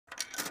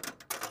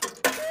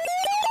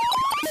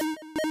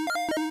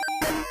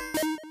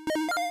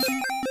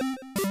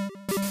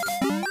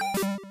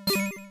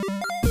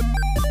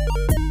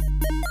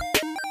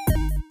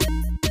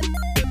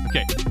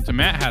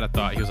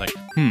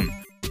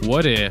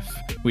what if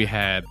we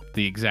had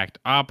the exact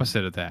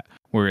opposite of that?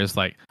 Whereas,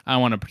 like, I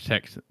want to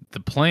protect the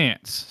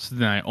plants, so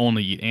then I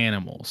only eat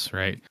animals,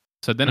 right?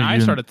 So then I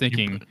started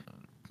thinking...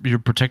 You're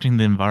protecting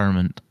the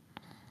environment.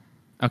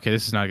 Okay,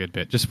 this is not a good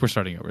bit. We're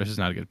starting over. This is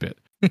not a good bit.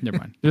 Never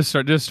mind. Just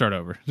start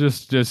over.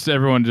 Just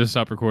everyone just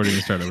stop recording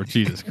and start over.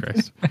 Jesus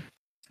Christ.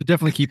 So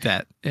definitely keep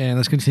that. And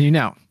let's continue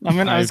now. I've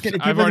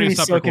already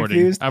stopped recording.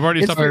 Confused. I've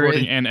already stopped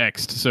recording and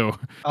X'd, so...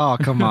 Oh,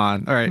 come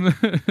on. All right.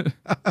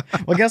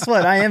 Well, guess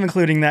what? I am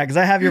including that because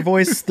I have your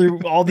voice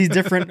through all these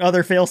different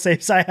other fail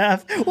safes I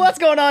have. What's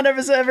going on,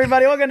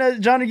 everybody? Welcome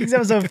to Genre Geeks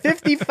episode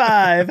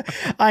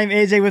 55. I'm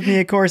AJ. With me,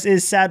 of course,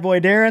 is Sad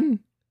Boy Darren.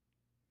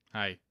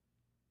 Hi.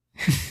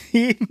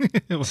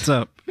 What's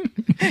up?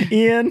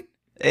 Ian.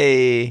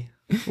 Hey.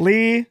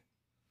 Lee.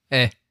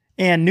 Hey.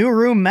 And new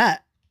room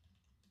Matt.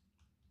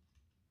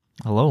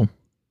 Hello.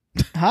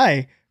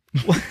 Hi. I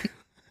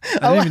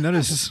didn't even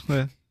notice.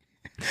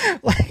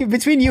 Like,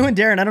 between you and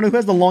Darren, I don't know who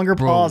has the longer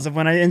pause of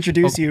when I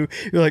introduce you.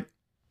 You're like,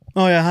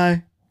 oh yeah,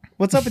 hi.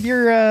 What's up with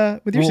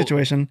your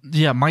situation?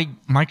 Yeah,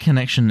 my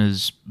connection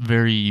is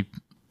very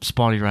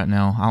spotty right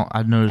now.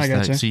 I've noticed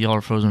that. See, y'all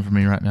are frozen for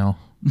me right now.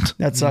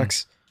 That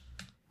sucks.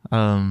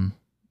 I'm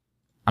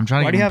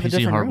trying to get my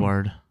PC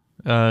hardwired.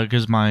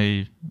 Because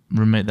my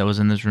roommate that was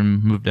in this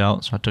room moved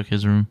out, so I took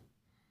his room.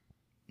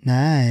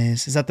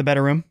 Nice. Is that the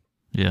better room?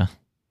 Yeah.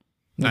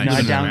 Nice. No,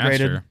 I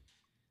downgraded.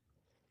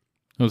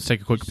 Let's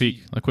take a quick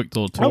peek, a quick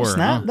little tour. Oh,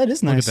 snap. Huh? That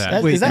is nice. Look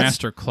at that. Is that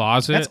master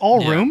closet. That's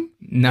all room?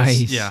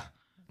 Nice. Yeah.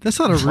 That's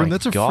not a room.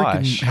 That's a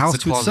freaking house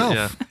to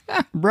itself.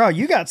 Yeah. Bro,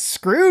 you got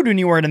screwed when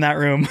you weren't in that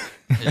room.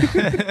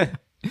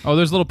 Oh,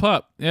 there's a little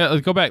pup. Yeah,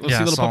 let's go back. Let's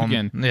see little pup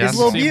again. Yeah, it's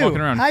little Bew.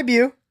 Hi,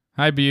 Bew.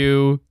 Hi,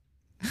 Bew.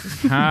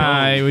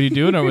 Hi, what are you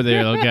doing over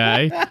there, little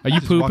guy? Are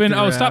you pooping?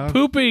 Oh, stop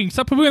pooping.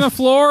 Stop pooping on the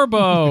floor,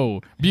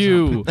 Bo.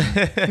 Bew.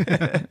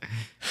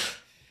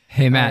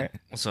 Hey, Matt. Right.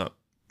 What's up?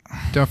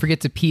 Don't forget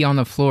to pee on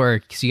the floor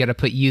because you got to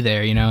put you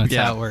there. You know, that's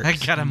how it works.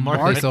 I got to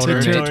mark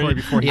territory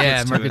before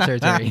mark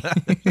territory.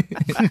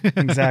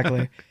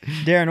 Exactly.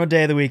 Darren, what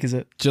day of the week is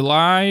it?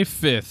 July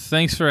 5th.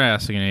 Thanks for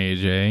asking,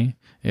 AJ.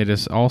 It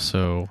is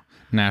also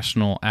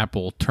National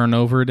Apple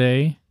Turnover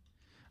Day.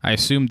 I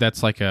assume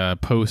that's like a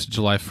post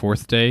July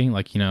 4th day.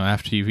 Like, you know,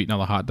 after you've eaten all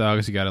the hot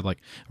dogs, you got to like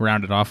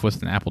round it off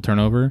with an apple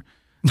turnover.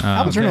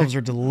 Apple turnovers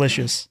are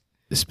delicious.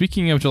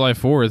 Speaking of July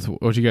 4th,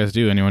 what'd you guys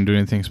do? Anyone do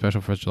anything special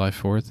for July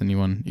 4th?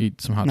 Anyone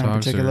eat some hot dogs? Not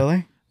particularly.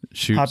 Or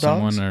shoot hot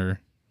dogs? someone or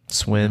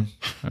swim?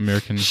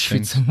 American shoot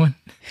things? Someone?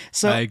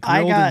 So I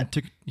grilled and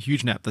took a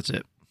huge nap. That's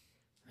it.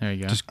 There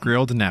you go. Just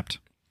grilled and napped.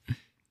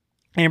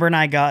 Amber and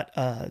I got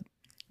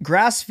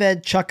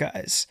grass-fed chuck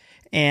eyes.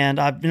 And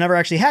I've never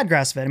actually had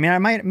grass-fed. I mean, I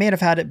may have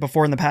had it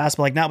before in the past,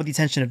 but like not with the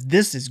intention of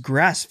this is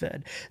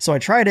grass-fed. So I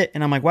tried it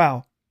and I'm like,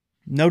 wow,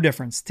 no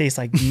difference. Tastes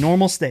like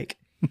normal steak.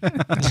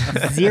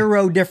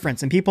 Zero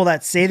difference. And people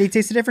that say they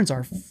taste the difference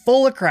are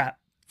full of crap.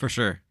 For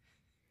sure.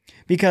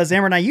 Because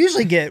Amber and I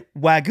usually get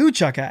Wagyu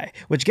chuck eye,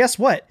 which guess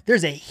what?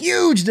 There's a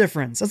huge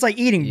difference. That's like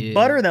eating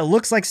butter that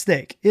looks like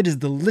steak. It is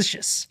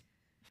delicious.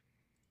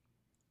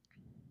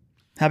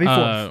 Happy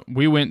 4th.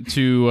 We went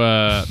to,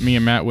 me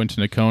and Matt went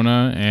to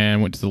Nakona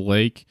and went to the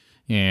lake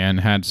and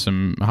had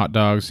some hot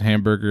dogs,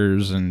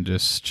 hamburgers, and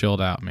just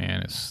chilled out,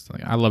 man. It's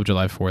like, I love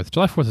July 4th.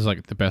 July 4th is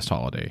like the best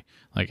holiday.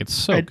 Like, it's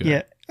so good.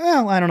 Yeah.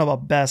 Well, I don't know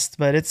about best,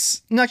 but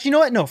it's not, you know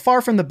what? No,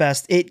 far from the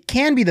best. It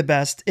can be the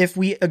best if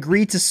we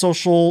agree to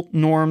social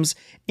norms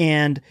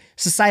and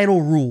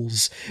societal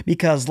rules.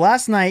 Because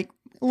last night,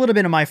 a little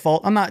bit of my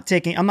fault. I'm not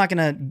going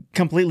to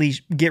completely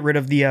get rid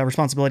of the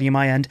responsibility on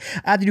my end.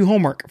 I had to do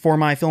homework for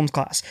my films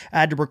class. I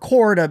had to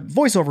record a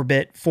voiceover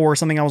bit for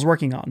something I was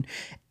working on.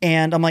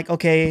 And I'm like,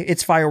 okay,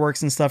 it's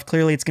fireworks and stuff.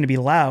 Clearly it's going to be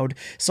loud.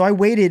 So I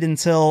waited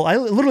until, I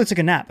literally took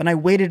a nap and I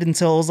waited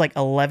until it was like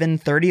 11:30,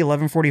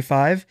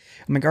 11:45.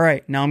 I'm like, all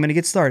right, now I'm going to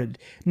get started.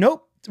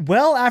 Nope.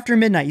 Well, after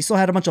midnight, you still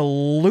had a bunch of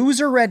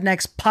loser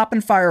rednecks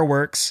popping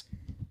fireworks.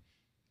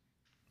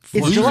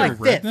 It's July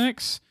 5th.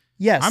 Rednecks?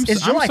 Yes,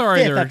 it's July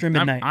 5th after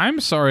midnight. I'm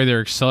sorry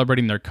they're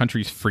celebrating their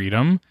country's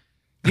freedom.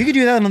 You could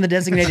do that on the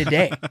designated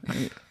day.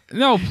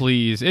 No,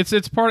 please.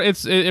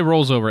 It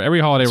rolls over.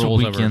 Every holiday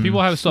rolls over.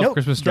 People have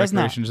Christmas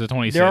decorations the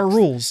 26th. There are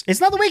rules. It's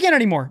not the weekend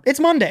anymore. It's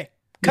Monday.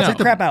 Cut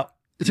the crap out.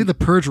 It's like the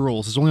purge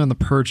rules. It's only on the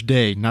purge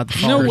day, not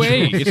the No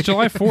way. It's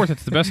July 4th.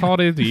 It's the best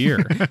holiday of the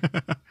year.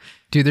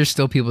 Dude, there's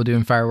still people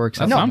doing fireworks.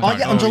 On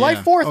July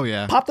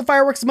 4th, pop the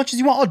fireworks as much as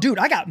you want. Oh, dude,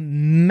 I got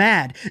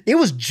mad. It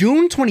was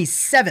June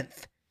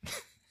 27th.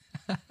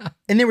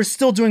 And they were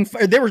still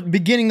they were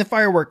beginning the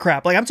firework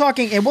crap. Like, I'm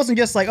talking, it wasn't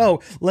just like,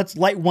 oh, let's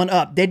light one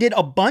up. They did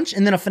a bunch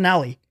and then a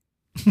finale.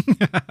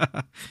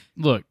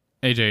 Look,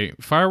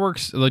 AJ,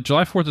 fireworks, like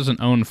July 4th doesn't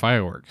own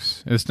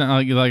fireworks. It's not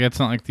like it's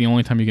not like the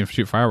only time you can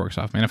shoot fireworks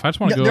off, man. If I just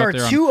want to go out there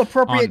there are two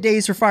appropriate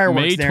days for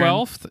fireworks. May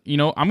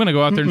 12th, I'm going to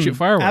go out there and shoot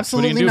fireworks.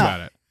 Absolutely what do you do not.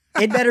 about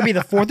it? It better be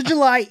the 4th of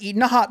July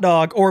eating a hot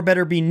dog, or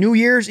better be New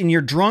Year's and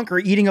you're drunk or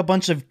eating a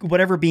bunch of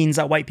whatever beans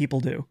that white people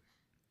do.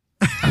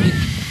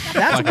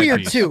 That's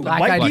weird too.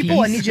 White people,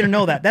 I need you to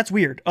know that. That's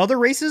weird. Other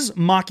races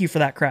mock you for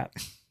that crap.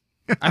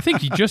 I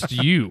think just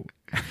you.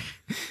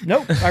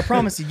 Nope, I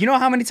promise you. You know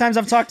how many times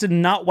I've talked to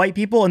not white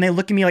people and they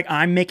look at me like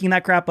I'm making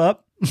that crap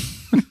up?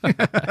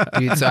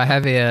 Dude, so I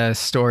have a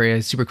story,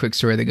 a super quick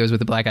story that goes with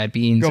the black-eyed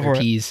beans or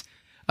peas.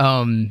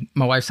 My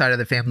wife's side of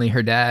the family,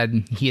 her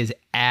dad, he is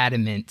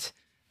adamant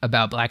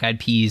about black-eyed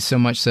peas, so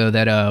much so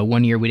that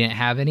one year we didn't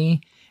have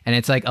any, and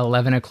it's like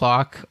 11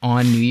 o'clock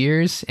on New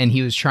Year's, and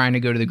he was trying to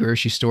go to the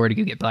grocery store to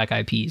go get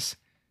black-eyed peas.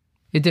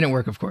 It didn't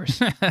work, of course,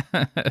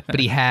 but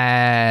he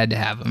had to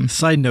have them.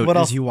 Side note, What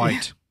is else? he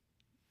white?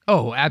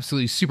 Oh,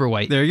 absolutely super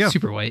white. There you go.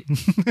 Super white.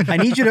 I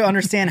need you to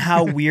understand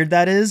how weird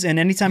that is. And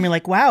anytime you're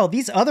like, wow,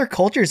 these other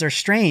cultures are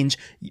strange,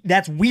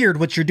 that's weird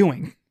what you're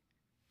doing.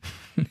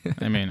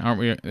 I mean, aren't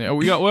we?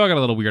 We all got a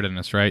little weird in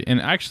this, right?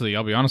 And actually,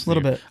 I'll be honest with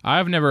you. A little bit.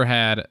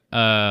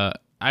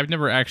 I've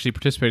never actually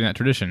participated in that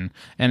tradition.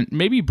 And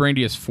maybe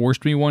Brandy has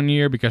forced me one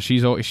year because she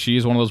is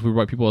one of those weird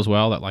white people as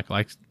well that like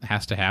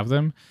has to have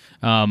them.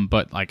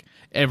 But like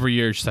every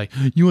year she's like,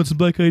 you want some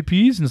black-eyed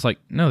peas? And it's like,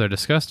 no, they're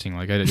disgusting.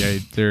 Like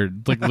they're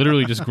like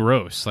literally just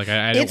gross. Like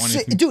I don't want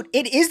anything. Dude,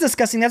 it is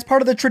disgusting. That's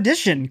part of the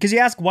tradition. Because you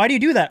ask, why do you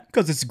do that?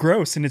 Because it's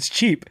gross and it's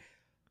cheap.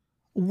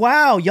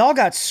 Wow, y'all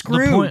got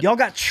screwed. Y'all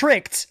got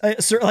tricked.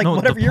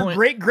 Your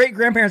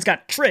great-great-grandparents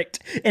got tricked.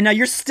 And now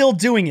you're still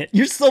doing it.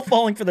 You're still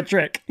falling for the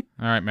trick.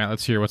 All right, Matt,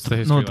 let's hear. What's the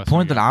history? No, the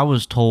point that I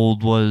was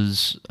told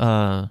was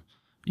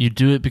you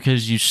do it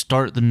because you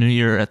start the new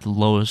year at the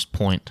lowest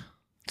point.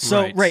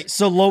 So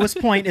so lowest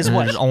point is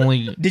what?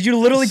 Did you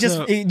literally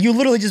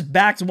just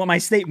backed what my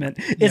statement?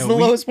 It's the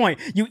lowest point.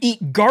 You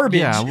eat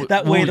garbage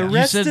that way. The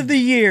rest of the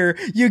year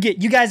you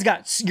guys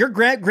got your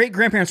great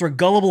grandparents were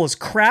gullible as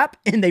crap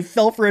and they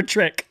fell for a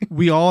trick.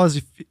 We all as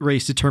a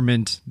race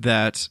determined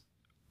that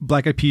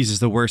black-eyed peas is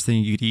the worst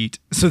thing you could eat.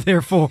 So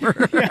therefore,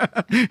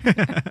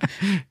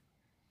 can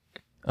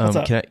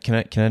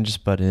I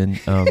just butt in?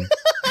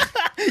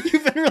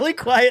 You've been really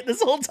quiet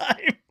this whole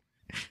time.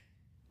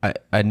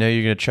 I know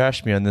you're gonna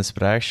trash me on this,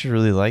 but I actually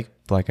really like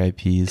black-eyed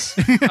peas.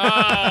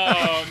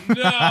 Oh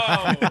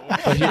no!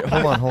 But here,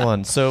 hold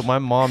on. So my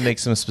mom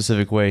makes them a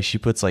specific way. She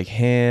puts like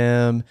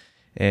ham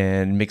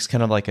and makes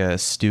kind of like a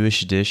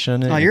stewish dish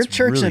on it. Oh, you're it's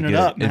churching really it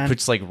up, man. And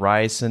puts like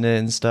rice in it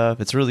and stuff.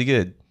 It's really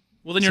good.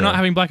 Well, then you're not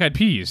having black-eyed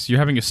peas. You're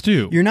having a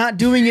stew. You're not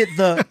doing it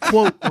the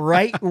quote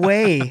right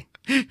way.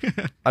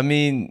 I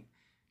mean,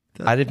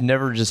 I've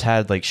never just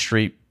had like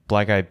straight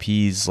black-eyed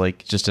peas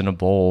like just in a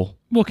bowl.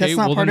 Okay, That's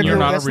not well part then of you're your-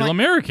 not a that's real not-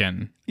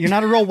 American. You're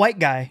not a real white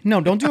guy. No,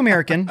 don't do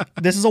American.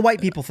 This is a white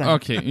people thing.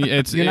 Okay,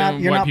 it's You're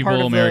not white part people, of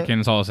the- American,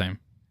 it's all the same.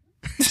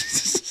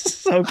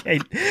 Okay.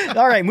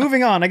 All right,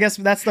 moving on. I guess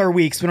that's our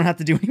week, so we don't have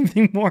to do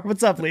anything more.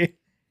 What's up, Lee?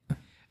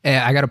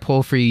 I got a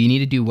poll for you. You need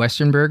to do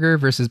Western Burger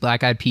versus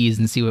black-eyed peas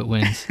and see what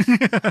wins.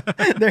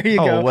 There you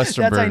go.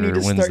 Western That's how you Burger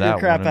need to wins start your that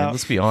crap one. I mean, out.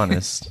 let's be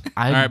honest.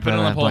 All right, put it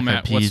on the poll,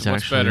 Matt.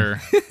 What's better?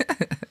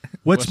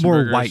 what's Western more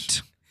burgers.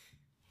 white?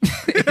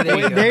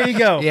 There you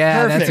go.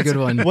 Yeah, Perfect. that's a good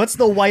one. What's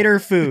the whiter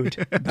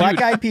food?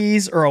 Black-eyed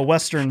peas or a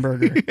Western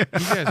burger? You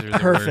guys are the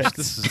Perfect. worst.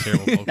 This is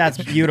terrible. Folks. That's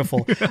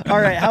beautiful. All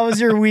right, how was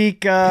your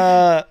week,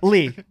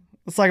 Lee?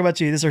 Let's talk about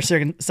you. This is our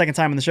second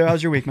time on the show. How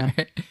was your week, man?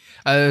 It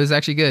was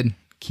actually good.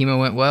 Chemo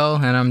went well,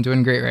 and I'm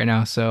doing great right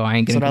now, so I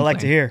ain't That's gonna what I like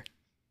to hear.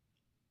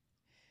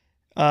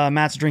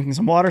 Matt's drinking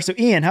some water. So,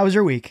 Ian, how was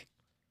your week?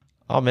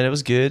 Oh man, it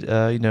was good.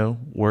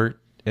 Worked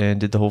and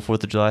did the whole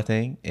 4th of July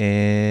thing.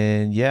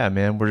 And yeah,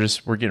 man, we're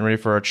getting ready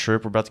for our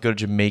trip. We're about to go to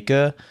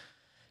Jamaica.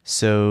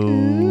 So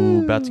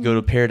about to go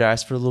to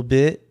paradise for a little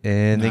bit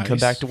and then come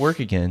Nice. back to work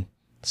again.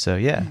 So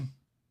yeah.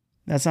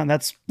 That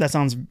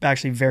sounds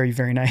actually very,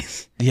 very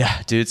nice.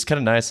 Yeah, dude, it's kind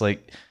of nice,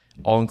 like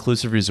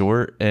all-inclusive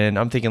resort. And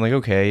I'm thinking like,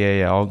 okay,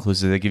 yeah,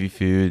 all-inclusive. They give you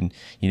food and,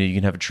 you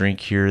can have a drink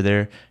here or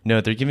there.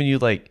 No, they're giving you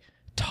like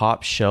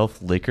top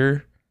shelf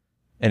liquor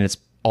and it's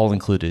all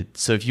included.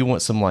 So if you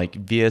want some like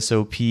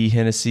VSOP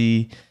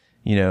Hennessy,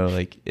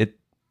 like it.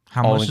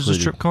 How all much does this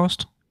included. trip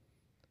cost?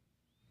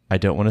 I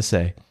don't want to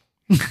say.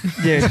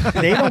 Dude,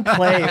 they don't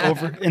play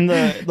over in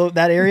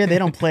that area. They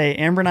don't play.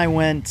 Amber and I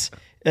went.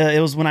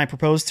 It was when I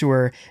proposed to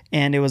her,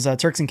 and it was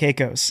Turks and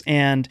Caicos,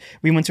 and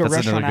we went to a That's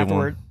restaurant another good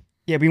one. afterward.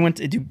 Yeah, we went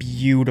to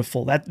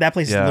beautiful. That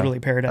place is literally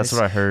paradise. That's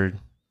what I heard.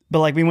 But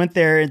like we went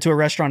there into a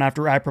restaurant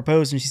after I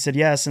proposed, and she said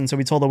yes, and so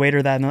we told the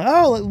waiter that, and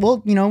they're like,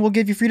 we'll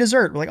give you free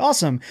dessert. We're like,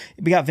 awesome.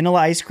 We got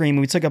vanilla ice cream,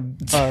 and we took a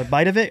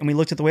bite of it, and we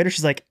looked at the waiter.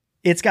 She's like,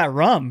 it's got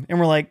rum, and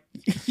we're like,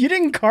 you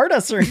didn't card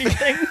us or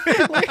anything.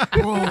 Like,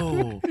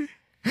 Whoa,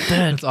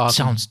 that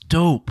awesome. sounds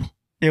dope.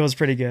 it was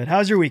pretty good.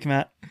 How's your week,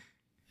 Matt?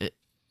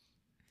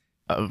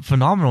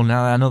 Phenomenal.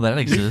 Now that I know that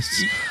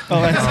exists.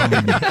 Oh,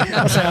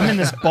 I'm in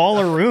this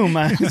baller room.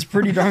 It's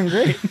pretty darn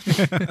great.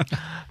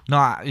 No,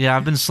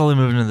 I've been slowly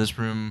moving into this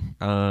room.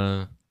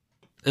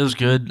 It was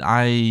good.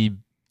 I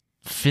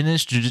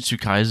finished Jujutsu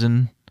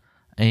Kaisen,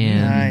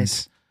 and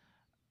Nice.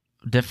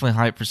 definitely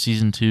hyped for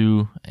season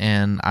 2.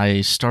 And I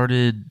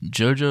started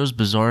JoJo's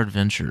Bizarre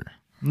Adventure.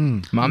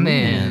 My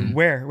man.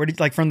 Where did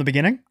you, like, from the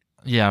beginning?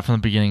 Yeah, from the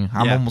beginning.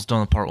 I'm Yeah. almost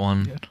done with part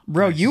 1.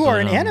 Bro, you are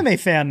an But, anime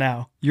fan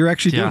now. You're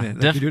actually Yeah, doing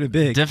it. Like, you're doing it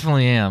big.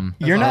 Definitely am.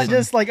 You're not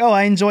just like, oh,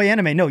 I enjoy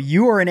anime. No,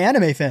 you are an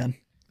anime fan.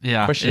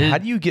 Yeah. Question: how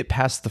do you get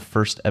past the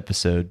first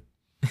episode?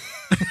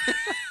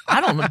 I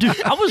don't know,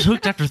 dude. I was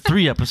hooked after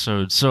 3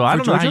 episodes, so I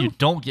don't know how JoJo? you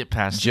don't get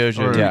past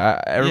JoJo,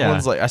 it.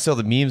 everyone's like, I saw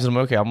the memes and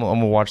I'm okay. I'm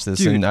gonna watch this,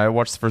 Dude. and I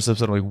watched the first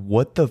episode. I'm like,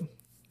 what the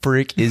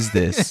frick is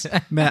this?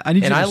 Matt, I need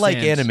you And to I like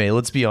understand. anime.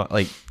 Let's be on.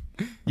 Like,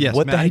 Yes,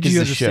 what Matt, the I heck need is you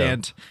to this show?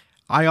 understand.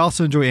 I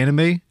also enjoy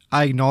anime.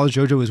 I acknowledge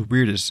JoJo is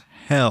weird as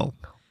hell.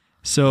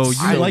 So you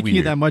So liking it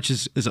weird. that much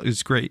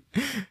is great.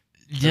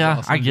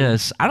 Yeah, I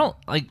guess. I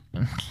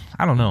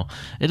don't know.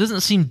 It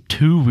doesn't seem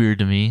too weird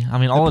to me. I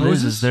mean, all it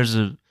is poses? there's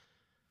a.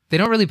 They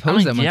don't really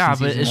pose that much. Yeah, in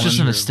but season it's just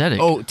one. an aesthetic.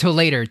 Oh, till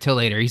later.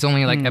 He's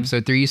only like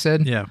episode 3. You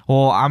said. Yeah.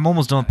 Well, I'm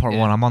almost done with part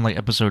 1. I'm on like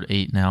episode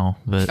 8 now,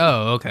 but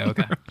Oh, okay.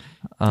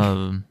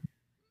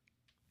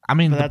 I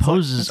mean, But the that's like-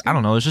 poses. I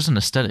don't know. It's just an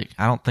aesthetic.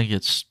 I don't think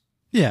it's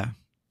Yeah.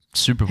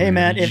 super. Hey weird.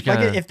 man, You if just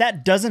gotta- if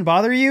that doesn't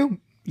bother you,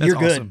 That's you're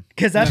good awesome.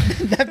 because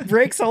that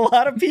breaks a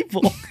lot of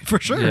people. For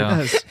sure Yeah.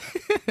 it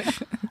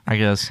does. I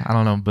guess I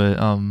don't know, but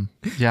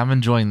yeah, I'm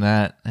enjoying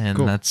that, and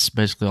Cool. that's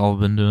basically all I've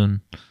been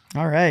doing.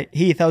 All right,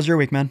 Heath, how's your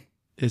week, man?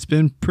 It's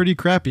been pretty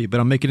crappy, but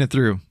I'm making it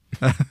through.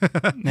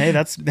 Hey,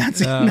 that's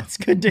that's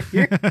good to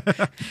hear.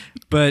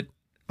 But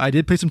I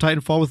did play some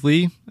Titanfall with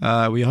Lee.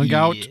 We hung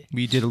out. Yeah.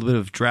 We did a little bit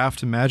of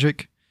draft and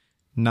Magic.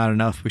 Not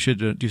enough. We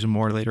should do some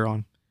more later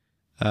on.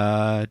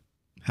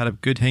 Had a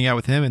good hangout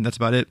with him, and that's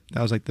about it.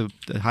 That was like the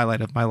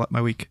highlight of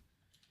my week.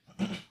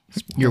 You're That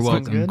sounds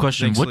welcome. good.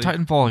 Question: Thanks, what Lee.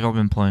 Titanfall have y'all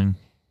been playing?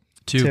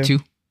 Two. 2.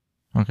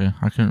 Okay,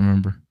 I couldn't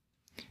remember.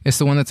 It's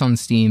the one that's on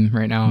Steam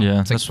right now. Yeah,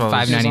 it's like that's what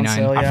I was- $5.99. It's on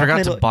sale. Yeah, I I forgot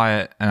played to it- buy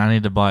it, and I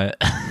need to buy it.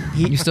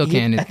 You still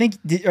can. I think.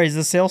 Is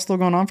the sale still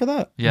going on for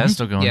that? Yeah, it's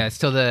still going. Yeah, it's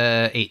till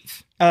the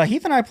 8th.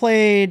 Heath and I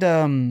played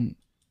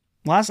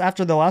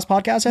after the last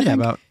podcast. I Yeah,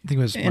 think. I think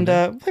it was. And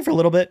Monday. played for a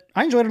little bit.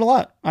 I enjoyed it a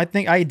lot. I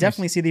think I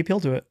definitely see the appeal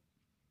to it.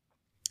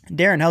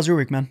 Darren, how's your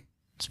week, man?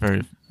 It's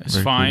very. It's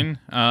very fine.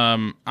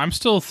 I'm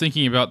still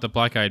thinking about the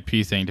Black Eyed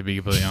Pea thing, to be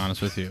completely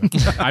honest with you.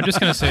 I'm just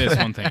going to say this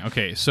one thing.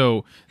 Okay,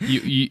 so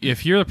you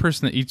if you're the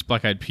person that eats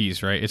Black Eyed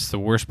Peas, right, it's the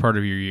worst part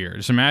of your year.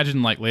 Just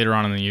imagine, like, later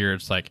on in the year,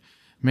 it's like,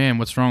 man,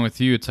 what's wrong with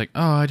you? It's like,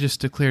 oh, I just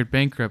declared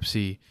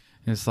bankruptcy.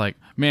 And it's like,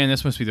 man,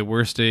 this must be the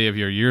worst day of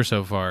your year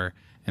so far.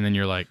 And then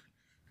you're like,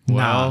 Nah,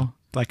 well,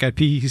 Black Eyed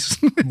Peas.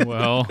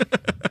 well,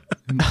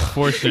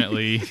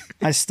 fortunately,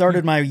 I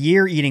started my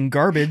year eating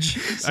garbage.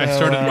 I so,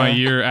 started my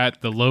year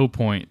at the low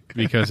point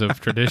because of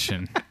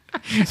tradition.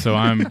 So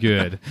I'm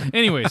good.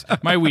 Anyways,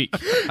 my week.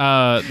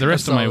 The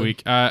rest of my solid.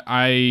 week.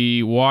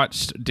 I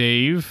watched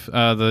Dave,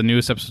 the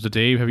newest episodes of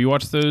Dave. Have you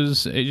watched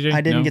those, AJ?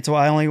 I didn't No? get to.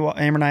 Amber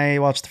and I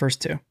watched the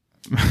first 2.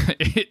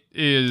 It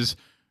is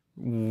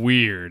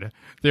weird.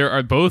 There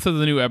are both of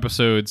the new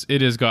episodes.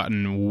 It has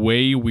gotten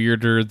way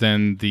weirder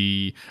than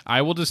the.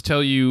 I will just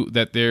tell you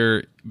that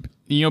they're,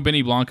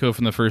 Benny Blanco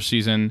from the first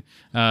season,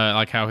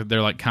 like how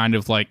they're like kind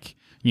of like,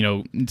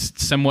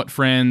 somewhat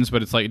friends,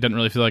 but it's like it doesn't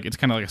really feel like it's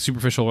kind of like a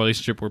superficial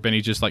relationship where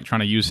Benny's just like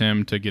trying to use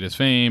him to get his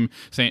fame,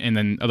 and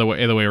then other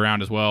way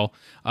around as well.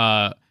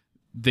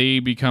 They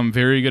become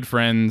very good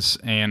friends,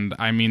 and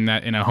I mean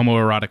that in a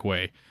homoerotic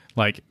way.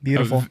 Like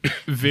Beautiful.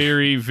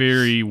 Very,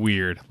 very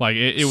weird. Like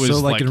it was so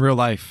like in real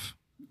life.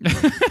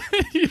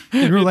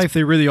 In real life,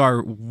 they really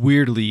are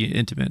weirdly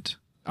intimate.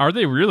 Are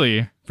they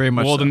really? Very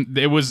much. Well, so. then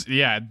it was.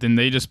 Yeah, then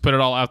they just put it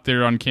all out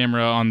there on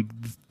camera on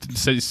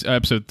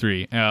episode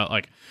 3.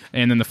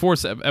 And then the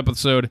 4th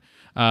episode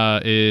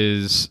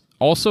is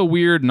also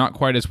weird. Not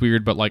quite as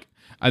weird, but like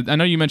I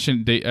know you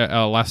mentioned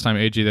last time,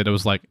 AJ, that it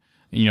was like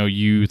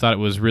you thought it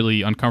was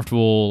really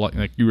uncomfortable,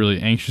 like you were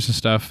really anxious and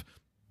stuff.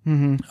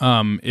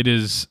 Mm-hmm. It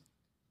is.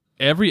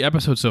 Every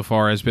episode so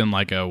far has been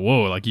like a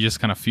whoa, like you just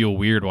kind of feel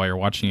weird while you're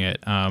watching it.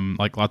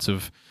 Like lots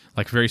of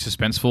like very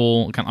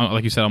suspenseful, kind of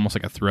like you said, almost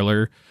like a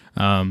thriller.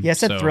 Yeah, I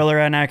said so- thriller,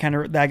 and I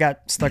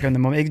got stuck in the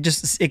moment. It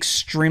just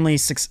extremely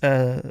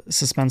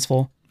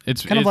suspenseful.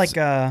 It's Kind of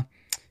it's-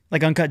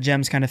 like Uncut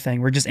Gems kind of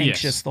thing. We're just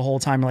anxious Yes. the whole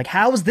time. We're like,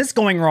 how is this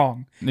going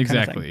wrong? Kind of thing.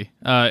 Exactly.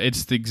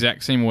 It's the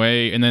exact same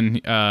way, and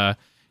then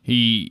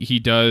he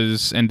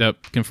does end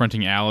up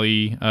confronting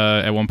Allie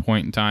at one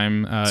point in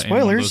time in one of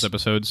Spoilers. those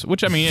episodes.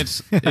 Which I mean,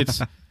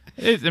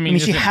 I I mean,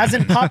 she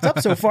hasn't popped up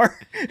so far.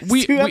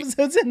 We- 2 we-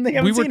 episodes in, they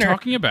haven't we were seen her.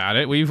 talking about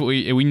it. We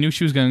knew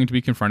she was going to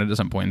be confronted at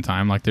some point in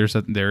time. Like there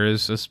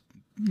is this.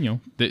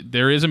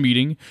 There is a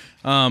meeting,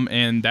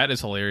 and that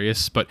is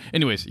hilarious. But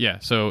anyways, yeah.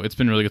 So it's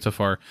been really good so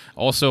far.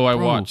 Also, I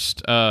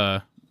watched.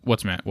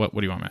 What's Matt? What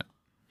do you want, Matt?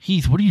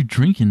 Heath, what are you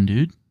drinking,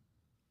 dude?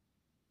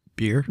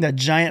 Beer. That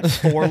giant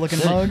 4-looking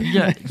mug.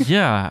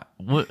 Yeah.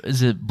 What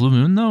is it? Blue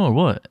Moon though, or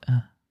what?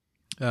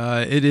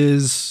 It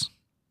is.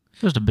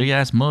 Just a big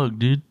ass mug,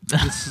 dude.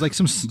 It's like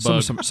some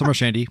summer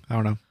shandy. I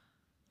don't know.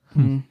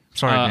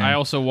 Sorry, Dan. I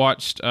also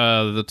watched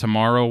the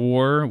Tomorrow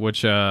War,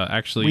 which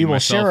actually We will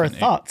myself share our and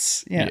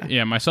thoughts. Yeah.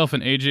 Yeah, myself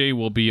and AJ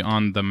will be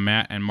on the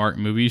Matt and Mark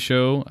movie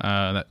show.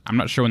 That I'm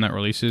not sure when that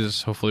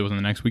releases. Hopefully within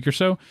the next week or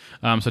so.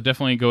 So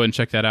definitely go and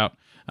check that out.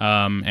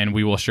 And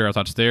we will share our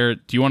thoughts there.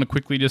 Do you want to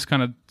quickly just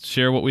kind of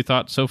share what we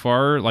thought so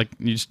far? Like,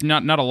 you just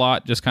not a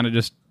lot, just kind of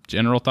just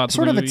general thoughts.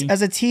 Sort of of the movie?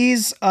 as a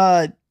tease,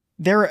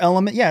 there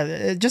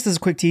are just as a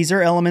quick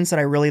teaser, elements that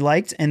I really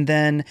liked, and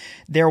then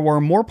there were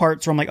more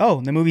parts where I'm like,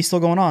 oh, the movie's still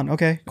going on.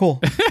 Okay, cool.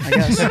 I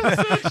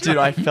guess. Dude,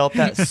 I felt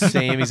that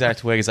same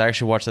exact way because I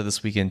actually watched that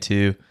this weekend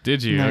too.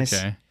 Did you? Nice.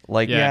 Okay.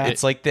 Like,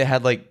 it's like they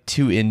had like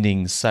two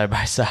endings side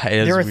by side.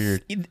 It was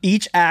weird.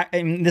 Each act,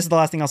 and this is the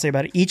last thing I'll say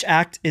about it. Each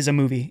act is a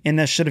movie, and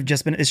this should have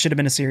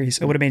been a series.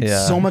 It would have made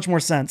so much more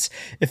sense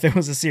if it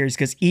was a series,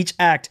 because each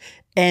act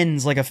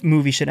ends like a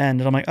movie should end.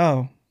 And I'm like,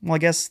 oh, well, I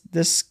guess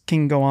this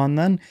can go on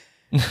then.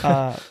 It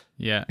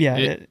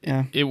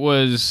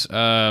was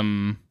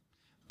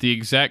the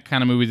exact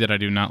kind of movie that I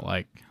do not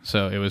like,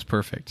 so it was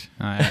perfect.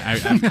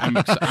 I'm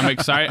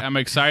excited. I'm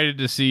excited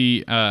to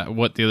see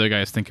what the other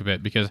guys think of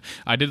it, because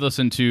I did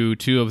listen to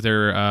 2 of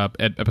their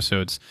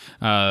episodes.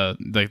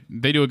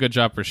 They do a good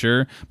job for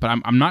sure, but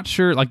I'm not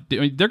sure. Like,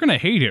 they're gonna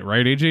hate it,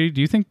 right? AJ,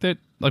 do you think that?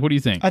 Like, what do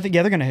you think? I think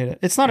they're gonna hate it.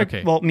 It's not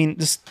okay. Well, I mean,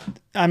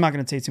 I'm not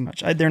gonna say too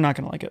much. They're not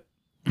gonna like it.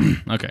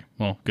 Okay.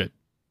 Well, good.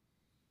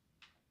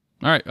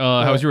 All right.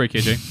 How was your week,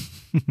 AJ?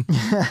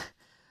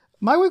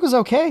 My week was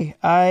okay.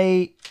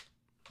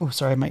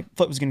 Sorry, my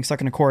foot was getting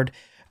stuck in a cord.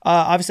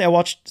 Obviously, I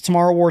watched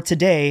Tomorrow War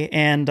today,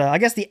 and I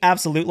guess the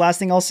absolute last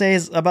thing I'll say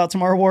is about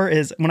Tomorrow War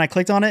is when I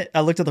clicked on it,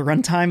 I looked at the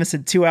runtime. It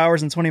said 2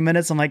 hours and 20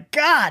 minutes. I'm like,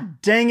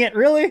 God dang it,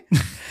 really?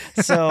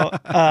 So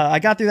I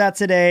got through that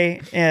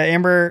today.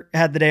 Amber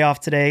had the day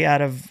off today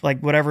out of like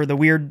whatever the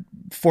weird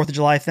 4th of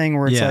July thing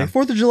where it's like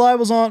 4th of July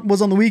was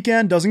on the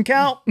weekend, doesn't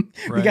count.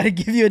 Right. We got to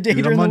give you a day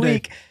during the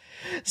week.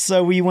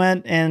 So we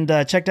went and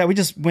checked out. We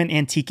just went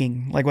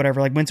antiquing, like whatever.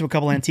 Like went to a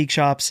couple antique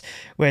shops,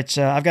 which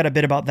I've got a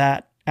bit about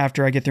that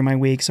after I get through my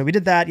week. So we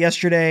did that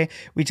yesterday.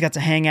 We just got to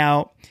hang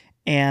out,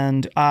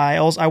 and I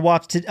also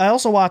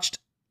watched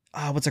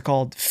what's it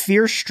called?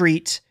 Fear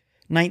Street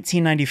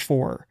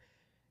 1994,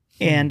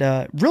 and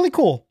really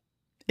cool.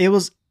 It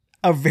was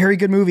a very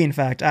good movie. In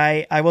fact,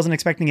 I wasn't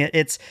expecting it.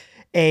 It's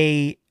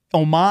an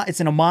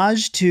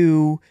homage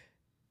to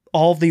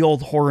all of the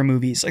old horror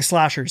movies, like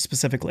slashers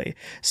specifically.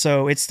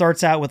 So it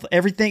starts out with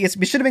everything. It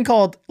should have been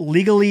called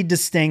Legally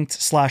Distinct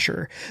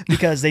Slasher,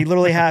 because they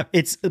literally have,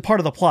 it's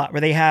part of the plot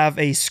where they have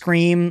a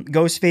Scream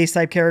Ghostface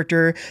type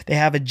character. They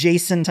have a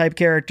Jason type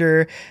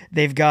character.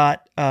 They've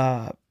got,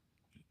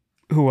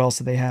 who else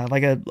do they have? I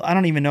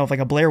don't even know if like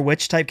a Blair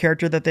Witch type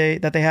character that they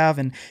have.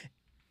 And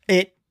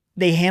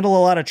they handle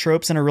a lot of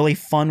tropes in a really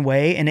fun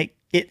way. And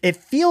it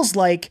feels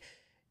like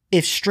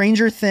if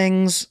Stranger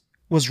Things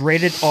was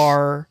rated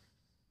R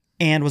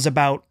and was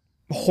about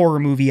horror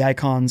movie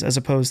icons as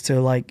opposed to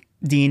like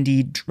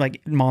D&D,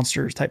 like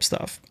monsters type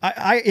stuff.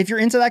 If you're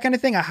into that kind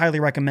of thing, I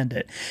highly recommend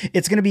it.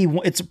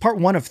 It's part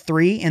 1 of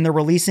 3, and they're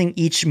releasing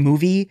each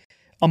movie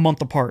a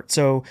month apart.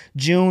 So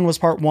June was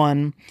part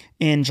 1.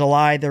 In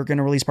July, they're going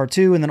to release part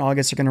 2, and then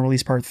August they're going to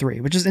release part 3,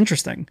 which is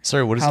interesting.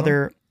 Sorry, what is how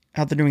they're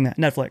doing that?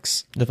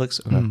 Netflix.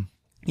 Okay.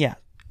 Yeah,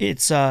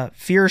 it's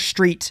Fear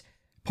Street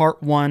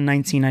Part 1,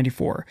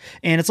 1994.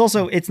 And it's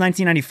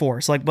 1994.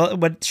 So like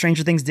what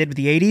Stranger Things did with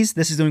the 80s,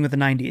 this is doing with the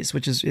 90s,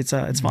 which is it's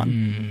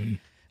fun.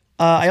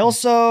 I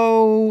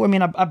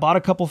bought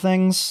a couple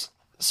things.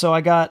 So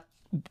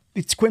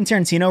it's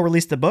Quentin Tarantino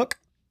released a book,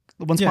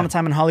 Once Upon a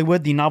Time in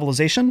Hollywood, the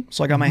novelization.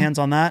 So I got my hands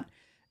on that,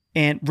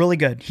 and really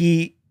good.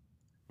 He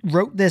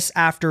wrote this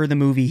after the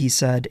movie, he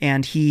said,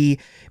 and he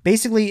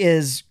basically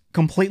is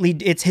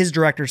it's his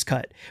director's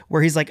cut,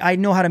 where he's like, I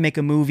know how to make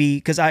a movie,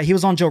 because he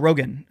was on Joe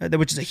Rogan,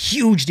 which is a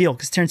huge deal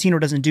because Tarantino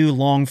doesn't do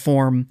long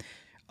form,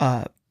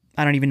 I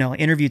don't even know,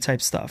 interview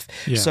type stuff.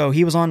 Yeah. So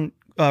he was on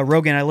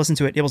Rogan. I listened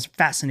to it. It was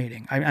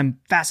fascinating. I'm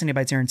fascinated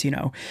by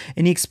Tarantino.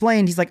 And he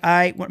explained, he's like,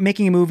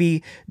 making a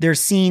movie, there's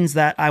scenes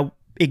that I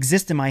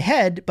exist in my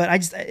head, but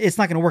it's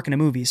not going to work in a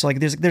movie. So like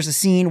there's a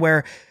scene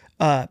where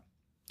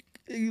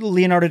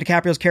Leonardo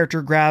DiCaprio's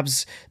character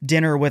grabs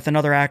dinner with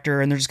another actor,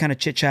 and they're just kind of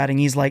chit-chatting.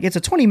 He's like, it's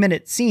a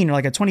 20-minute scene, or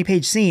like a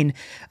 20-page scene.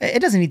 It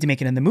doesn't need to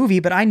make it in the movie,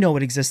 but I know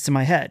it exists in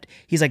my head.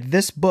 He's like,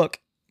 this book,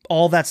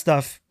 all that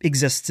stuff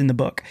exists in the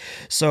book.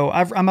 So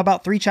I'm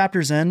about 3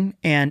 chapters in,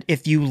 and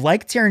if you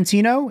like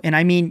Tarantino, and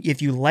I mean,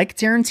 if you like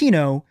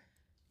Tarantino,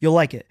 you'll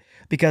like it,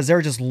 because there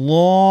are just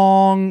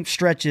long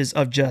stretches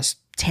of just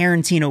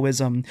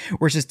Tarantinoism,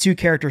 where it's just 2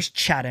 characters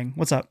chatting.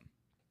 What's up?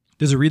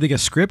 Does it read like a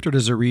script, or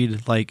does it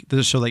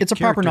show like it's a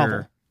proper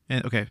novel?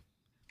 Okay.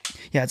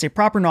 Yeah, it's a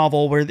proper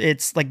novel where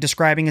it's like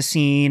describing a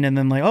scene, and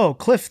then like, oh,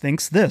 Cliff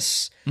thinks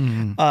this.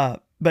 Mm-hmm.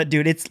 But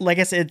dude, it's like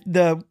I said, what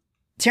a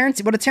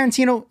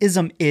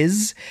Tarantinoism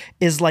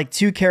is like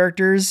 2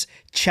 characters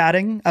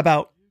chatting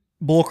about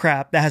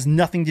bullcrap that has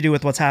nothing to do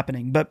with what's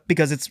happening, but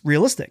because it's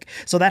realistic.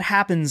 So that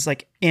happens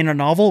like in a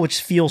novel,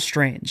 which feels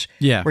strange.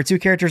 Yeah. Where 2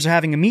 characters are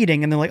having a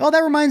meeting, and they're like, oh, that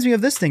reminds me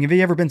of this thing. Have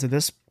you ever been to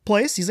this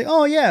place? He's like,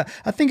 oh yeah,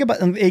 I think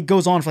about, and it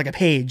goes on for like a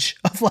page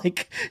of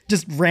like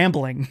just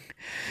rambling.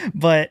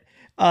 But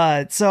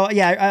so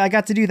yeah, I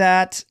got to do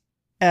that.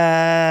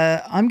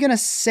 I'm going to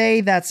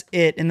say that's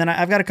it. And then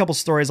I've got a couple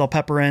stories I'll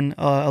pepper in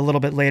a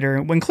little bit later,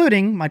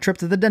 including my trip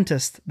to the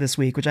dentist this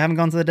week, which I haven't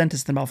gone to the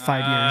dentist in about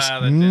 5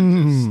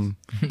 years.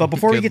 But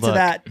before we get to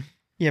that,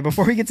 Yeah,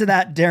 before we get to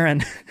that,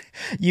 Darren,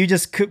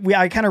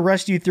 I kind of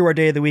rushed you through our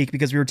day of the week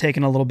because we were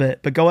taking a little bit.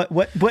 But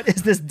what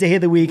is this day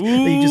of the week that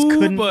you just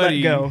couldn't let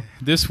go?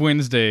 This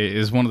Wednesday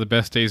is one of the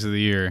best days of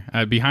the year.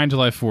 Behind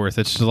July 4th.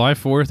 It's July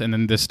 4th, and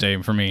then this day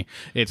for me,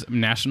 it's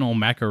National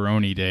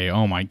Macaroni Day.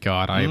 Oh my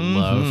God, I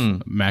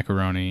love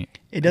macaroni.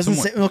 It doesn't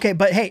say, okay,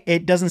 but hey,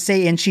 it doesn't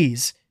say and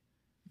cheese.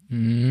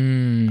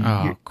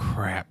 Oh,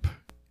 crap.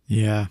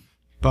 Yeah.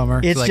 Bummer.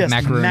 It's like just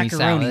macaroni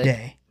macaroni salad.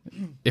 day.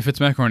 If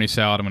it's macaroni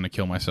salad, I'm going to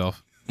kill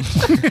myself.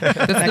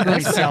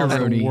 Macaroni salad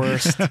is the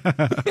worst.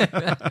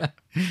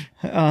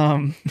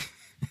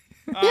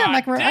 Yeah,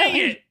 macaroni. Dang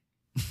it.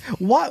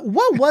 What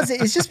was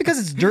it? It's just because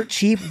it's dirt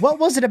cheap. What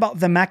was it about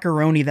the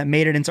macaroni that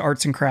made it into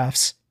arts and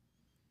crafts?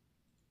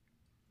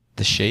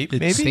 The shape, I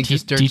maybe? think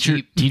just dirt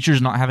cheap.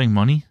 Teachers not having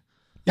money?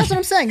 That's what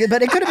I'm saying.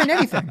 But it could have been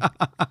anything.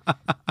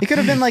 It could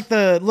have been like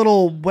the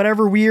little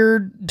whatever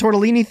weird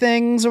tortellini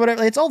things or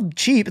whatever. It's all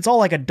cheap. It's all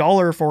like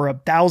 $1 for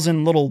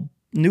 1,000 little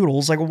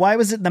noodles. Like, why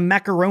was it the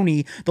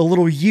macaroni, the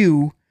little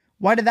U?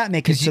 Why did that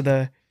make it to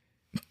the...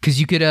 Because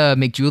you could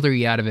make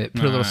jewelry out of it,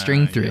 put a little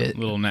string through it.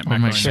 Little net Oh,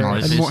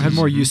 macaroni. my God. Had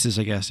more uses,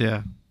 I guess.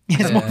 Yeah.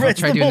 I'll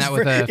try doing that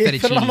with a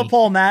Put it on the fettuccine.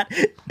 poll, Matt.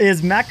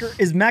 Is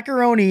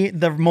macaroni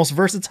the most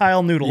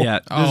versatile noodle? Yeah.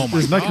 Oh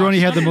Does my macaroni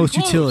gosh, have the not most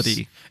even close.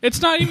 utility? It's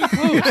not even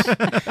close.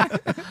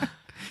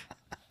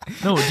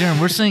 No, Darren,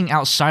 we're saying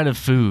outside of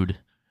food,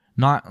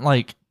 not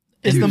like.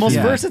 It's the most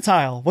Yeah.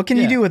 versatile. What can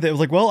you Yeah. do with it? It was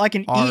like, well, I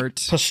can Art,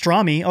 eat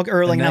pastrami,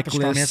 or like not pastrami.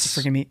 necklace. That's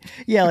a freaking meat.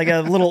 Yeah, like a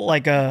little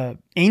like a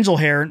angel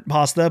hair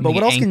pasta. But Make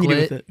what an else can you do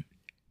with anklet.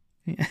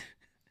 it?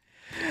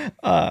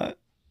 Yeah.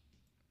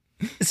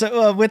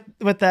 So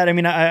with that, I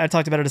mean, I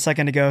talked about it a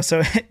second ago.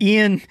 So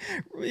Ian,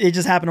 it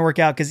just happened to work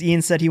out because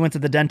Ian said he went to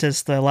the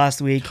dentist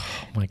last week,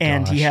 my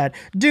and he gosh. had,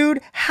 dude,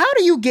 how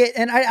do you get?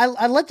 And I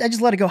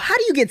just let it go. How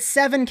do you get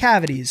 7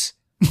 cavities?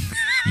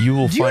 You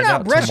will Do you find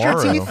not out brush your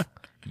tomorrow. teeth?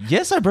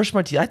 Yes, I brush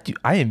my teeth. I do.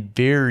 I am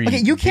very. Okay,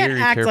 you can't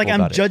very act careful like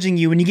I'm about it. judging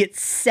you when you get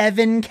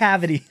 7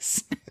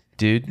 cavities.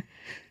 Dude.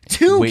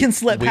 2 can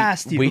slip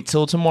past you. Wait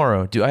till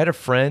tomorrow. Dude, I had a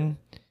friend,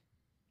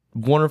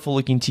 wonderful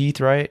looking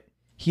teeth, right?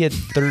 He had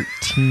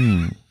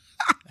 13.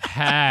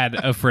 Had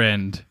a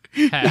friend.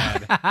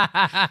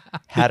 Had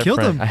Had a killed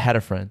friend. him. I had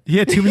a friend. He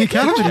had too many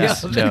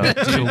cavities. No,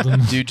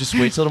 dude, just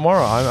wait till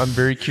tomorrow. I'm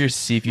very curious to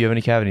see if you have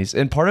any cavities.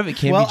 And part of it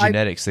can Well, be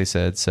genetics, they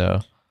said.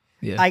 So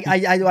Yeah.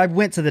 I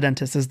went to the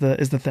dentist is the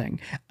thing,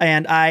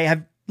 and I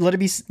have let it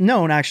be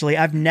known actually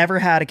I've never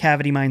had a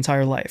cavity my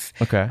entire life.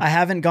 okay. I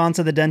haven't gone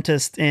to the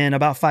dentist in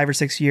about 5 or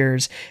 6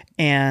 years,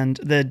 and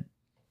the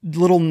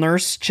little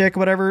nurse chick,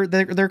 whatever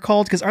they're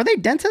called, because are they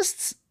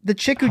dentists? The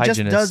chick who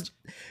Hygienist.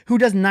 who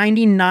does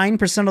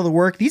 99% of the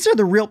work. These are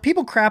the real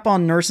people. Crap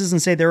on nurses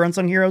and say they're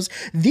unsung heroes.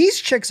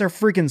 These chicks are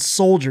freaking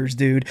soldiers,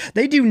 dude.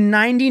 They do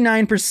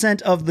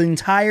 99% of the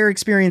entire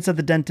experience at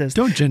the dentist.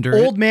 Don't gender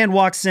Old man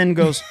walks in,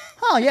 goes,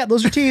 "Oh yeah,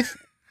 those are teeth,"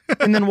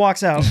 and then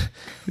walks out.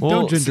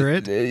 Don't gender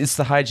it. It's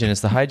the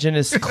hygienist. The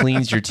hygienist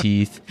cleans your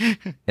teeth,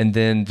 and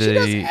then She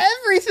does the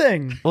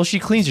everything. well, she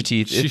cleans your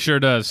teeth. she sure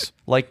does.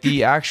 Like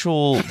the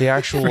actual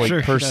like sure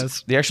he person,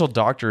 does. the actual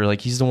doctor, like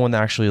he's the one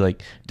that actually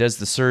like does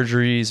the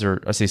surgeries,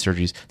 or I say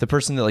surgeries, the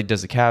person that like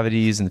does the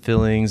cavities and the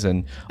fillings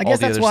and I all guess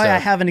the that's other why I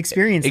stuff. haven't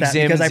experienced that,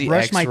 Examines because I the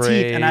brush my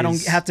teeth and I don't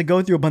X-rays. have to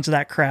go through a bunch of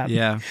that crap.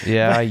 Yeah.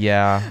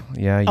 Yeah.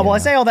 Well, I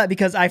say all that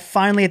because I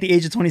finally, at the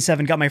age of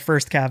 27, got my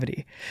first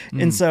cavity,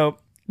 and so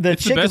the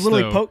It's the chick is best,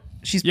 literally though.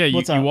 She's Yeah,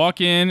 what's you up? walk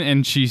in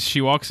and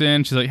she walks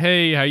in. She's like,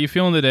 "Hey, how you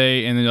feeling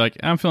today?" And then you're like,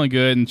 "I'm feeling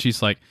good." And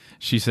she's like,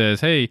 she says,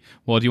 "Hey,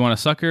 well, do you want a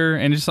sucker?"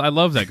 And just I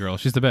love that girl.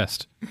 She's the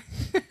best.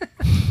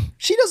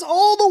 She does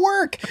all the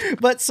work.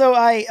 But so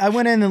I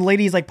went in and the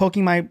lady's like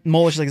poking my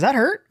molar. She's like, "Does that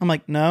hurt?" I'm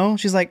like, "No."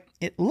 She's like,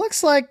 "It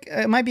looks like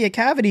it might be a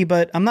cavity,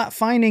 but I'm not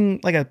finding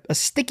like a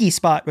sticky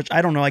spot," which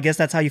I don't know. I guess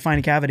that's how you find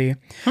a cavity.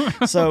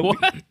 So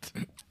What?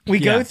 we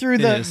Yeah, go through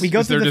it the is. we go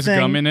Is there through the just thing.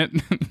 gum in it?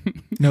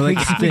 No, like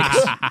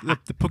sticks.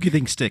 The pokey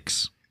thing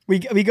sticks. We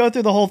go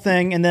through the whole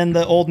thing, and then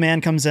the old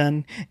man comes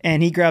in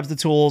and he grabs the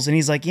tools and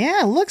he's like,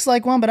 "Yeah, it looks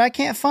like one, but I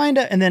can't find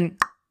it." And then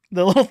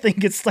the little thing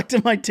gets stuck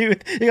to my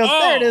tooth. He goes,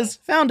 "There it Oh. is,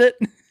 found it."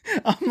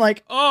 I'm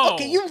like, Oh.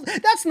 "Okay,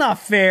 that's not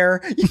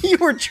fair. You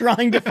were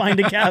trying to find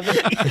a cavity."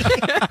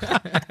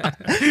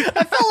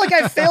 I felt like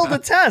I failed the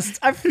test.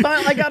 I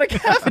got a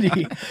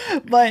cavity,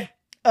 but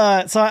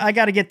so I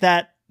got to get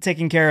that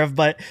taken care of.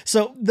 But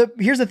so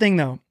here's the thing,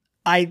 though.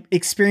 I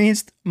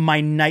experienced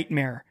my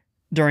nightmare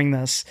during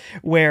this,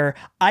 where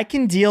I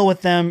can deal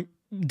with them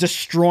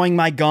destroying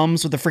my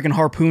gums with the freaking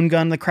harpoon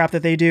gun, the crap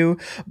that they do.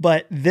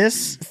 But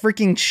this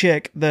freaking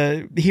chick,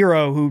 the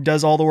hero who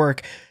does all the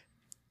work,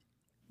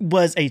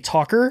 was a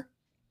talker.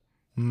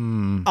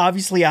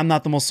 Obviously, I'm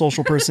not the most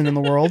social person in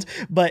the world,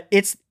 but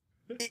it's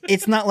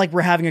not like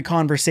we're having a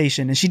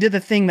conversation. And she did the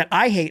thing that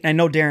I hate and I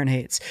know Darren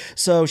hates.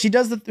 So she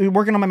does the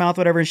working on my mouth,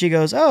 whatever, and she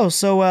goes, "Oh,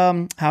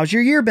 so how's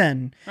your year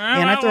been?"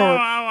 And I throw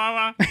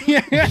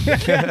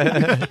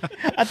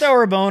I throw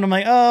her a bone. I'm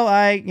like, "Oh,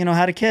 I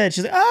had a kid."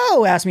 She's like,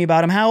 "Oh, ask me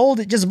about him. How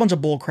old?" Just a bunch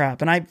of bull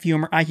crap. And I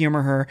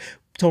humor her,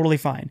 totally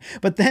fine.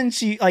 But then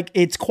she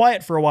it's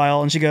quiet for a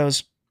while and she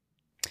goes,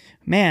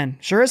 man,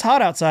 sure is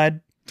hot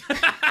outside.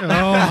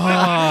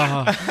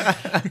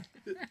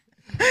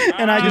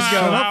 And I just go,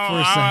 Shut up for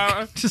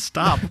a sec. Just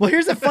stop. well,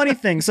 here's the funny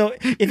thing. So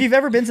if you've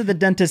ever been to the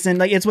dentist, and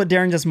like it's what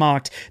Darren just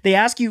mocked, they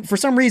ask you, for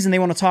some reason, they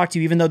want to talk to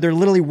you, even though they're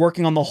literally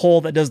working on the hole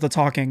that does the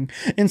talking.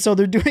 And so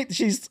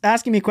she's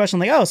asking me a question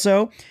like, oh,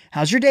 so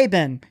how's your day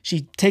been?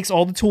 She takes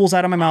all the tools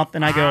out of my mouth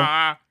and I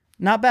go,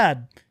 not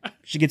bad.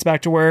 She gets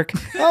back to work.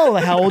 Oh,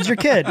 how old's your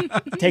kid?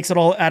 Takes it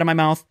all out of my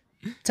mouth.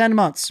 10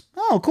 months.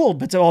 Oh, cool.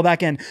 Puts it all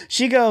back in.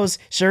 She goes,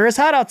 sure is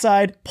hot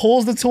outside,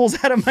 pulls the tools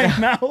out of my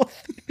mouth.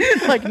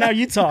 Like, now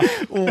you talk.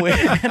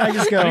 And I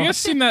just go, Have you guys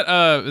seen that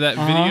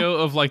video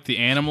of like the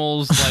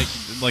animals,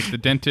 like the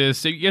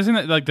dentist? You guys seen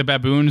that, like the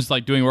baboons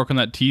like doing work on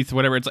that teeth,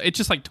 whatever? It's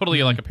just like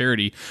totally like a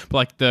parody. But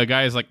like the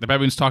guy is like the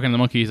baboon's talking to the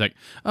monkey. He's like,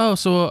 oh,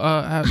 so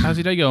how's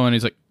your day going?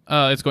 He's like,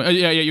 it's going.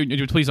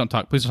 Yeah. Please don't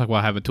talk. Please don't talk while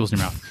I have the tools in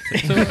your mouth.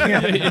 So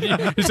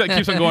it just like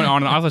keeps on going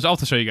on. And I'll have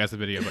to show you guys the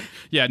video. But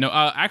yeah, no.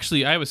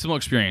 Actually, I have a similar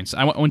experience.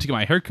 I went to get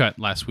my haircut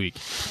last week,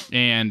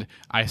 and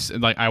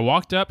I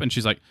walked up, and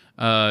she's like,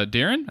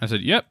 "Darren?" I said,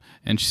 "Yep."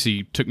 And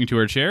she took me to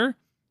her chair.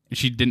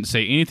 She didn't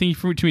say anything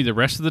to me the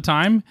rest of the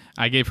time.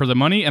 I gave her the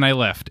money and I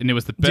left, and it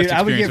was the best dude,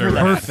 I would experience give her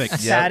I've ever the had.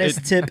 Perfect.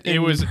 saddest tip. It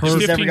was a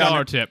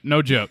 $15 tip,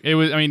 no joke. It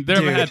was. I mean,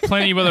 there have had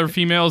plenty of other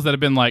females that have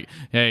been like,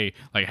 "Hey,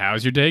 like,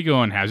 how's your day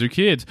going? How's your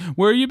kids?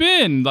 Where you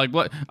been? Like,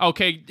 what?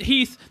 Okay,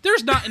 Heath.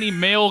 There's not any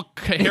male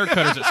hair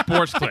cutters at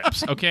Sports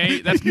Clips.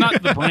 Okay, that's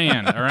not the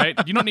brand. All right,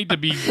 you don't need to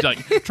be like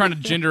trying to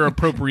gender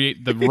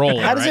appropriate the role.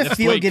 How does it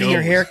feel getting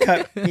your hair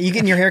cut? You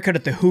getting your hair cut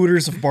at the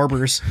Hooters of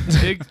barbers?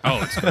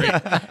 It's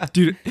great,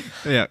 Dude.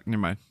 Yeah, never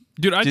mind.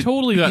 Dude, I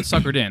totally got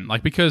suckered in,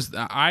 like, because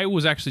I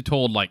was actually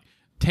told, like,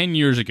 10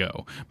 years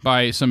ago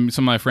by some of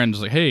my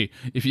friends, like, hey,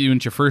 if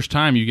it's your first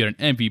time, you get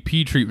an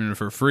MVP treatment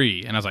for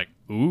free. And I was like,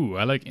 ooh,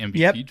 I like MVP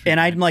treatment. And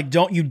I'm like,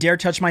 don't you dare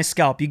touch my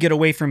scalp. You get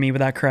away from me with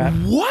that crap.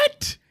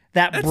 What?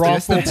 That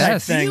brothel the type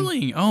best thing.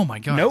 Feeling. Oh, my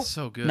God. Nope. It's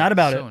so good. Not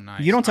about so it.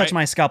 Nice. You don't touch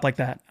my scalp like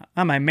that.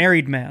 I'm a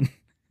married man.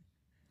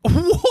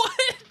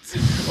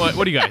 What?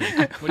 What do you got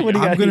here? What do you What do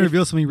got? you I'm going to here?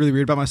 reveal something really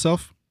weird about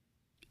myself.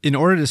 In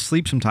order to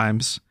sleep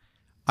sometimes,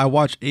 I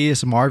watch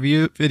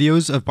ASMR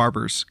videos of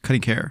barbers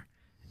cutting hair,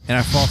 and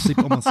I fall asleep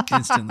almost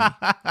instantly.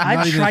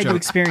 I've tried to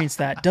experience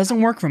that.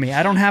 Doesn't work for me.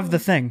 I don't have the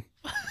thing.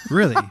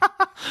 Really?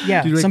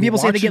 Yeah. Dude, like, some people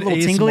say they get little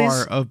watching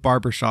tinglies. ASMR of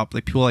barbershop,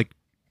 like people like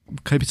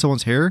cutting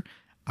someone's hair.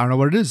 I don't know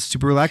what it is. It's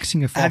super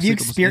relaxing. I fall Have you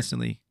asleep almost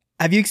instantly.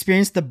 Have you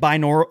experienced the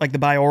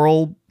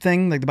binaural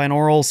thing, like the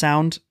binaural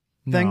sound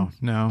thing?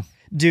 No.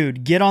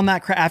 Dude, get on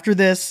that crap. After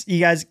this,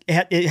 you guys,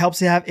 it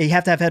helps you have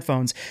to have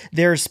headphones.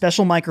 There are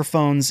special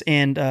microphones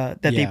and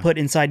that they put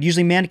inside,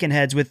 usually mannequin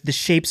heads with the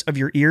shapes of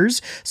your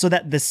ears, so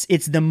that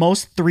it's the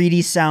most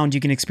 3D sound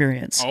you can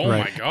experience. Oh,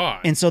 my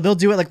God. And so they'll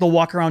do it like they'll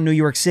walk around New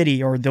York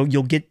City, or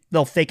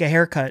they'll fake a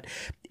haircut.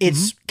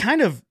 It's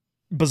kind of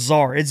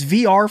bizarre. It's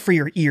VR for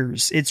your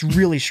ears. It's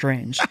really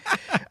strange.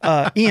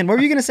 Ian, what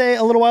were you going to say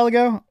a little while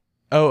ago?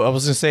 Oh, I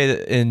was gonna say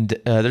that, and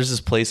there's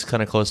this place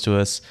kind of close to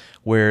us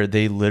where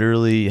they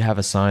literally have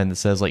a sign that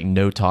says like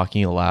 "No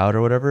talking allowed"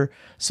 or whatever.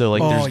 So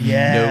like, there's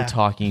no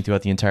talking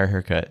throughout the entire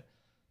haircut.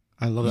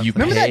 I love that. You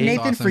Remember that pay,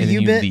 Nathan For and then You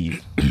you bit?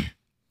 leave.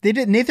 They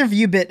did. Nathan For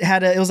You bit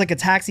it was like a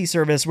taxi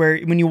service where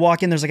when you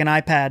walk in, there's like an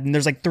iPad and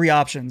there's like 3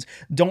 options.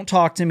 Don't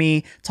talk to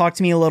me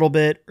a little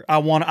bit. I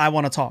want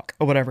to talk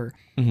or whatever.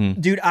 Mm-hmm.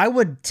 Dude, I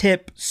would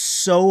tip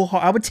so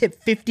hard. I would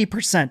tip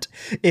 50%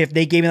 if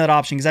they gave me that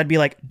option, because I'd be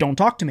like, don't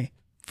talk to me.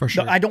 For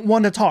sure. I don't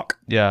want to talk.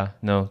 Yeah,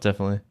 no,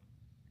 definitely.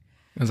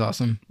 It was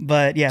awesome.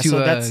 But yeah, so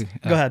that's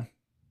go ahead.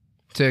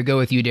 To go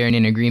with you, Darren,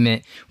 in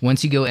agreement,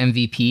 once you go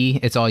MVP,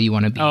 it's all you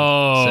want to be.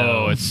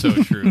 Oh, it's so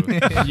true. You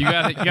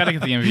gotta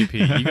get the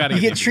MVP. You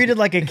get treated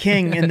like a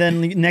king, and then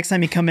next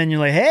time you come in,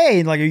 you're like,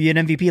 "Hey, like, are you an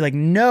MVP?" Like,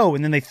 no,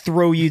 and then they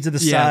throw you to the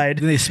side.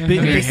 Then they spit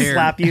in your They hair.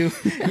 slap you.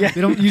 Yeah,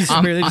 They don't use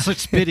spray. They just start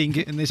spitting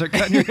and they start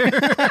cutting your hair.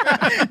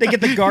 they get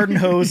the garden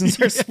hose and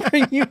start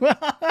spraying you.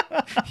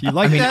 You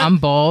like I mean, that? I'm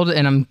bald,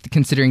 and I'm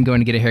considering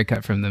going to get a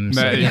haircut from them.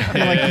 So, Yeah.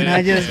 You're like, can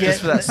I just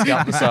Just for that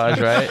scalp massage,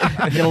 right?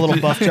 get a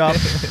little buff job?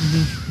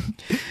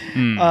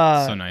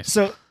 so nice.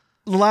 So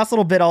the last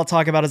little bit I'll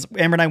talk about is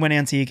Amber and I went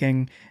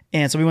antiquing,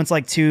 and so we went to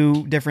like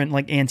 2 different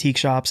like antique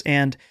shops,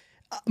 and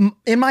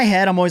in my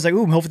head I'm always like,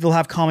 ooh, hopefully they'll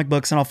have comic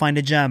books and I'll find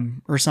a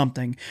gem or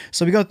something.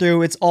 So we go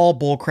through, it's all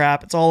bull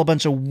crap. It's all a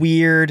bunch of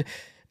weird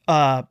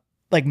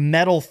like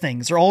metal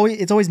things.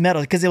 It's always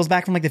metal, because it was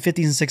back from like the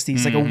 50s and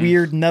 60s, like a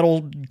weird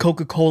metal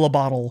Coca-Cola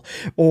bottle,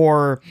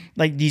 or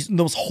like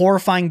those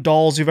horrifying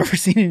dolls you've ever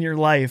seen in your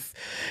life.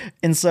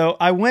 And so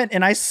I went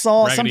and I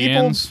saw some Raggedy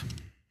people, Anns.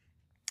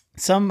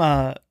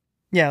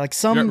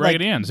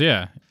 Raggedy Anns,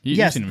 yeah. You've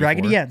yes, seen them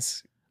Raggedy before.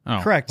 Ants. Oh,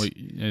 correct. well,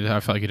 I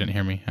felt like you didn't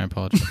hear me. I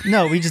apologize.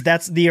 No,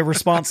 that's the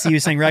response to you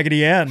saying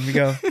Raggedy Ann. We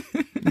go,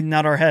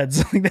 not our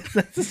heads. Like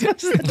that's as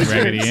much as that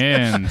Raggedy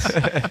deserves.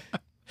 Anns.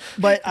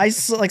 But I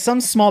like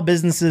some small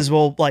businesses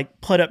will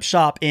like put up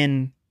shop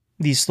in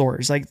these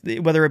stores, like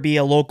whether it be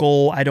a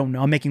local, I don't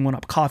know, I'm making one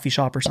up, coffee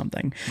shop or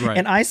something. Right.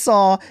 And I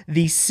saw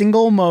the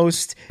single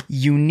most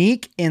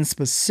unique and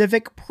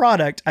specific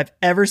product I've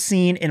ever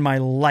seen in my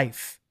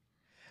life.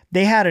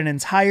 they had an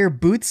entire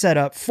booth set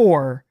up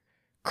for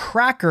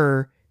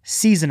cracker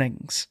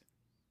seasonings.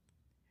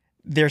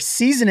 They're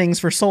seasonings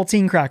for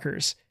saltine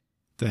crackers.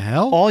 The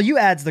hell? All you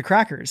add's the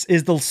crackers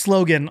is the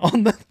slogan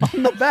on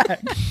the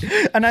back.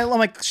 And I'm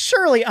like,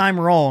 surely I'm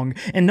wrong.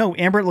 And no,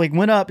 Amber like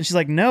went up and she's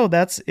like, no,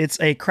 it's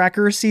a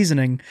cracker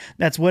seasoning.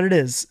 That's what it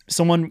is.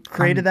 Someone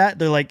created that.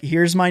 They're like,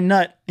 here's my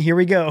nut. Here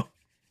we go.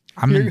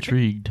 I'm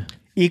intrigued.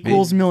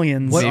 Equals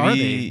millions. What are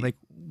Maybe- they? Like,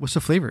 what's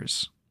the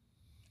flavors?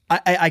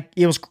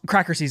 It was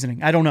cracker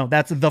seasoning. I don't know.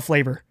 That's the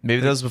flavor.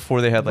 Maybe that was before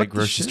they had like what the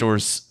grocery shit?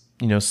 stores,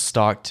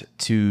 stocked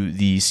to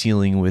the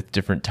ceiling with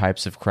different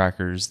types of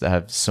crackers that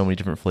have so many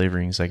different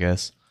flavorings, I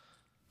guess.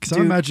 Because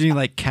I'm imagining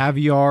like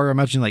caviar. I'm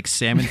imagining like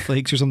salmon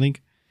flakes or something.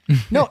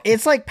 No,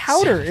 it's like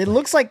powder. It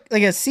looks like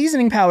a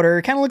seasoning powder.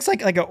 It kind of looks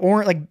like a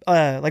orange,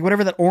 like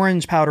whatever that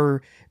orange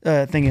powder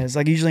thing is.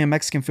 Like usually in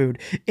Mexican food,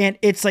 and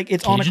it's like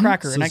it's on a Cajun?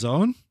 cracker. And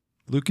Sazone?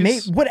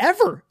 Lucas?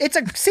 whatever. It's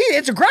a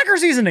cracker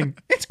seasoning.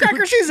 It's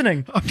cracker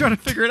seasoning. I'm trying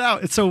to figure it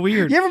out. It's so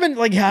weird. You ever been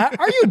like,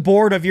 are you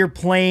bored of your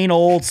plain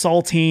old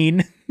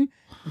saltine?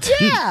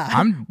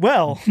 Yeah.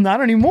 Well, not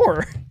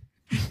anymore.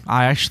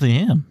 I actually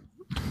am.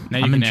 Now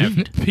you I'm can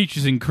intrigued. have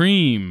peaches and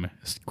cream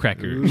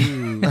crackers.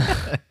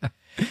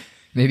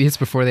 Maybe it's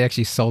before they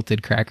actually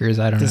salted crackers.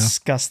 I don't know.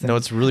 Disgusting. No,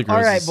 it's really gross.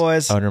 All right,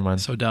 boys. Oh, never mind.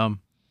 So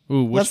dumb.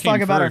 Ooh, which Let's talk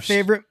came about our first?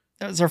 favorite.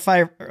 It's our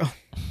five.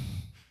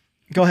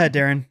 Go ahead,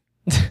 Darren.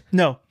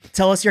 No,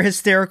 tell us your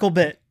hysterical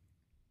bit.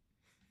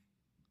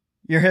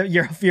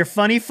 Your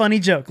funny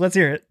joke. Let's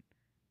hear it.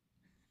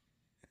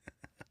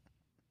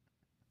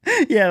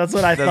 Yeah, that's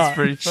what I thought. That's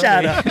pretty funny.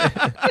 Shut up.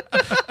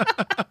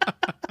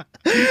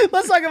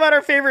 Let's talk about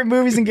our favorite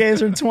movies and games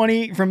from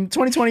 2020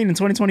 and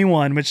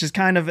 2021, which is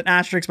kind of an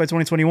asterisk by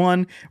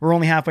 2021. We're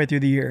only halfway through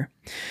the year.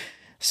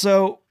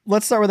 So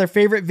let's start with our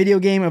favorite video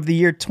game of the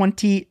year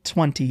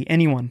 2020.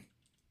 Anyone?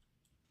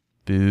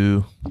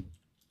 Boo.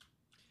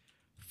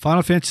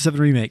 Final Fantasy VII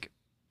Remake.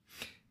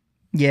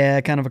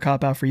 Yeah, kind of a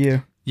cop out for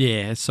you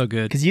Yeah, it's so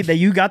good. because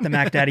you got the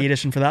Mac Daddy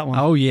edition for that one.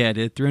 Oh yeah,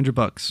 dude.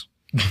 $300.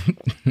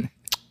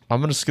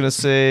 I'm just gonna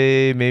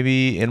say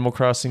maybe Animal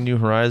Crossing: New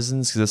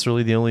Horizons because that's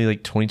really the only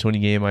like 2020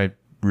 game I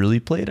really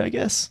played, I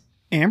guess.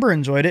 Amber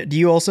enjoyed it. Do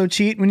you also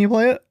cheat when you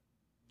play it?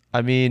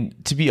 I mean,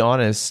 to be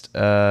honest,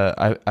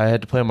 I had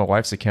to play on my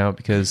wife's account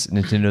because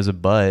Nintendo's a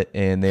butt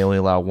and they only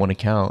allow one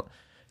account,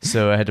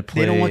 so I had to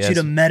play. They don't want you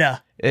to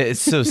meta. It's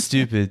so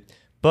stupid,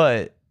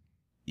 but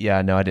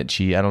yeah, no, I didn't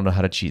cheat. I don't know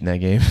how to cheat in that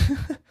game.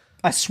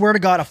 I swear to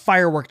God, a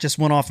firework just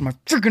went off in my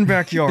freaking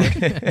backyard.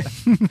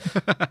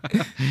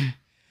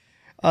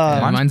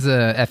 Mine's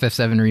the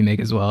FF7 remake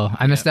as well.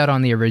 I missed out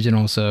on the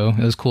original, so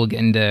it was cool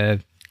getting to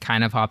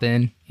kind of hop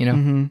in, you know?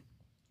 Mm-hmm.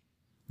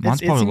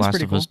 Mine's It probably seems Last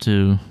pretty of Us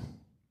 2.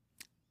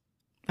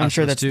 I'm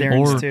sure Last that's of Us 2.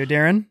 Darren's Or- too.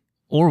 Darren?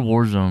 Or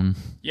Warzone.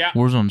 Yeah.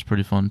 Warzone's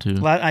pretty fun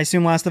too. I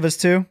assume Last of Us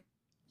 2?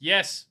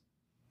 Yes.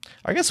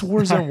 I guess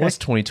Warzone was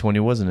 2020,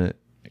 wasn't it?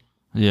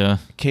 Yeah.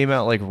 Came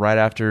out like right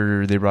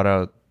after they brought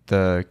out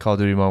the Call of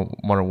Duty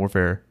Modern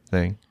Warfare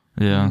thing.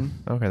 Yeah.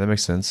 Mm-hmm. Okay, that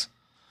makes sense.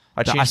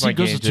 I I changed see my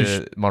game Ghost of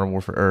to Modern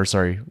Warfare, or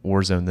sorry,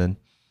 Warzone then.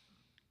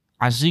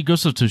 I see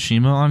Ghost of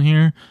Tsushima on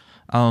here.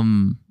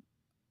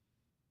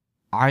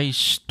 I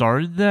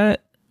started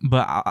that,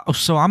 but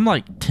so I'm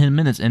like 10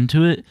 minutes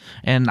into it,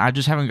 and I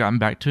just haven't gotten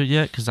back to it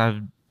yet because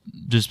I've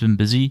just been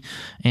busy.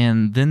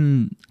 And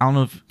then I don't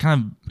know if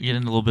kind of get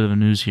into a little bit of the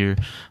news here,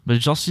 but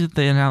did y'all see that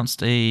they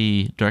announced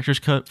a director's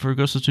cut for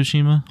Ghost of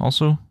Tsushima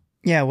also?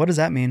 Yeah, what does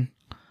that mean?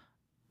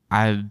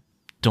 I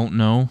don't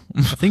know.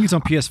 I think it's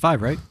on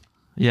PS5, right?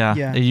 Yeah,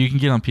 Yeah. you can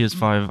get it on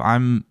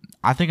PS5.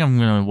 I think I'm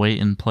gonna wait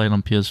and play it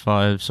on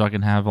PS5 so I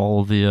can have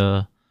all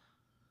the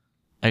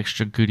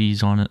extra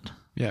goodies on it.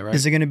 Yeah, right.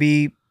 Is it going to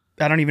be...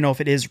 I don't even know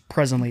if it is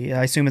presently.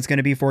 I assume it's going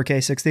to be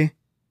 4K 60.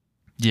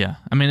 Yeah,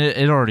 I mean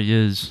it already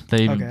is.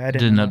 They Okay, I did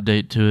didn't an know.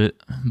 update to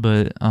it,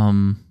 but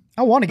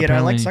I want to get it. I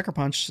like Apparently- Sucker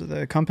Punch,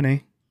 the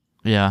company.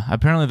 yeah,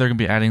 apparently they're gonna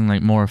be adding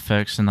like more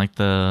effects and like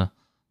the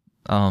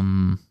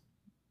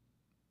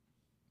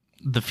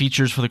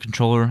features for the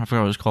controller. I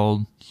forgot what it's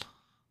called.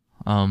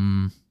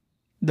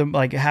 The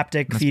like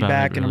haptic That's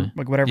feedback about it, and really.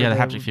 like whatever. Yeah, the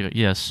haptic feedback.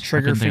 Yes, I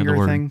Trigger couldn't think of the finger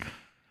word. thing.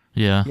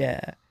 Yeah.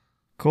 Yeah.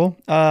 Cool.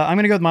 I'm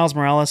gonna go with Miles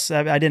Morales.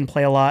 I didn't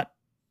play a lot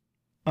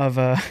of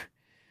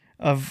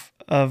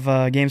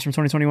games from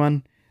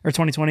 2021 or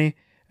 2020.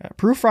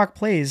 Proof Rock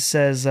Plays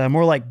says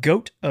more like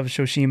Goat of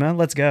Shoshima.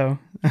 Let's go.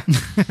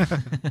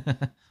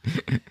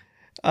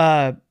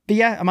 But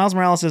yeah, Miles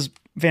Morales is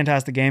a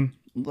fantastic game.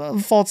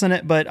 Faults in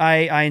it, but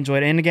I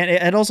enjoyed it. And again,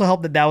 it also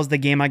helped that was the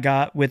game I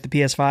got with the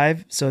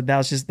PS5. So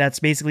that's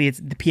basically it's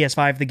the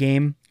PS5 the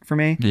game for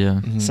me.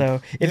 Yeah.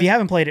 So if you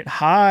haven't played it,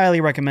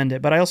 highly recommend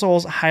it. But I also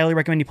highly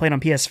recommend you play it on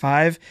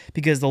PS5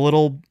 because the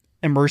little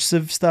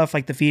immersive stuff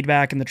like the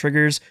feedback and the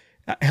triggers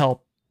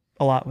help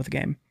a lot with the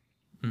game.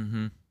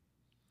 Mm-hmm.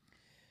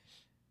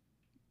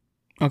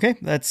 Okay,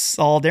 that's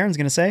all Darren's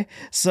going to say.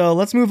 So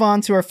let's move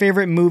on to our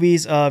favorite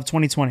movies of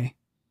 2020.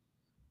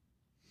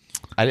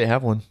 I didn't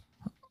have one.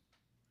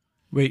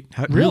 Wait,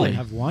 Really? You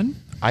have one?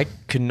 I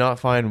could not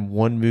find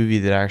one movie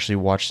that I actually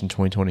watched in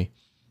 2020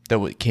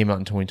 that came out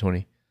in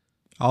 2020.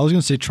 I was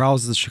gonna say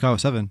Trials of the Chicago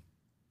 7.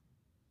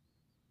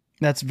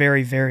 That's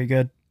very, very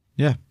good.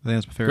 Yeah, I think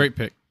that's my favorite. Great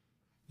pick.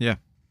 Yeah.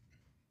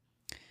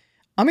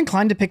 I'm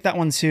inclined to pick that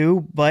one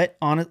too, but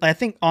I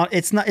think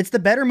it's the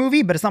better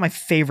movie, but it's not my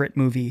favorite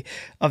movie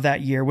of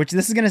that year, which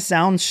this is going to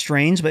sound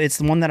strange, but it's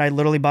the one that I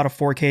literally bought a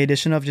 4K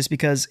edition of just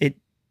because it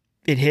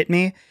hit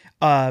me.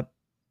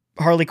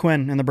 Harley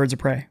Quinn and the Birds of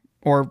Prey,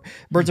 or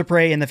Birds of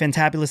Prey and the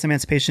Fantabulous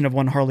Emancipation of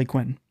One Harley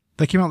Quinn.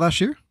 That came out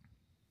last year?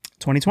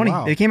 2020.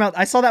 Wow. It came out.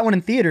 I saw that one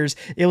in theaters.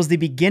 It was the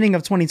beginning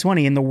of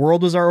 2020 and the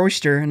world was our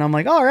oyster. And I'm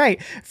like, all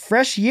right,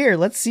 fresh year.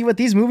 Let's see what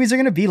these movies are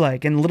going to be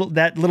like. And little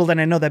did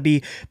I know that'd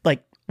be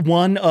like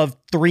one of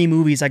 3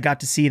 movies I got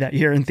to see that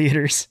year in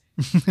theaters.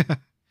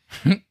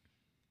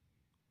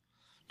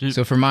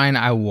 So for mine,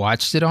 I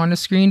watched it on the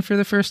screen for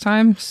the first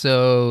time.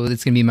 So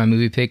it's going to be my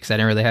movie pick because I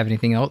didn't really have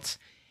anything else.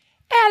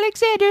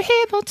 Alexander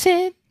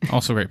Hamilton.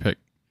 Also, great pick.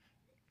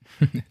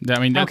 I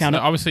mean, I'll that's, count it.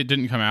 obviously it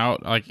didn't come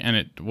out and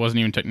it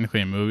wasn't even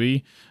technically a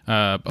movie.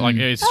 But like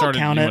it I'll started.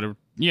 count it.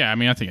 Yeah, I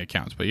mean, I think it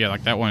counts. But yeah,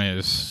 like that one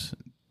is.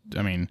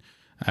 I mean,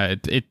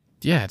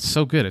 yeah, it's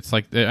so good. It's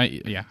like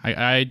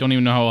I don't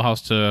even know how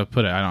else to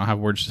put it. I don't have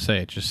words to say.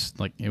 It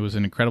just like it was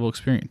an incredible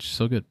experience.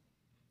 So good.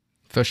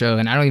 For sure.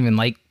 And I don't even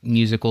like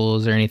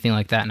musicals or anything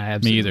like that. And I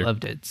absolutely either.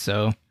 loved it.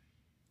 So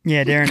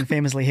Yeah, Darren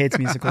famously hates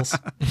musicals.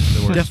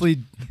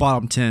 Definitely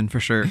bottom 10 for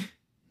sure.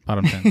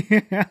 Bottom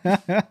 10.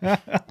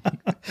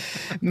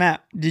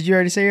 Matt, did you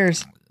already say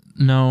yours?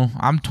 No,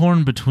 I'm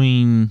torn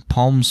between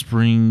Palm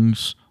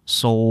Springs,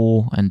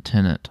 Soul, and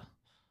Tenet.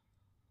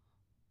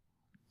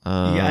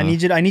 Yeah, I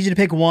need you to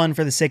pick one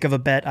for the sake of a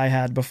bet I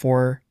had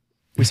before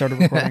we started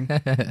recording.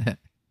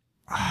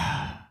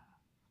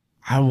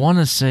 I want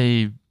to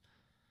say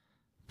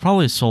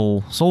probably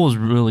Soul. Soul was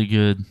really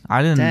good.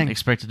 I didn't Dang.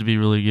 expect it to be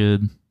really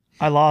good.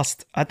 I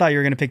lost. I thought you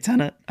were going to pick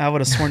Tenet. I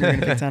would have sworn you were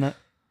going to pick Tenet.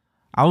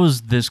 I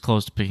was this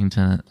close to picking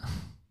Tenet.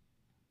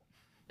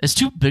 It's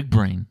too big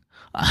brain.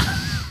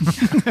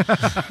 I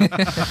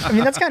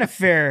mean, that's kind of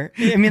fair.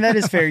 I mean, that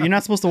is fair. You're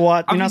not supposed to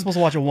watch. You're not supposed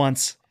to watch it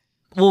once.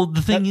 Well,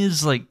 the thing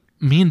is, like,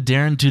 me and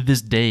Darren to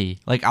this day,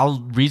 like, I'll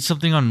read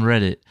something on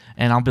Reddit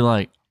and I'll be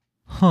like,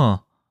 huh,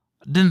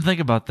 didn't think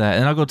about that.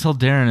 And I'll go tell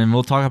Darren and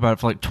we'll talk about it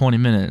for like 20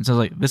 minutes. I was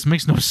like, this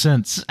makes no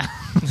sense.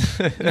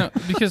 No,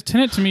 because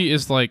Tenet to me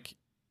is like,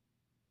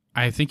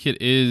 I think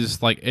it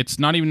is like, it's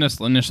not even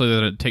initially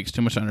that it takes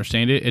too much to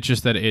understand it. It's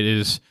just that it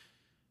is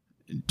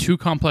too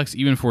complex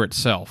even for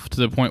itself, to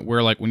the point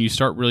where like when you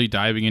start really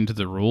diving into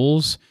the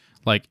rules,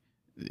 like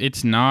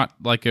it's not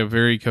like a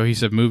very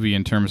cohesive movie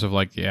in terms of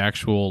like the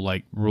actual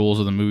like rules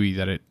of the movie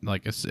that it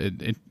like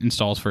it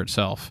installs for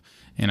itself.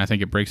 And I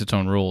think it breaks its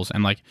own rules.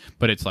 And like,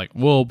 but it's like,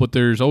 well, but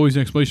there's always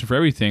an explanation for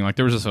everything. Like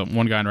there was this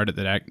one guy on Reddit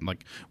that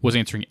was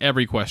answering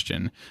every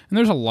question. And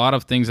there's a lot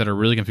of things that are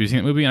really confusing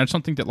in that movie. And I just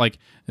don't think that like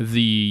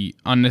the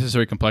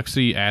unnecessary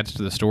complexity adds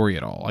to the story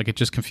at all. Like it's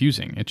just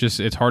confusing.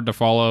 It's hard to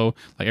follow.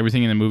 Like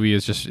everything in the movie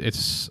is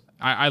just,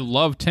 I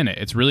love Tenet.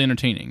 It's really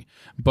entertaining.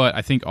 But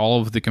I think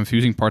all of the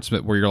confusing parts of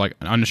it where you're like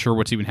unsure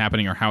what's even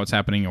happening or how it's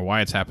happening or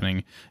why it's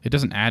happening, it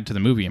doesn't add to the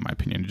movie in my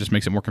opinion. It just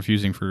makes it more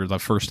confusing for the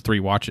first 3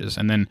 watches.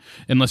 And then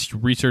unless you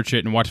research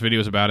it and watch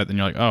videos about it, then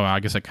you're like, oh, I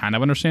guess I kind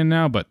of understand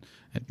now. But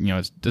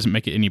it doesn't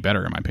make it any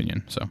better in my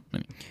opinion. So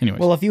anyways.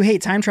 Well, if you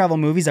hate time travel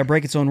movies that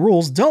break its own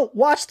rules, don't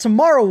watch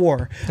Tomorrow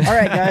War. All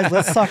right, guys,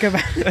 let's talk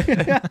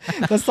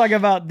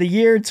about the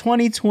year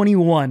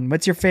 2021.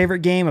 What's your favorite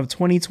game of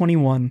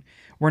 2021?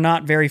 We're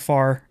not very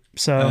far.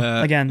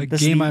 So again, a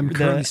this game is I'm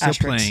currently still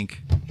asterisks. playing.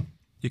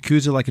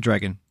 Yakuza Like a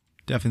Dragon.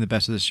 Definitely the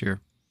best of this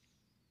year.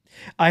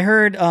 I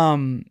heard,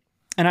 and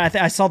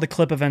I saw the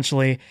clip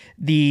eventually.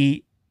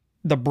 The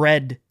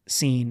bread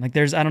scene, like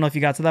I don't know if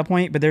you got to that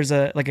point, but there's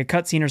a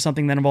cut scene or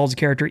something that involves a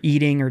character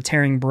eating or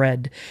tearing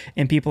bread,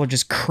 and people are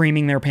just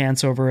creaming their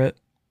pants over it.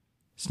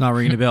 It's not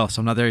ringing a bell,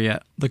 so I'm not there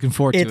yet. Looking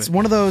forward to it. It's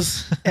one of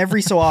those,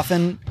 every so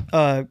often,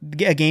 a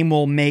game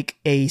will make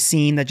a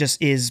scene that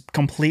just is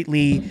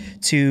completely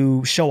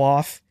to show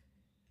off.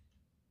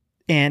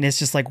 And it's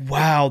just like,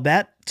 wow,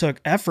 that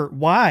took effort.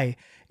 Why?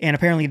 And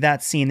apparently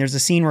that scene, there's a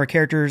scene where a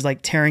character is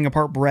like tearing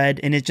apart bread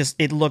and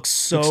it looks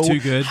so too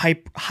good.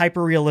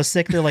 hyper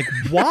realistic. They're like,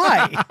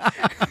 why?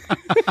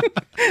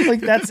 Like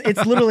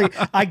it's literally,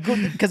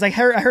 because I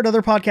heard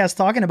other podcasts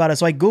talking about it.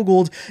 So I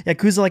Googled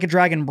Yakuza Like a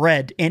Dragon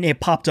bread and it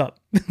popped up.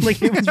 Like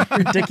it was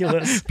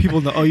ridiculous. People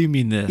know, oh, you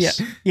mean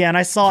this. Yeah. Yeah. And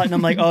I saw it and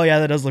I'm like, oh yeah,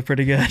 that does look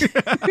pretty good.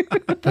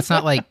 that's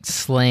not like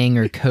slang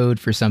or code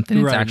for something.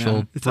 It's Right, actual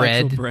no, it's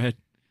bread. actual bread.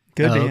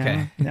 Good. Oh, to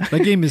okay. yeah.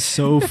 That game is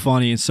so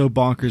funny and so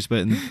bonkers, but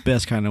in the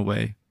best kind of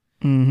way.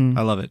 Mm-hmm.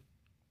 I love it.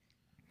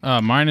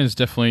 Mine is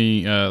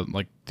definitely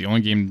like the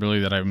only game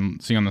really that I'm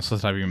seeing on this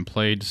list I've even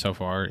played so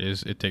far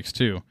is It Takes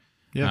Two.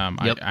 Yeah.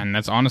 Yep. And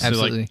that's honestly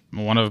Absolutely.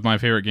 like one of my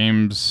favorite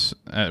games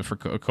for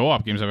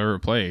co-op games I've ever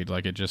played.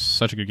 Like it's just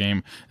such a good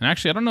game. And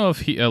actually, I don't know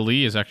if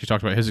Lee has actually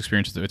talked about his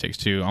experience with It Takes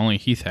Two. Only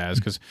Heath has,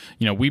 because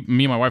me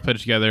and my wife played it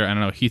together. And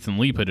I know Heath and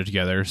Lee played it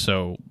together.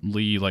 So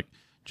Lee, like,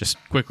 just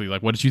quickly,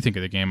 like, what did you think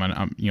of the game?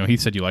 And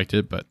Heath said you liked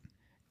it, but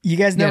You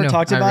guys never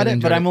talked I about really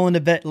it, but enjoyed I'm willing to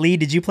bet. Lee,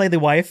 did you play the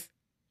wife?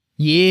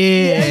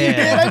 Yeah. You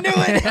did. I knew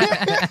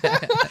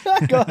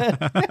it. Go ahead.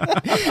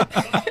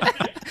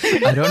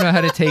 I don't know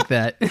how to take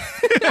that.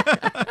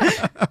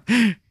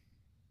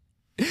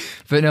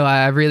 But no,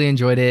 I really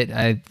enjoyed it.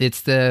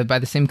 It's by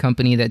the same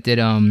company that did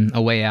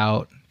A Way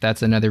Out.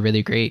 That's another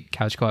really great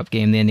couch co-op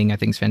game. The ending I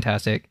think is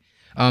fantastic.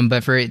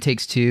 But for It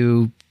Takes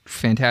Two,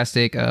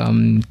 fantastic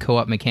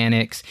co-op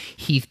mechanics.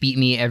 Heath beat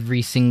me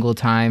every single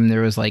time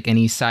there was like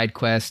any side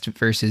quest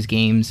versus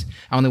games.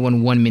 I only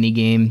won one mini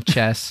game,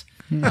 chess,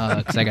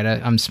 because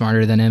I'm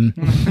smarter than him.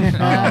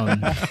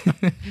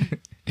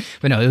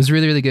 But no, it was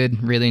really, really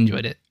good. Really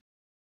enjoyed it.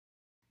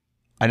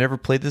 I never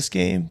played this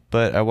game,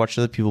 but I watched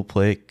other people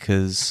play it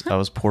because I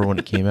was poor when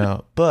it came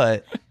out.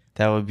 But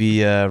that would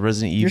be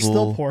Resident You're Evil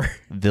still poor.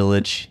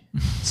 Village.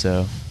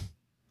 So,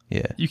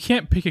 yeah. You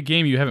can't pick a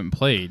game you haven't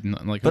played.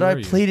 Like, But who I are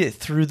you? played it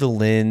through the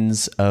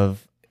lens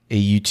of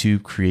a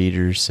YouTube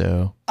creator,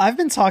 so I've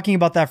been talking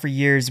about that for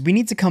years. We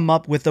need to come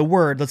up with a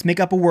word. Let's make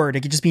up a word.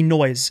 It could just be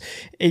noise.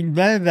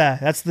 Blah, blah.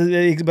 That's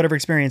the whatever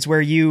experience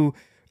where you,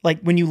 like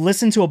when you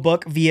listen to a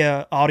book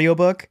via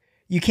audiobook,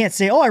 you can't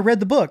say, oh, I read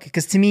the book.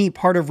 Because to me,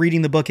 part of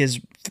reading the book is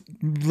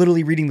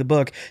literally reading the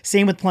book.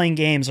 Same with playing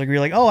games. Like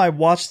you're like, oh, I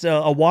watched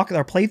a walk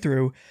or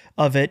playthrough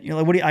of it.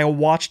 You're like, I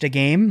watched a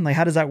game? Like,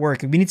 how does that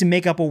work? We need to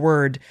make up a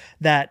word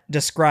that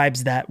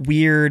describes that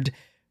weird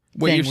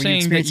Wait, you're thing where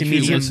saying that experience a if you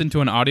medium. listen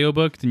to an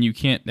audiobook, then you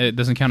can't, it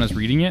doesn't count as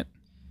reading it?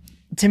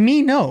 To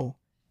me, no.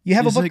 You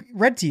have Is a book it-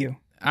 read to you. Is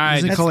it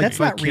That's- called that's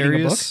not reading a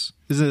book. vicarious?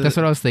 Is it That's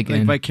what I was thinking.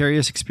 like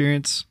vicarious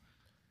experience?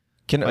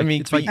 can I Like,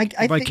 mean it's like I think-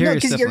 no,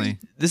 vicarious 'cause you're-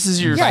 definitely. this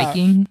is your Yeah.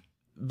 Viking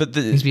but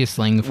needs to be a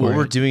slang for what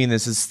we're it. doing in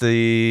this is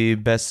the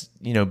best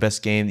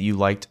game that you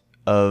liked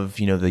of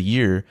the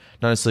year,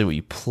 not necessarily what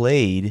you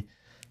played.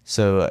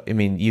 So I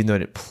mean, even though I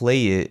didn't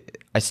play it,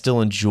 I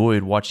still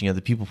enjoyed watching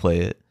other people play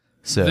it.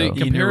 So The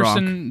Ian, you're wrong.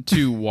 comparison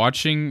to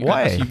watching...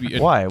 why? TV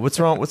Why? What's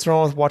wrong with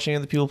watching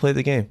other people play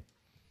the game?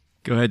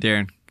 Go ahead,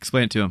 Darren.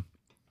 Explain it to him.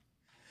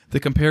 The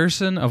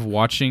comparison of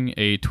watching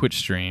a Twitch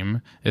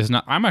stream is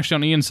not... I'm actually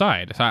on Ian's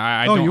side. So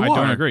I Oh, don't, you I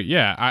don't are? agree.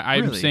 Yeah,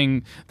 I'm Really?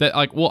 saying that,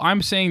 like... Well,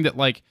 I'm saying that,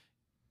 like...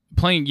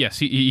 Playing, yes,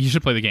 he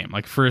should play the game.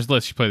 Like, for his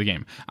list, you play the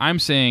game. I'm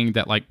saying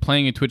that, like,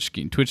 playing a Twitch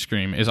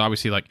stream is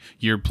obviously, like,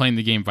 you're playing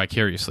the game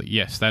vicariously.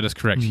 Yes, that is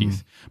correct,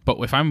 Heath. But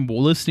if I'm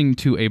listening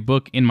to a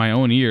book in my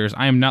own ears,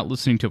 I am not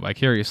listening to it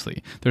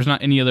vicariously. There's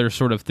not any other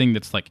sort of thing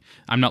that's, like,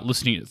 I'm not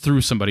listening it through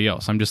somebody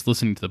else. I'm just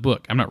listening to the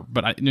book. I'm not...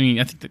 But, I mean,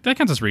 I think that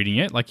counts as reading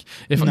it. Like,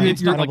 if No,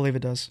 it's I not, don't like... believe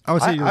it does. I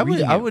would say you're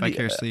reading it would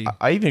vicariously.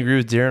 I even agree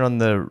with Darren on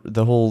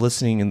the whole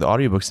listening and the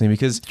audiobooks thing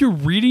because You're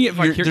reading it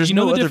vicariously. there's You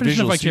know no the other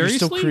definition of visuals.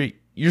 So vicariously?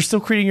 you're still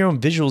creating your own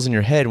visuals in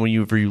your head when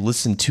you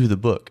listen to the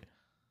book.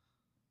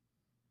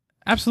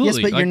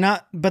 Absolutely. Yes, but Like, you're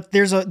not. But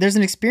there's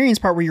an experience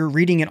part where you're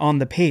reading it on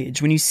the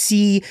page. When you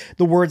see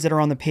the words that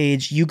are on the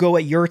page, you go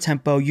at your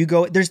tempo. You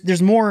go.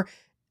 There's more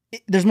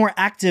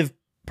active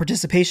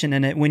participation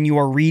in it when you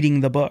are reading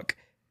the book.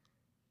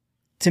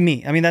 To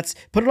me, I mean, that's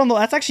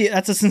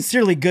a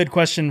sincerely good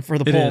question for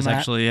the It poll, is Matt.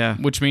 actually, yeah.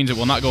 Which means it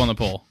will not go on the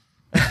poll.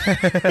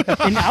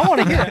 And I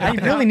want to hear it. I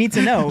really need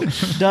to know.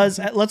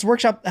 Let's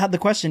workshop the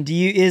question.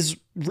 Is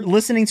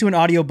listening to an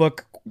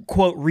audiobook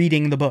quote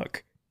reading the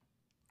book?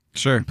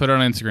 Sure. Put it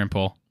on Instagram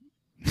poll.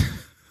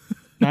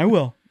 I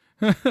will.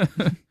 What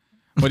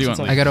do you want?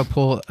 I got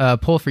a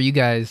poll for you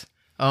guys.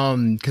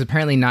 Because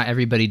apparently not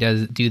everybody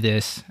does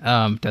this.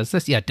 Does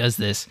this? Yeah, does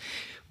this.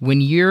 When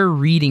you're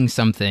reading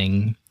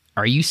something,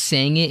 are you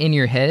saying it in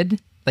your head?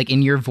 Like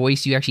in your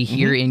voice, you actually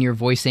hear it in your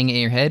voice saying it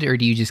in your head, or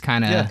do you just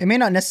kind of? It may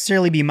not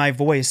necessarily be my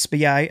voice, but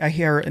yeah, I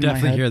hear it in my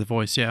Definitely head. hear the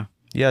voice, yeah.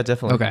 Yeah,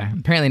 definitely. Okay.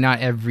 Apparently not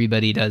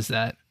everybody does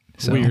that.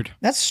 So. Weird.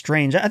 That's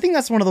strange. I think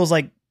that's one of those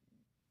like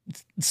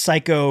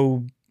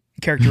psycho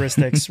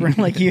characteristics where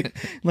like you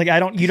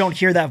don't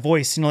hear that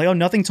voice. You know, like, oh,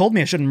 nothing told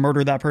me I shouldn't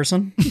murder that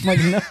person. Like,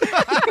 no,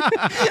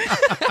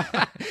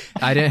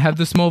 I didn't have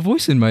the small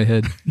voice in my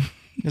head.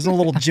 there's a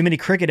little Jiminy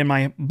Cricket in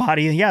my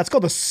body. Yeah, it's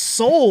called the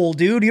soul,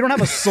 dude. You don't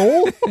have a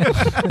soul?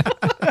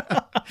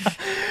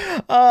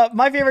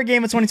 My favorite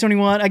game of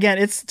 2021. Again,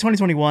 it's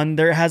 2021.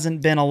 There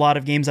hasn't been a lot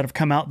of games that have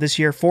come out this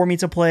year for me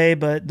to play,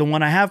 but the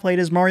one I have played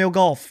is Mario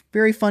Golf.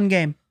 Very fun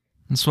game.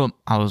 That's what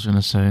I was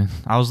gonna say.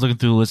 I was looking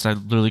through the list. I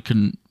literally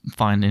couldn't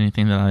find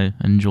anything that I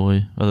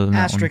enjoy other than that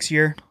one. Asterisk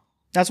year.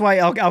 That's why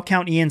I'll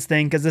count Ian's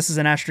thing because this is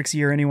an asterisk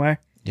year anyway.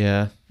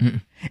 Yeah.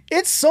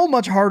 It's so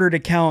much harder to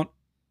count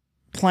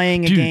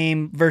playing a Dude.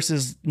 game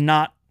versus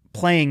not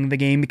playing the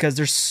game because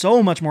there's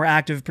so much more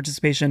active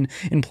participation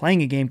in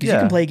playing a game because you Yeah.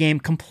 can play a game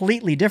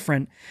completely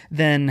different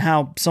than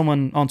how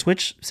someone on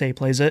Twitch, say,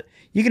 plays it.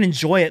 You can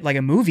enjoy it like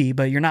a movie,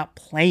 but you're not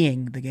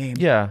playing the game.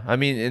 Yeah, I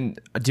mean, and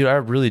dude, I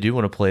really do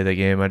want to play that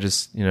game. I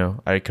just,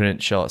 I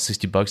couldn't shell out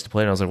 $60 to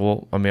play it. And I was like,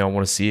 well, I mean, I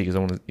want to see it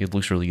because it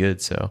looks really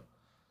good. So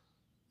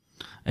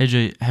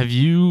AJ, have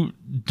you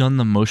done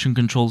the motion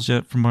controls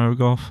yet for Mario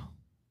Golf?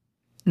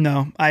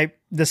 No,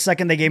 the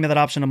second they gave me that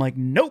option, I'm like,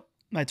 nope.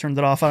 I turned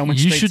it off. I went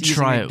You straight should to using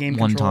try a it game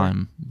one controller.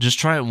 time. Just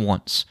try it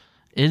once.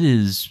 It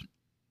is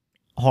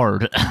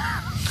hard.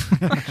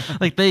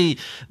 Like they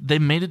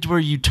made it to where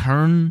you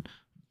turn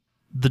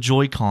the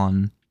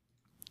Joy-Con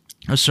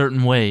a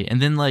certain way,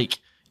 and then like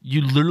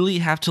you literally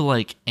have to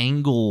like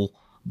angle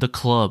the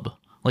club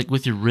like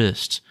with your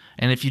wrist,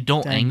 and if you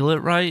don't angle it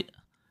right,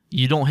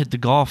 you don't hit the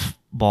golf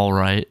ball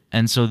right,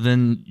 and so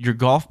then your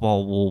golf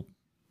ball will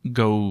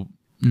go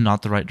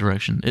not the right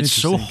direction. It's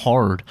so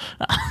hard.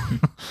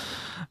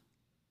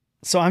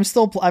 So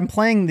I'm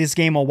playing this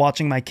game while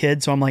watching my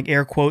kid, so I'm like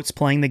air quotes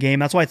playing the game.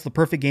 That's why it's the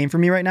perfect game for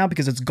me right now,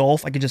 because it's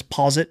golf. I could just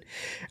pause it.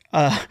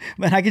 And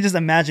I could just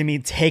imagine me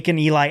taking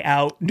Eli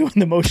out, doing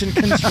the motion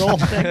control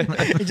thing,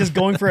 and just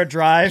going for a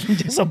drive and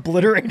just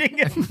obliterating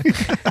him.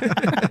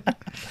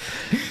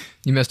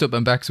 You messed up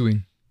on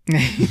backswing.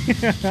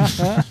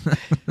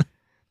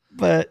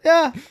 But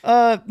yeah,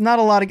 not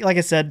a lot of, like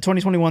I said,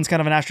 2021 is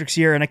kind of an asterisk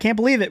year, and I can't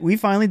believe it. We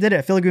finally did it.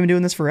 I feel like we've been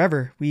doing this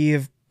forever. We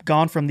have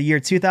gone from the year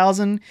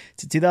 2000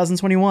 to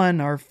 2021.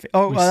 That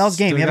was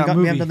game. We haven't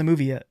done the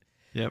movie yet.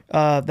 Yep.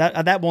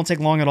 That won't take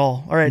long at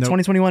all. All right, Nope.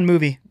 2021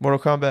 movie. Mortal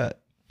Kombat.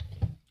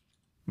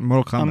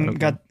 Mortal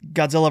Kombat. Okay.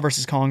 Godzilla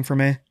versus Kong for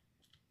me.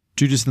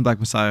 Judas and the Black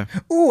Messiah.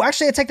 Ooh,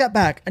 actually, I take that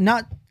back.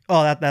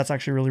 That's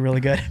actually really, really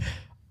good.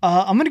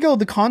 I'm gonna go with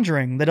The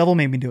Conjuring. The Devil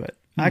Made Me Do It.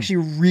 I actually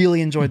really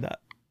enjoyed that.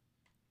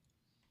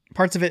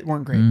 Parts of it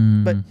weren't great,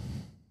 but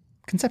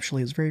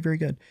conceptually, it's very, very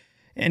good.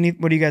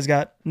 What do you guys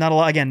got? Not a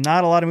lot. Again,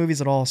 not a lot of movies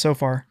at all so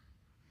far.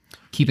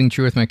 Keeping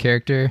true with my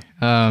character,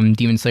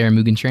 Demon Slayer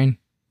Mugen Train.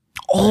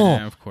 Oh,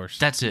 Yeah, of course.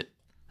 that's it.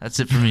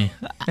 That's it for me.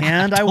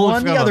 And I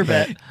won the other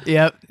bet.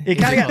 Yep. It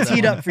kind of got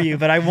teed up for you,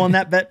 but I won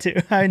that bet too.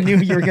 I knew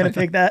you were going to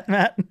pick that,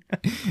 Matt.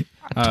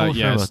 I totally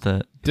forgot about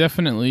that.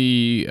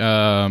 Definitely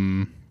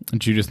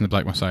Judas and the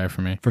Black Messiah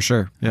for me. For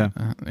sure. Yeah.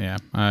 Yeah,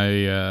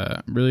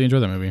 I really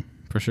enjoyed that movie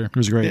for sure. It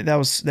was great. That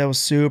was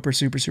super,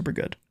 super, super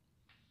good.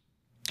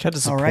 Kind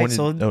of disappointed. All right,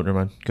 so- oh, never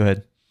mind. Go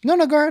ahead. No,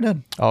 go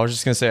ahead. I was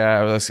just gonna say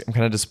I'm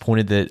kind of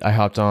disappointed that I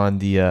hopped on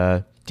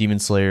the Demon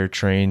Slayer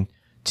train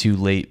too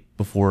late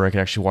before I could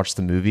actually watch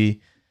the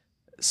movie.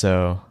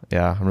 So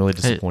yeah, I'm really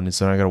disappointed.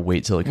 So I gotta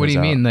wait till it comes out. What do you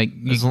mean? Like,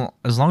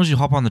 As long as you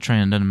hop on the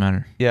train, it doesn't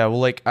matter. Yeah, well,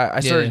 like I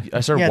started Yeah,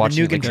 the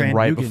watching it Mugen like, train.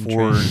 right Mugen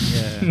before.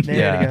 train. There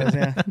Yeah. it goes.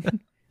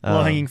 Yeah.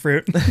 Low-hanging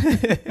fruit.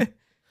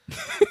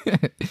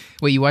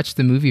 wait, you watched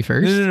the movie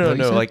first? Is that No. what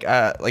you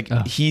said?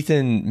 Like Heath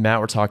and Matt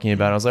were talking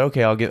about it. I was like,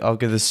 okay, I'll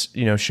give this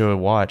show a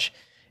watch,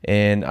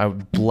 and I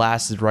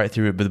blasted right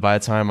through it. But by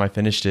the time I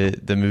finished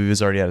it, the movie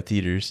was already out of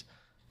theaters.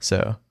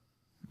 So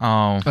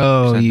Oh,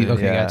 okay,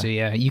 Yeah. gotcha.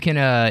 Yeah, you can.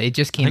 It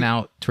just came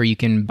out to where you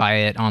can buy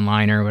it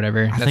online or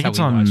whatever. I That's think how it's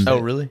we on watched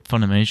it. really?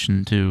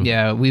 Funimation too.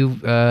 Yeah, we.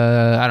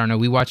 I don't know.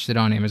 We watched it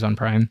on Amazon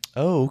Prime.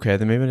 Oh, okay.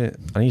 Then maybe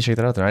I need to check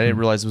that out. Then I didn't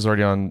realize it was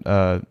already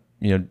on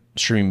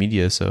streaming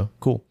media. So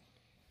cool.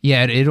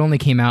 Yeah, it only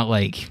came out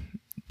like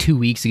 2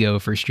 weeks ago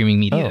for streaming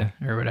media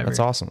or whatever. That's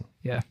awesome.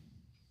 Yeah.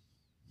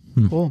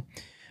 Cool.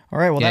 All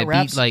right. Well, yeah, that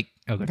wraps. go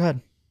Go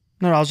ahead.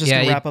 No, I was just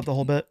going to wrap up the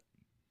whole bit.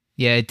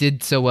 Yeah, it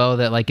did so well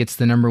that like it's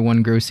the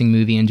 #1 grossing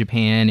movie in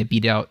Japan. It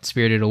beat out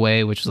Spirited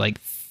Away, which was like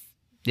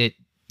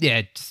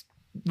just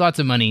lots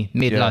of money.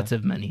 Made lots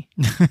of money.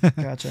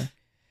 Gotcha.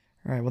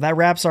 All right. Well, that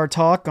wraps our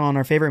talk on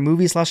our favorite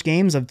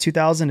movies/games of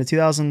 2000 to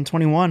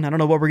 2021. I don't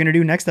know what we're going to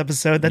do next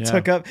episode. That's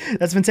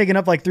been taking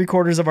up like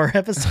 3/4 of our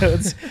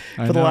episodes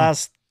for the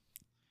last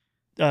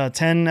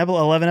 10,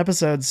 11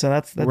 episodes. So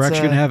that's We're actually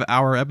going to have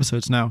our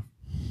episodes now.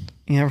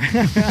 Yeah.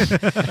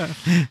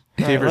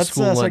 Favorite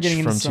school lunch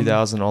from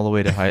 2000 all the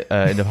way to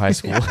end of high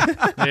school.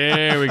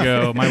 There we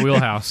go. My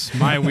wheelhouse.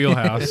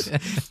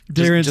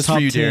 Darren's just top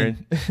for you,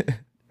 10. Darren.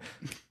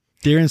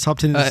 Darren's top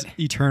 10 is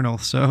eternal.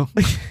 So,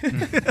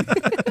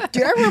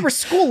 Dude, I remember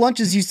school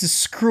lunches used to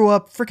screw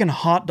up freaking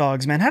hot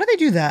dogs, man. How do they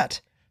do that?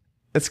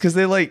 It's because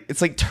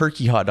it's like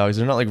turkey hot dogs.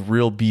 They're not like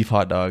real beef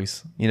hot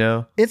dogs, you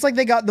know? It's like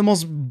they got the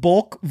most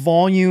bulk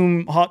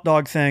volume hot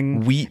dog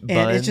thing. Wheat and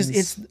buns.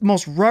 it's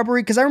most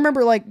rubbery. Because I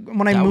remember like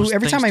when I moved,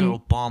 every time I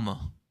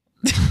Obama.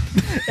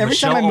 every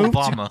time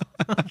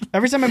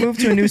I moved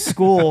to a new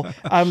school,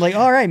 I'm like,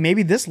 all right,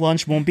 maybe this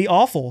lunch won't be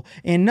awful.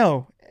 And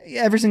no,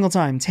 every single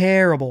time,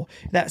 terrible.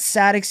 That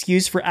sad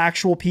excuse for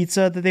actual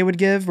pizza that they would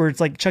give, where it's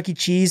like Chuck E.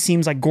 Cheese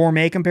seems like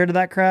gourmet compared to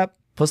that crap.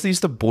 Plus, they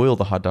used to boil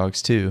the hot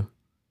dogs too.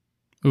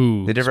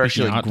 Ooh, They never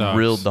actually like,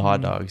 grilled the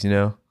hot dogs, you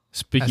know?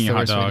 Speaking of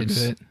hot That's the worst way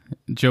to dogs,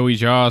 do Joey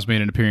Jaws made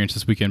an appearance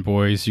this weekend,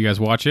 boys. You guys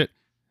watch it?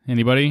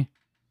 Anybody?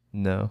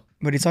 No.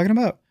 What are you talking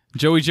about?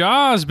 Joey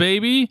Jaws,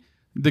 baby.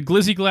 The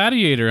Glizzy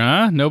Gladiator,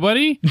 huh?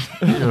 Nobody?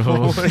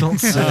 Don't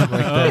say it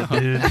like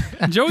that,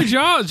 dude.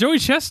 Joey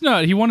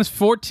Chestnut, he won his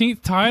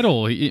 14th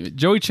title.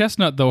 Joey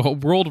Chestnut, the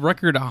world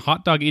record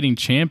hot dog eating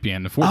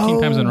champion, 14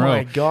 times in a row. Oh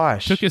my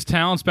gosh. Took his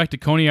talents back to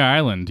Coney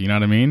Island. You know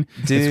what I mean?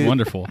 Dude. It's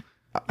wonderful.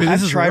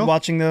 I've tried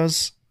watching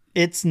those.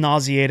 It's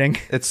nauseating.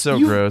 It's so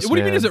gross. What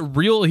do you mean? Is it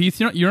real, Heath?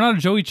 You're not a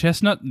Joey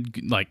Chestnut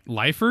like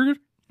lifer?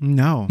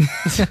 no.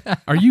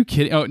 Are you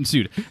kidding? Oh,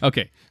 dude.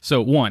 Okay.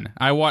 So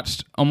I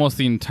watched almost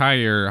the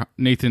entire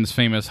Nathan's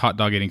Famous hot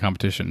dog eating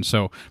competition.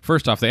 So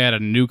first off, they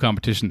added a new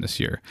competition this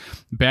year.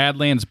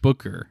 Badlands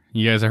Booker.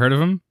 You guys have heard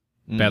of him?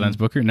 Badlands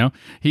Booker? No.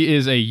 He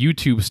is a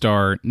YouTube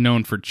star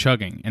known for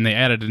chugging, and they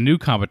added a new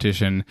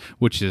competition,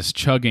 which is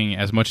chugging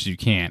as much as you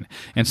can.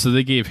 And so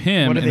they gave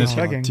him... What are they this,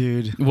 chugging?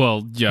 Dude.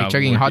 Well, yeah. Like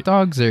chugging hot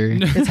dogs or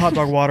It's hot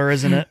dog water,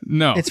 isn't it?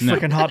 No. It's no.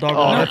 freaking hot dog Oh,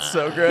 water. that's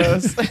so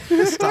gross.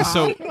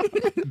 So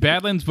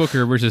Badlands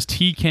Booker versus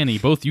T. Kenny,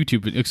 both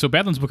YouTube. So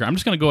Badlands Booker, I'm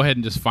just going to go ahead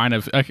and just find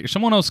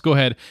someone else go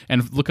ahead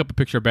and look up a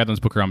picture of Badlands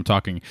Booker I'm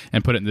talking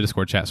and put it in the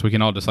Discord chat so we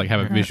can all just like have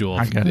a visual.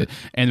 I got it.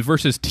 And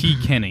versus T.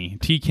 Kenny.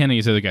 T. Kenny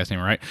is the other guy's name,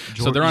 right?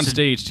 So they're on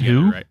stage together,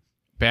 who? right?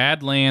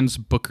 Badlands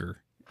Booker.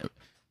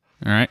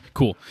 All right,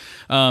 cool.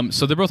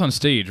 So they're both on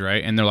stage,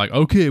 right? And they're like,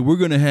 okay, we're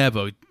going to have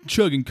a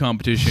chugging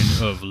competition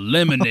of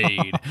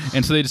lemonade.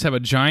 And so they just have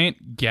a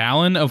giant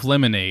gallon of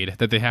lemonade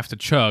that they have to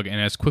chug and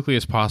as quickly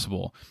as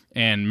possible.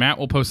 And Matt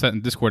will post that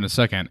in Discord in a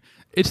second.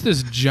 It's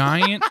this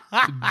giant,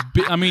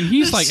 I mean,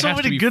 he's like, so has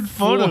to many be good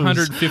photos.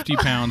 450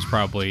 pounds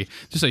probably.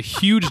 Just a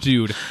huge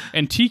dude.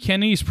 And T.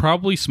 Kenny's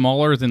probably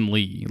smaller than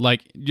Lee.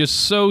 Like,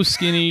 just so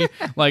skinny.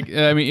 Like,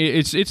 I mean,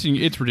 it's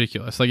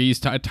ridiculous. Like,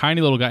 he's a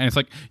tiny little guy. And it's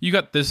like, you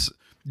got this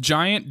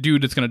giant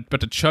dude that's about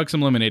to chug some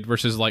lemonade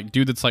versus like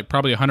dude that's like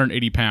probably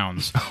 180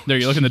 pounds. There,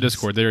 you look in the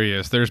Discord. There he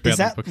is. There's Is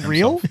Badlands that Booker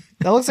real? himself.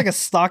 That looks like a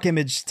stock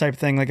image type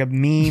thing, like a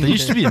meme. There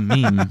used to be a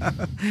meme.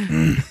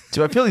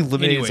 Dude, I feel like lemonade is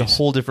a Anyways.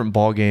 whole different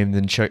ball game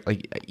than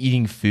like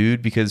eating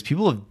food because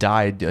people have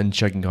died in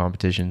chugging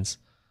competitions.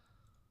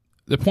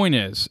 The point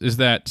is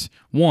that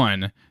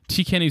one,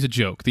 T. Kenny's a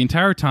joke. The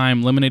entire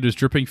time, lemonade was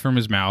dripping from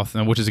his mouth,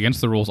 which is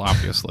against the rules,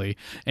 obviously.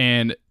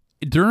 And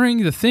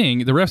during the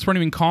thing, the refs weren't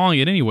even calling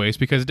it anyways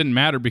because it didn't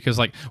matter because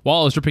like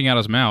while it was dripping out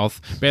his mouth,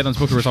 Badlands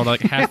Booker was already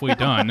like halfway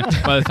done.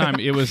 By the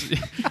time it was,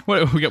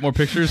 what, we got more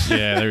pictures?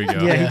 Yeah, there we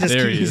go. Yeah, he just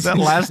there he keeps- is. that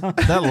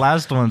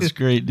last one's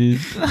great, dude.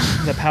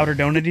 The powder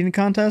donut eating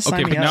contest. Okay,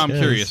 Sign but me now up. I'm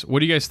curious. What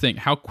do you guys think?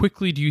 How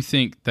quickly do you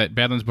think that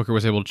Badlands Booker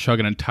was able to chug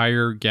an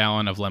entire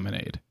gallon of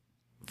lemonade?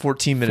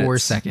 14 minutes. 4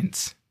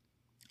 seconds.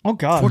 Oh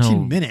God, 14 No,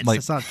 minutes. like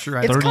That's not true.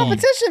 it's 30.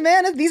 competition,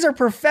 man. These are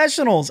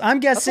professionals.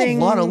 I'm That's a guessing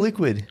lot of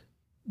liquid.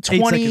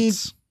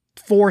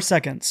 24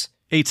 seconds.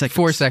 8 seconds.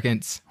 4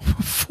 seconds.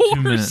 4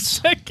 minutes.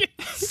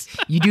 seconds.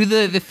 You do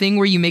the thing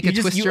where you make a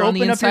twister on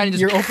the inside and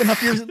you just open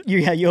up your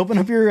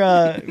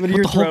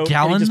the whole throat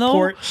gallon, and you just though?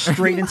 pour it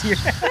straight into your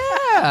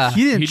yeah.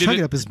 He didn't He did chug it-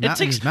 it up his, It in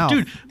takes, his mouth.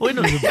 dude. Wait,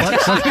 no.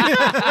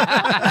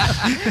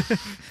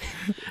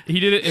 He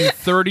did it in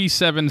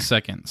 37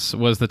 seconds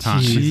was the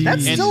time. Jeez.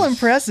 That's And still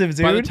impressive,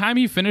 dude. by the time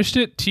he finished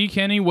it, T.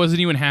 Kenny wasn't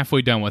even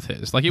halfway done with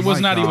his. Like, it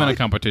was My not even God. a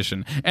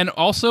competition. And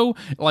also,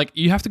 like,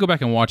 you have to go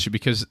back and watch it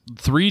because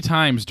 3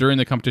 times during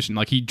the competition,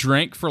 like, he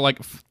drank for like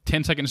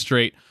 10 seconds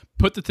straight,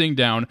 put the thing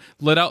down,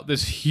 let out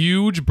this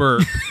huge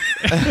burp,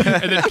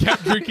 and then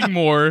kept drinking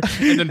more,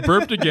 and then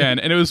burped again.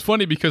 And it was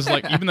funny because,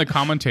 like, even the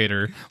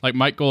commentator, like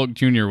Mike Golick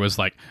Jr., was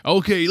like,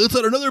 "Okay, let's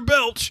let another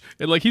belch,"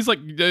 and like he's like,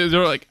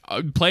 they're like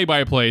play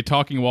by play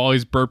talking while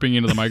he's burping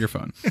into the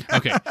microphone.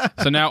 Okay,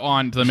 so now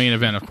on to the main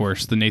event, of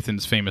course, the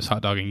Nathan's famous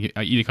hot dog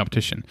eating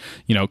competition.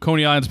 You know,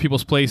 Coney Island's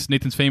People's Place,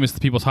 Nathan's famous, the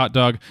People's Hot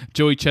Dog.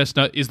 Joey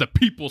Chestnut is the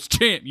People's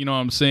Champ. You know what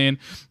I'm saying?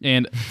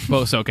 And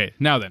well, so okay,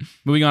 now then,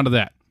 moving on to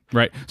that.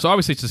 Right. So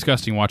obviously it's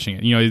disgusting watching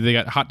it. You know, they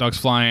got hot dogs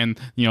flying,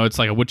 you know, it's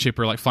like a wood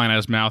chipper like flying out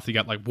of his mouth. You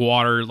got like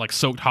water, like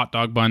soaked hot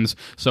dog buns.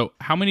 So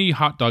how many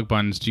hot dog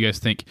buns do you guys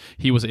think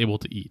he was able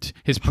to eat?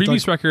 His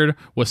previous record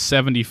was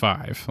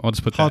 75. I'll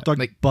just put Hot that.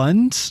 dog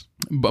buns?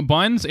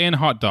 Buns and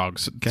hot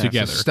dogs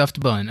together. stuffed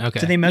bun.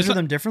 Okay. Do they measure It's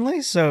them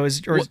differently? So is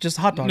it just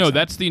hot dogs? No, then?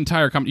 that's the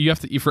entire you have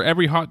to for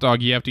every hot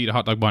dog you have to eat a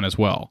hot dog bun as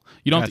well.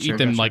 You don't have to eat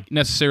them like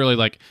necessarily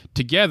like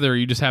together.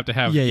 You just have to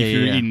have Yeah, if yeah,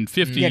 you're yeah. eating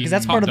 50 Yeah, because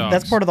that's hot part of dogs.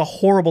 that's part of the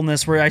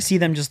horribleness where I see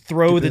them just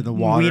throw Dip it in the the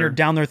water. wiener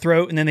down their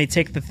throat and then they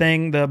take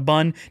the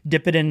bun,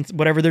 dip it in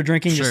whatever they're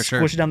drinking, just Sure.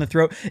 squish it down their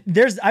throat.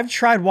 I've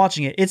tried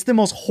watching it. It's the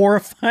most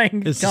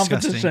horrifying It's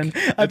competition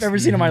disgusting. I've ever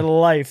seen in my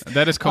life.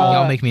 That is called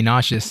Y'all make me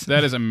nauseous.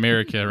 that is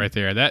America right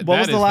there. That What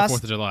that was is the last-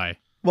 4th of July.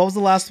 What was the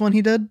last one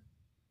he did?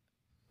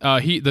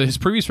 His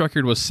previous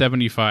record was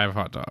 75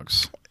 hot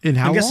dogs. In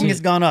how I'm guessing long? it's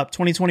gone up.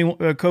 2020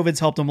 COVID's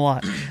helped him a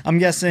lot. I'm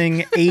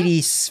guessing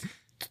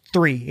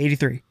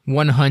 83.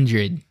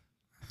 100.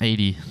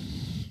 80.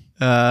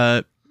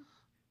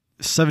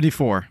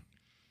 74.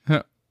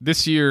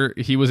 This year,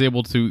 he was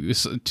able to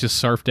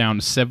surf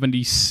down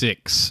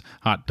 76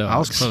 hot dogs. I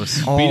was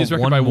close. Beat his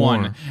record one by more.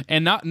 1.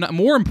 And not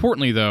more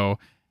importantly, though,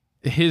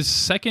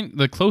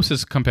 the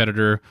closest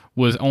competitor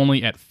was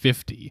only at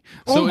 50.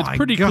 So Oh it's my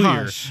pretty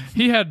gosh. clear.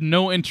 He had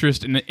no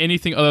interest in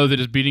anything other than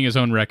just beating his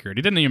own record.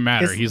 It didn't even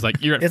matter. It's- He's like,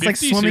 you're at It's 50, like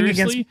swimming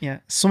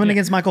seriously?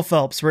 against Michael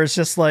Phelps, where it's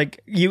just like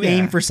you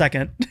aim for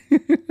second.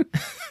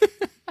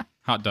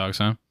 Hot dogs,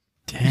 huh?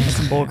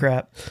 Some bull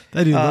crap.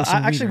 That dude loves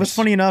some Actually, what's wieners.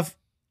 funny enough,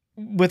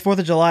 with 4th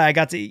of July, I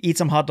got to eat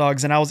some hot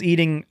dogs, and I was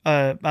eating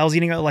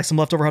like some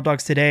leftover hot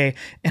dogs today,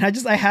 and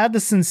I had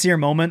this sincere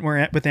moment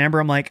where with Amber,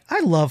 I'm like, I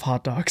love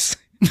hot dogs.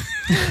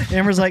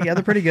 Amber's like, yeah,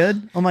 they're pretty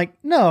good. I'm like,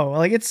 no,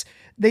 like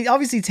they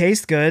obviously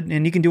taste good,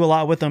 and you can do a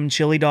lot with them.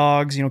 Chili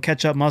dogs,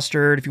 ketchup,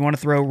 mustard. If you want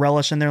to throw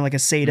relish in there like a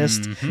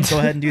sadist, go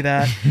ahead and do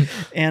that.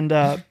 And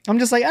I'm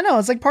just like, I know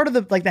it's like part of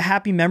the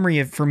happy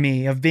memory for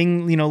me of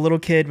being a little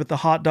kid with the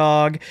hot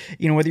dog.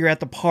 Whether you're at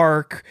the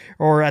park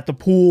or at the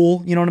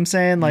pool, you know what I'm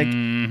saying? Like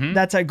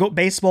that's like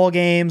baseball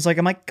games. Like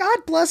I'm like, God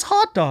bless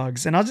hot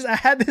dogs, and I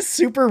had this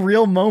super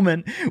real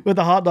moment with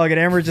the hot dog, and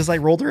Amber just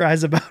like rolled her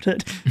eyes about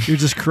it. You're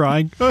just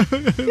crying. I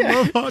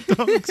love hot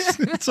dogs.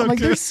 It's so I'm like,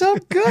 good. they're so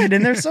good,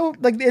 and they're so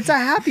like it's a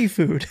happy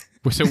food.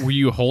 So were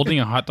you holding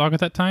a hot dog at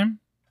that time?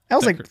 I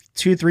was like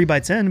 2, 3 by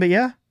 10, but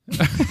yeah.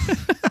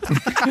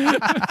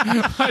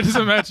 I just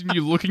imagine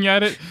you looking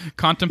at it,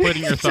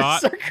 contemplating your thought.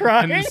 Start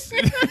crying.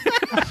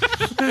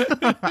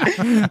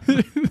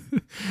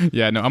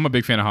 Yeah, no, I'm a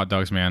big fan of hot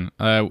dogs, man.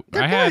 They're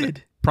I had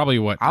good. probably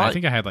I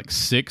think I had like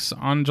 6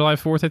 on July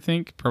 4th, I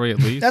think, probably at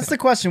least. That's the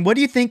question. What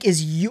do you think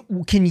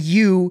can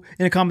you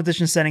in a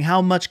competition setting,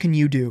 how much can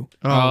you do?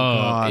 Oh,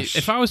 gosh.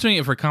 If I was doing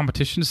it for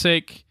competition's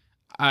sake,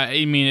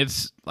 I mean,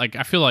 it's like,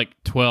 I feel like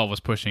 12 was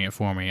pushing it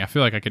for me. I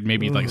feel like I could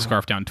maybe like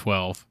scarf down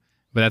 12,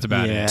 but that's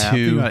about yeah, it. I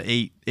think about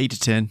 8 to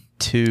 10.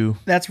 2.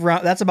 That's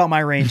about my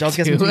range. I'll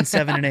guess between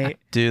 7 and 8.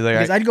 Dude, like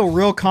Because I'd go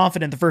real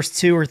confident the first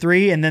 2 or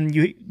 3, and then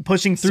you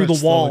pushing through Start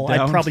the wall, slowing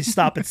down. I'd probably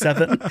stop at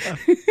 7.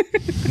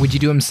 Would you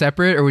do them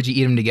separate or would you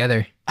eat them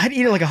together? I'd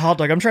eat it like a hot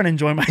dog. I'm trying to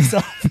enjoy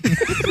myself.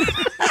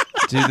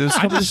 Dude, those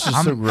competitions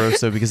are so gross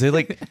though, because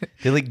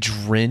they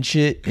drench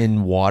it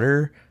in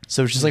water,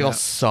 so it's just like all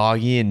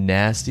soggy and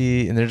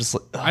nasty, and they're just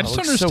like, I just it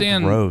don't looks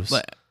understand. So gross.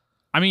 Like,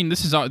 I mean,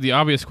 this is the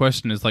obvious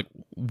question is like,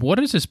 what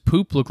does this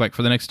poop look like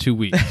for the next 2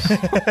 weeks?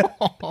 With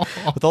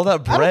all that I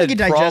don't bread, think it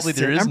digests probably it.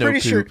 there is I'm no pretty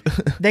sure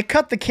poop. they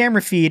cut the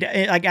camera feed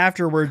like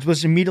afterwards,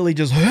 was immediately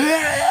just.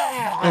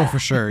 Oh, for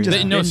sure. Just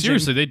Yeah. No, binging.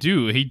 seriously, they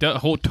do. He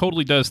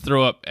totally does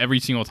throw up every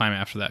single time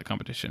after that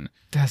competition.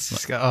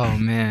 That's oh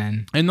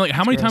man. And like,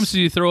 how many gross. times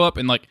did he throw up?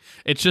 And like,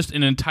 it's just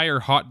an entire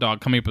hot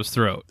dog coming up his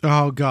throat.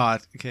 Oh,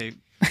 God. Okay.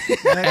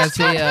 As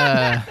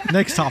a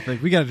Next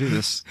topic. We got to do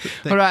this.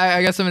 hold on,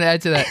 I got something to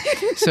add to that.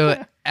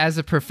 So as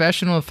a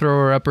professional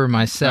thrower upper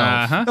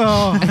myself,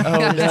 Oh,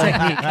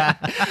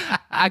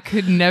 I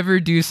could never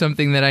do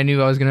something that I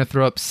knew I was going to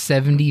throw up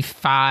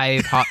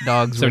 75 hot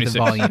dogs worth of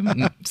 76.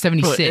 volume.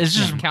 76. It's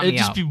just count me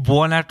out. be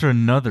one after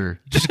another.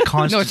 Just a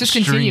constant. No, it's just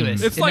stream.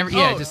 continuous. It's It like, never-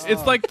 yeah, just-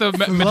 it's like the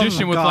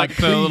magician with God, like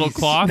the little please.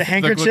 cloth, The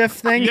handkerchief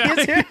thing.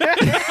 Yeah.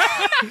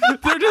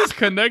 They're just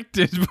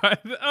connected by.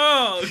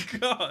 Oh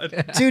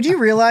God. Dude, you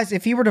realize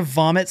if he were to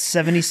vomit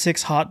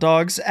 76 hot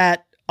dogs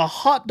at a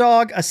hot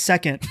dog a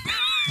second,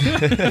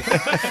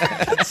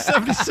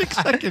 76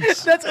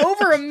 seconds. that's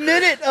over a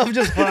minute of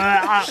just.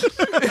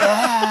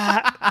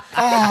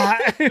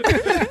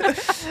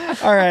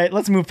 All right,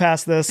 let's move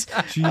past this.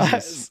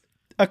 Jesus.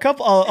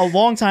 A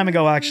long time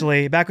ago,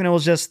 actually, back when it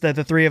was just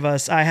the three of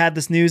us, I had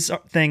this news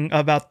thing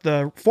about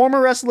the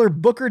former wrestler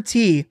Booker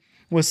T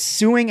was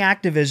suing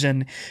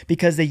Activision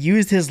because they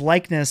used his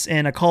likeness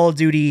in a Call of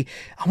Duty,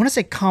 I want to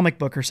say comic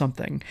book or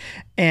something.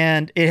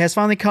 And it has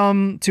finally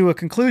come to a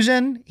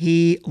conclusion.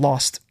 He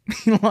lost.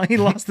 He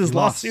lost his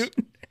lawsuit.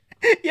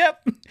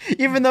 Yep.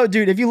 Even though,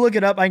 dude, if you look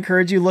it up, I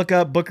encourage you look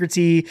up Booker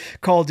T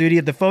Call of Duty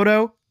at the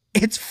photo.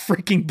 It's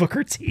freaking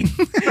Booker T.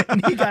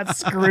 And he got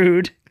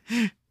screwed.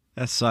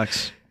 That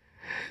sucks.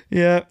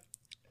 Yeah.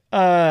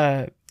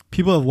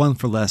 People have won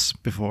for less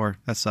before.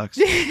 That sucks.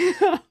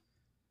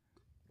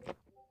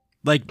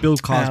 Like Bill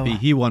Cosby, Ow.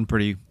 he won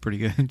pretty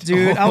good.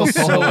 Dude, I was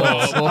so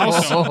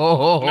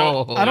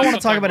No. I don't want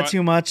to talk about it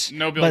too much.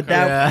 No Bill but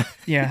that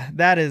Yeah.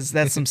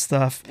 that's some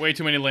stuff. Way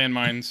too many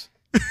landmines.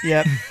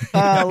 Yep.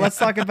 Let's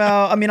talk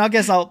about. I mean, I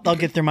guess I'll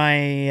get through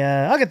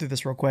I'll get through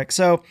this real quick.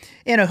 So,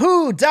 in a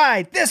Who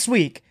Died This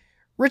Week,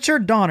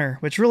 Richard Donner,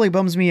 which really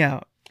bums me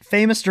out.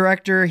 Famous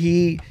director.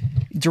 He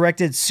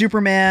directed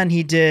Superman.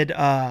 He did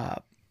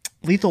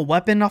Lethal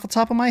Weapon off the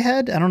top of my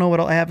head. I don't know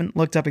I haven't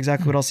looked up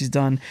exactly what else he's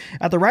done.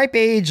 At the ripe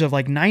age of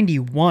like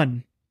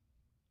 91,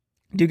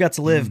 dude got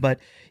to live. But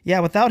yeah,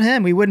 without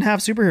him, we wouldn't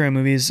have superhero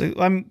movies. At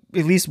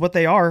least what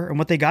they are and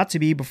what they got to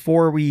be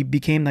before we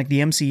became like the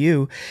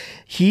MCU.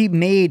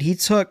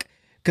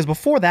 Because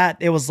before that,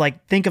 it was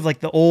like, think of like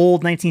the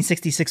old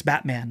 1966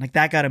 Batman. Like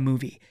that got a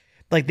movie.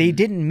 Like they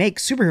didn't make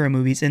superhero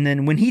movies. And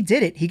then when he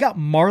did it, he got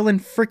Marlon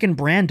frickin'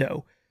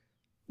 Brando,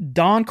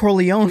 Don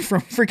Corleone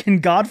from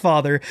freaking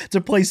Godfather,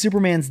 to play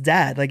Superman's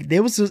dad. Like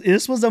this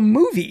was a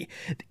movie.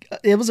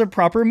 It was a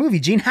proper movie.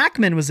 Gene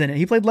Hackman was in it.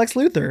 He played Lex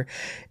Luthor,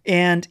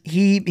 and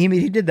he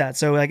did that.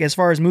 So like as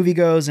far as movie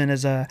goes and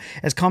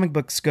as comic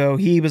books go,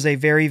 he was a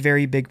very,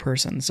 very big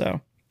person.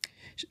 So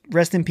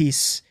rest in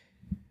peace.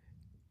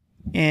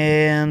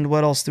 And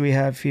what else do we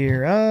have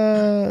here?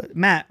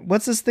 Matt,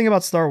 what's this thing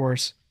about Star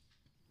Wars?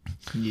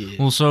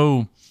 Well,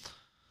 so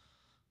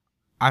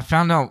I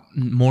found out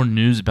more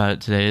news about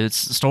it today. It's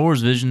Star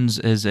Wars Visions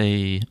is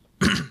a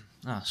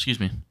excuse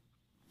me.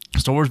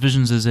 Star Wars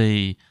Visions is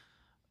a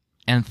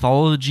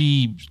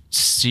anthology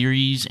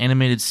series,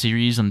 animated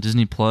series on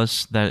Disney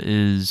Plus that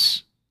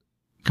is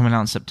coming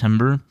out in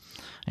September.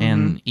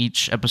 And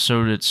each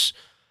episode, it's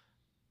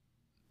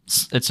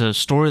it's a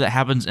story that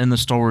happens in the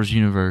Star Wars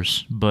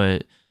universe,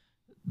 but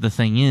the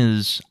thing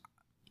is,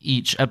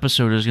 each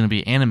episode is going to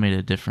be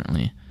animated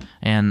differently.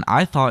 And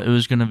I thought it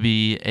was going to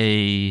be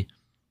a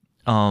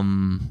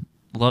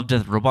Love,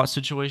 Death, Robot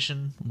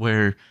situation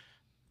where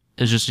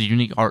it's just a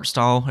unique art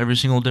style every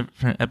single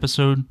different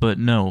episode, but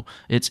no,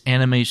 it's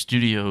Anime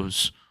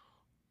Studios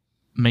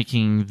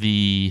making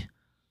the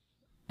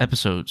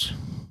episodes.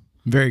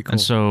 Very cool.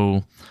 And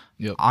so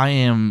Yep. I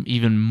am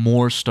even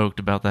more stoked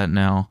about that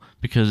now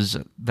because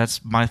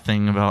that's my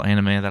thing about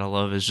anime that I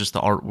love is just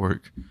the artwork.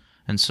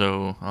 And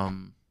so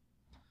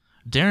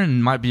Darren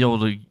might be able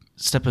to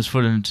step his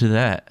foot into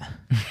that.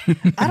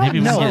 I don't Maybe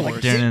we know. can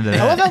get Darren into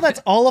I love that. how that's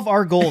all of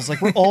our goals.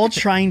 Like we're all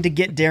trying to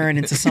get Darren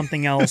into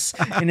something else,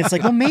 and it's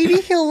like, well, maybe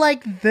he'll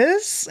like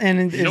this,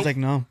 and it's like,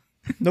 no,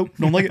 nope,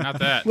 don't like it. Not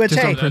that. Which,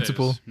 Just hey, on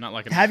principle. Not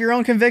like have your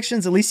own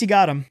convictions. At least you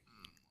got them.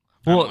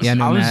 Well, Yeah,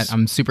 no, I was, Matt,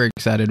 I'm super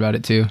excited about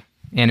it too.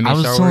 Anime I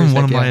was Star telling Wars.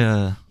 one of heck my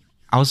yeah.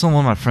 I was telling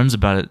one of my friends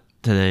about it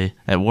today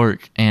at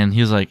work, and he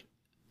was like,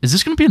 "Is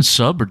this going to be in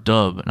sub or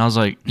dub?" And I was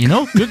like,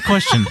 "Good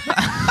question."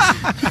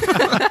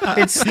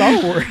 It's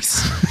Star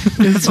Wars.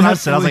 That's what I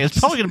said. I was like, "It's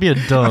probably going to be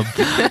a dub."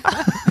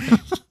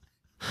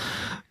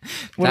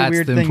 What That's a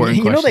weird the thing. important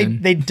You know,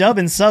 question. they dub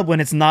and sub when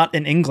it's not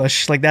in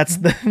English. Like that's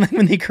the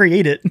when they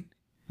create it.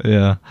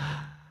 Yeah.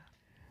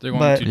 They're going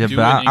But- to Yeah, do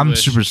but it in I'm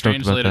English, super stoked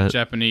about translate it to that.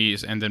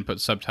 Japanese, and then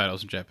put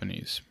subtitles in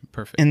Japanese.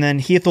 Perfect. And then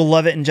Heath will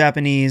love it in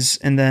Japanese,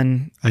 and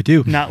then I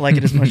do. not like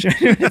it as much when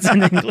it's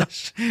in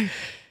English.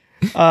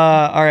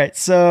 All right,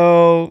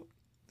 so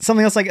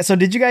something else like so.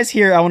 Did you guys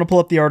hear? I want to pull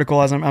up the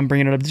article as I'm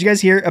bringing it up. Did you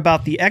guys hear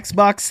about the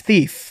Xbox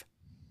thief?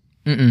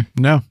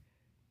 No.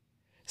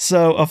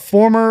 So a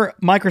former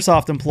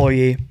Microsoft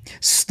employee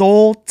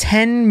stole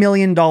 $10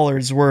 million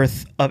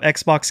worth of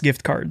Xbox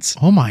gift cards.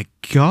 Oh my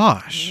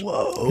gosh.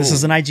 This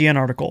is an IGN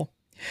article.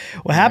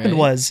 What happened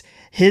was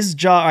his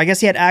job, I guess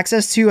he had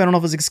access to, I don't know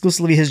if it was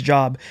exclusively his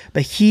job,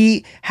 but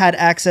he had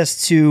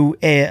access to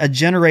a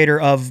generator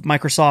of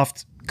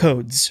Microsoft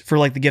codes for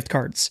like the gift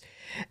cards.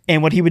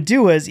 And what he would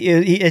do is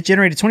it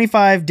generated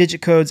 25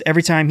 digit codes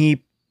every time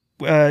he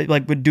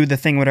would do the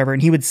thing, whatever.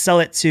 And he would sell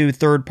it to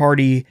third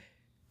party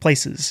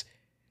places.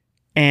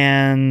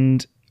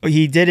 And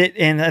he did it.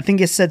 And I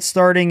think it said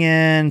starting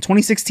in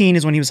 2016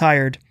 is when he was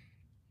hired.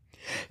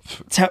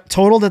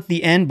 Totaled at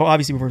the end, but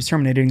obviously before he was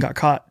terminated and got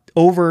caught,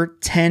 over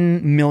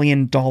 $10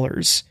 million.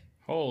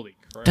 Holy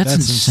crap. That's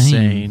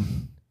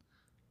insane.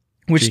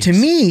 Which to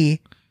Jeez.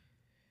 me,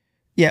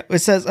 yeah, it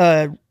says,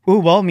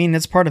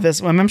 it's part of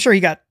this. I'm sure he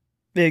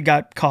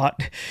got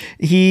caught.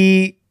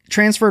 He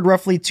transferred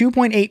roughly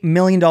 $2.8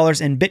 million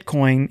in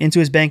Bitcoin into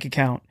his bank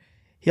account.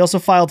 He also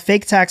filed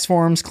fake tax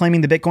forms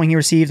claiming the Bitcoin he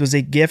received was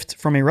a gift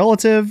from a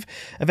relative.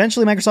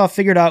 Eventually, Microsoft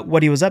figured out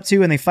what he was up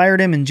to, and they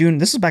fired him in June.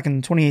 This was back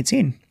in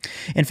 2018.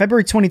 In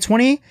February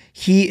 2020,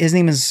 his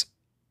name is,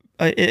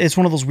 it's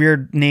one of those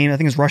weird names. I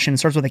think it's Russian. It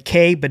starts with a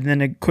K, but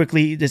then it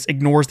quickly just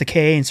ignores the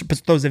K and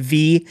throws a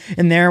V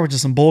in there, which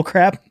is some bull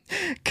crap.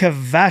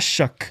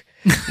 Kvashuk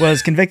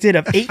was convicted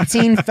of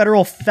 18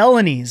 federal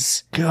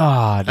felonies.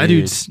 God, That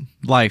dude's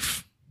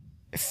life.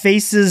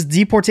 Faces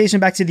deportation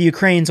back to the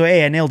Ukraine. So,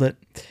 hey, I nailed it.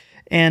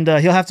 And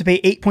he'll have to pay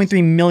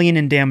 $8.3 million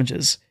in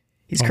damages.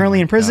 He's currently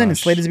in prison and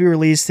slated to be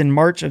released in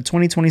March of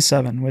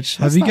 2027. Which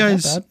Have you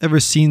guys ever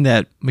seen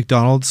that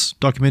McDonald's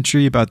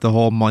documentary about the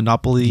whole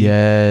monopoly?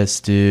 Yes,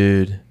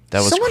 dude. That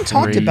was Someone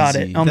talked about it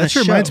crazy. on That's the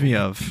what show. it reminds me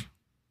of.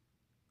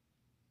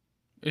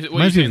 Is it,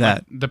 Reminds me of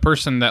that. the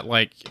person that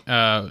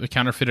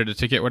counterfeited a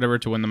ticket, whatever,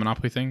 to win the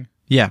Monopoly thing.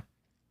 Yeah.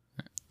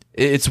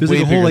 It's There's way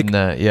like a whole, bigger like- than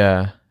that.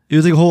 Yeah. It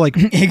was like a whole like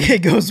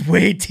It goes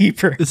way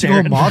deeper. it's like a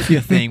whole Darren.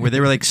 mafia thing where they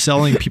were like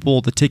selling people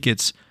the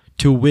tickets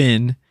to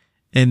win,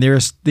 and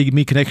they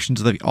made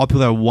connections. Like all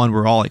people that won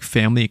were all like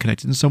family and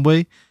connected in some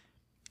way,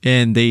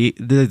 and they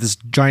did this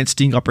giant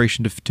sting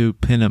operation to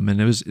pin them, and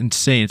it was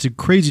insane. It's a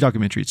crazy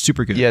documentary. It's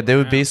super good. Yeah, they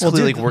would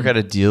basically dude, like work out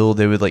a deal.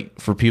 They would like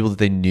for people that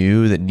they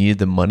knew that needed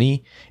the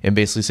money and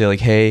basically say like,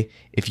 hey,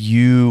 if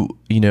you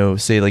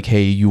say like,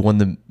 hey, you won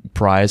the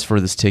prize for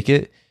this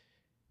ticket,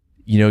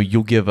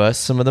 you'll give us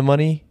some of the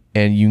money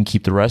and you can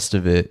keep the rest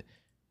of it.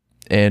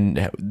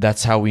 And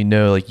that's how we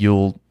know like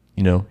you're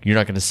not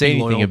going to say Be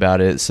anything loyal. about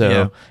it. So,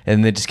 Yeah.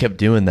 and they just kept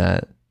doing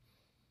that.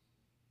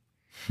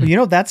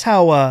 That's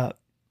how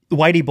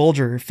Whitey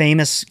Bulger,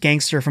 famous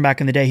gangster from back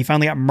in the day, he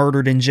finally got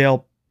murdered in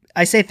jail.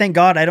 I say thank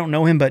God, I don't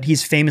know him, but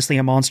he's famously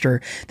a monster.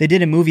 They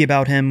did a movie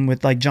about him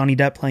with like Johnny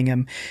Depp playing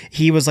him.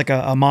 He was like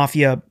a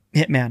mafia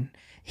hitman.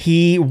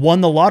 He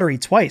won the lottery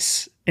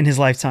twice in his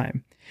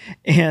lifetime.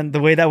 And the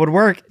way that would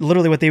work,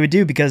 literally what they would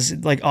do, because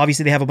like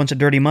obviously they have a bunch of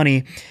dirty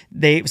money,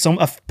 a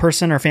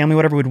person or family,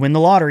 whatever, would win the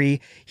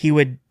lottery. He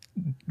would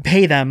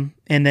pay them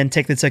and then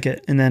take the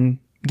ticket and then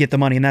get the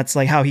money. And that's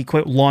like how he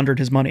laundered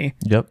his money.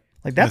 Yep.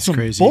 Like That's that's some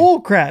crazy.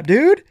 bull crap,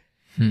 dude.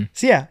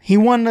 So yeah, he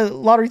won the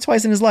lottery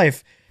twice in his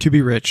life. To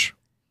be rich.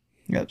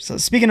 Yep. So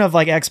speaking of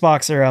like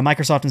Xbox or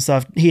Microsoft and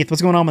stuff, Heath,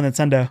 what's going on with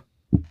Nintendo?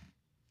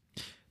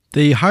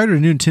 They hired a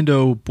new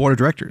Nintendo board of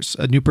directors,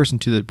 a new person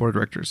to the board of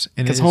directors,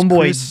 and Because it is Homeboy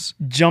Chris-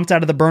 jumped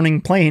out of the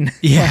burning plane.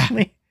 Yeah.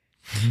 finally.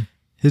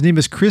 His name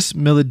is Chris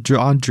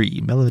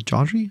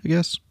Meledandri, I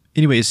guess.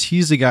 Anyways,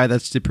 he's the guy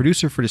that's the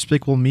producer for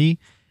Despicable Me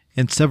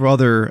and several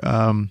other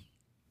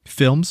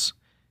films.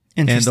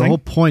 And the whole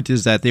point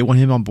is that they want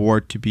him on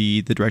board to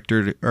be the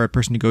director or a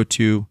person to go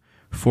to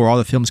for all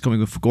the films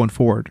going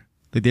forward.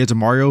 Like there's a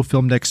Mario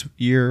film next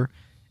year,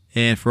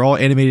 and for all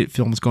animated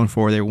films going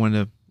forward, they want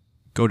to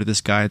go to this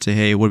guy and say,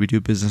 "Hey, what do we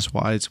do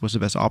business-wise? What's the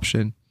best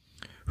option?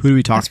 Who do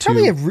we talk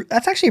to?"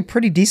 That's actually a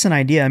pretty decent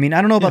idea. I mean,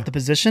 I don't know about the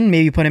position.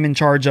 Maybe put him in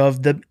charge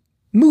of the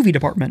movie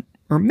department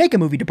or make a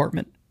movie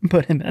department.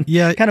 Put him in.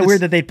 Yeah, kind of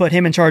weird that they'd put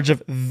him in charge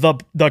of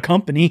the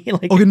company.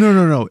 Like, okay,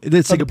 no.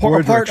 It's like a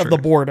board part of the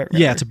board. Right?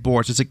 Yeah, it's a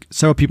board. So it's like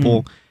several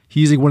people.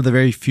 He's like one of the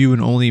very few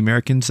and only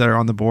Americans that are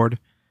on the board.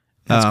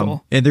 That's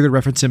cool. And they're going to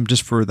reference him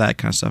just for that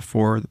kind of stuff,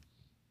 for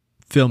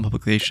film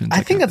publications.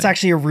 I think that's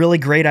actually a really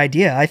great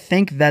idea. I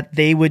think that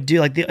they would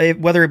do like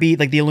whether it be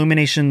like the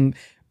Illumination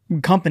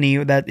company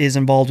that is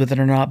involved with it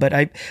or not. But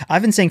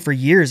I've been saying for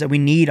years that we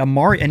need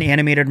an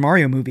animated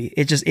Mario movie.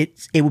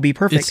 It would be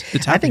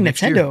perfect. I think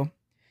Nintendo.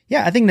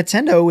 Yeah, I think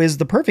Nintendo is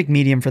the perfect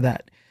medium for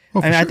that.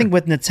 I think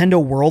with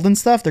Nintendo World and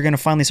stuff, they're going to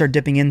finally start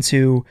dipping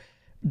into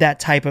that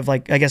type of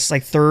like, I guess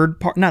like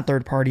not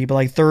third party, but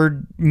like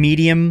third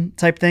medium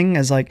type thing,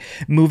 as like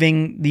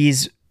moving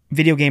these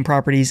video game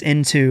properties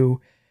into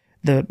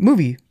the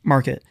movie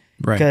market.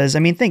 Right. Because I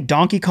mean, think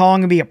Donkey Kong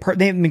would be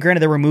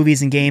granted there were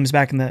movies and games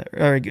back in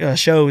the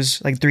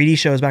shows, like 3D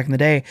shows back in the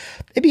day.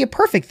 It'd be a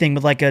perfect thing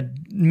with like a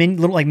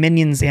little like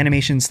Minions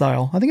animation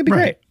style. I think it'd be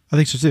great. I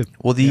think so too.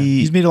 Well,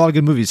 he's made a lot of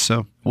good movies.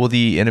 So will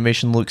the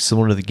animation look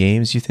similar to the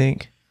games? You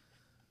think?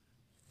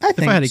 I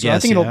think. If I had to guess, I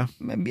think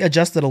it'll be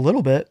adjusted a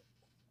little bit.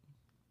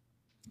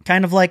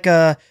 Kind of like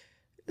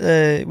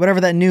whatever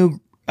that new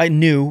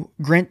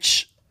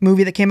Grinch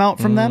movie that came out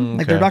from them,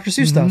 like their Dr.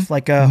 Seuss stuff,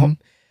 like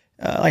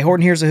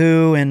Horton Hears a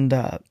Who and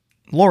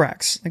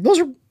Lorax. Like those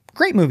are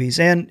great movies,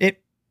 and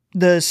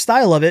the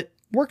style of it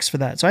works for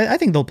that. So I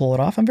think they'll pull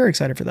it off. I'm very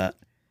excited for that.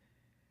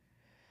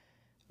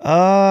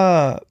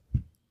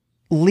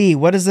 Lee,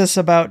 what is this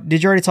about?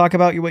 Did you already talk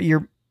about what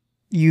you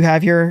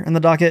have here in the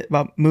docket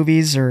about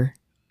movies or?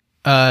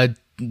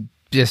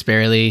 Just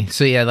barely.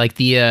 So yeah, like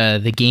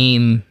the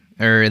game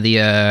or the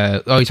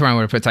you're talking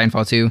about put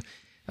Titanfall 2.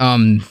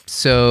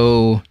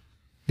 So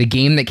the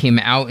game that came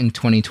out in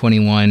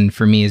 2021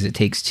 for me is It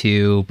Takes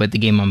Two, but the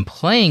game I'm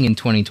playing in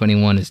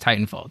 2021 is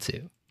Titanfall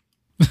 2.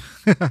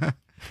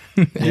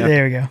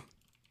 There we go.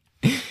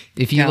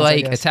 If you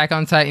like Attack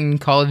on Titan,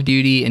 Call of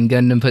Duty, and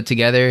Gundam put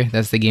together,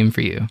 that's the game for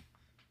you.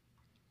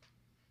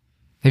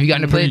 Have you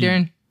gotten to play it,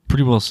 Darren?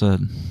 Pretty well said.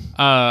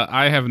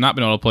 I have not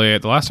been able to play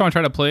it. The last time I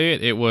tried to play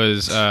it, it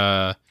was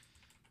I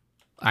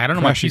don't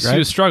know. My PC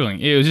was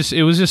struggling. It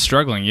was just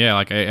struggling. Yeah,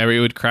 like it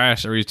would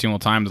crash every single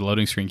time the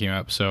loading screen came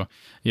up. So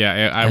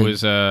yeah,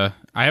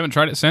 I haven't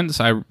tried it since.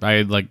 I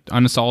like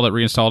uninstalled it,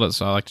 reinstalled it.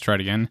 So I like to try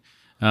it again.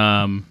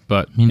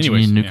 But means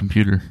anyways, you need a new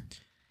computer.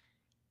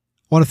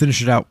 I want to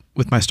finish it out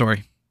with my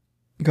story.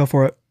 Go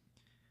for it.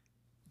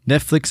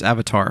 Netflix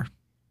Avatar.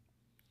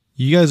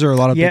 You guys are a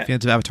lot of big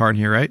fans of Avatar in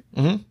here, right?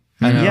 Mm-hmm.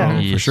 I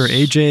know for sure.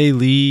 AJ,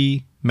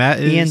 Lee, Matt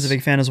is. Ian's a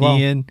big fan as well.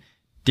 Ian,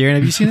 Darren,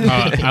 have you seen it?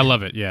 I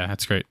love it. Yeah,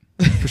 that's great.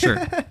 For sure.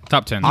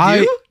 Top 10.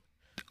 I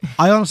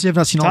honestly have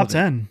not seen all of it.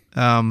 Top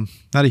 10.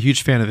 Not a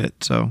huge fan of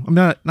it. So I'm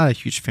not a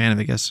huge fan of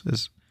it, I guess.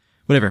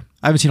 Whatever.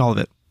 I haven't seen all of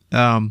it.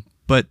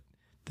 But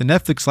the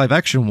Netflix live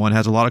action one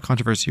has a lot of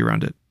controversy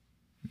around it.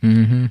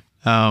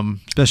 Mm-hmm.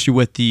 Especially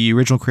with the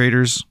original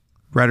writers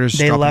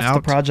they dropping left out.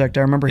 the project.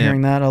 I remember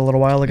hearing that a little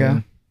while ago.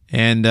 Yeah.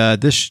 And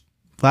this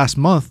last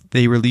month,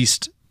 they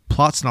released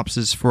plot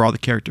synopses for all the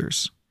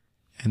characters.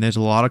 And there's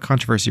a lot of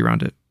controversy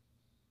around it.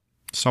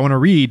 So I want to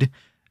read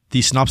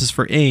the synopsis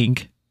for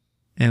Aang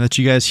and let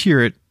you guys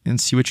hear it and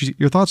see what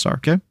your thoughts are,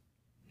 okay?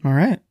 All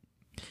right.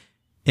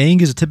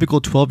 Aang is a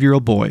typical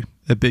 12-year-old boy,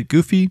 a bit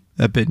goofy,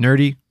 a bit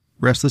nerdy,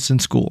 restless in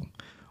school,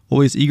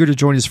 always eager to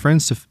join his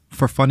friends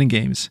for fun and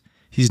games.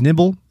 He's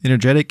nimble,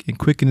 energetic, and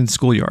quick in the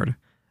schoolyard.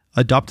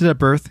 Adopted at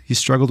birth, he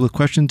struggled with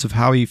questions of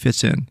how he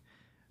fits in,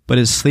 but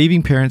his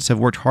slaving parents have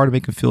worked hard to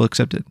make him feel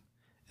accepted,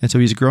 and so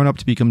he's grown up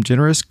to become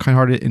generous,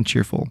 kind-hearted, and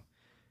cheerful.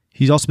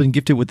 He's also been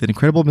gifted with an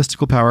incredible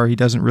mystical power he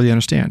doesn't really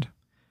understand,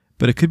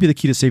 but it could be the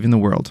key to saving the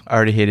world. I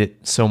already hate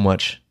it so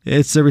much.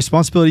 It's a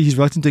responsibility he's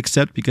reluctant to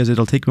accept because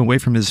it'll take him away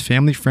from his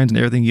family, friends, and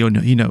everything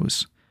he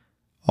knows.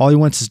 All he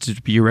wants is to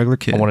be a regular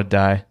kid. I want to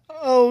die.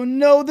 Oh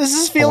no, this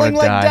is feeling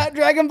like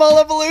Dragon Ball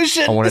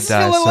Evolution. I want to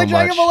die so much. This is feeling like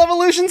Dragon Ball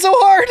Evolution so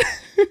hard.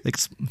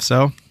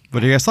 So,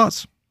 what are your guys'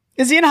 thoughts?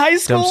 Is he in high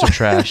school? Dumpster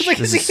trash. Like,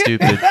 this is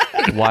stupid.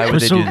 Why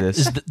would they do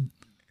this?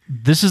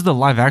 This is the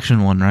live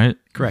action one, right?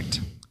 Correct.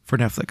 For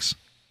Netflix.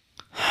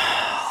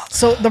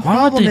 So the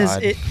problem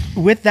is,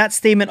 with that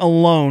statement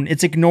alone,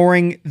 it's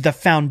ignoring the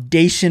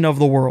foundation of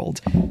the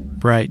world.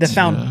 Right. The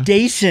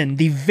foundation,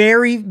 the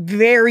very,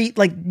 very,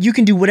 like, you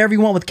can do whatever you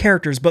want with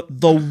characters,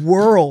 but the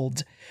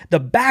world, the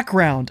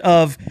background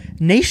of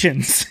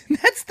nations,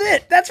 that's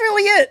it. That's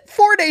really it.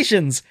 4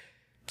 nations.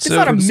 It's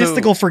not a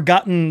mystical,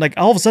 forgotten, like,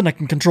 all of a sudden I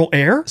can control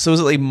air. So is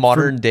it like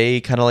modern day,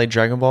 kind of like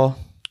Dragon Ball?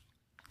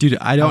 Dude,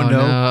 I don't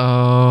know.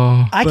 No.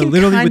 no. I But can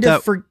literally kind with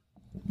of that- Go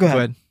Go ahead.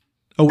 ahead.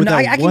 Oh, with No,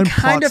 that I can one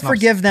kind plot of synopsis.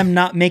 forgive them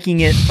not making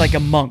it like a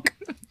monk.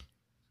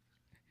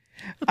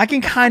 I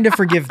can kind of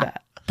forgive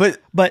that.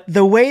 But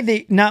the way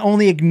they not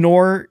only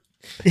ignore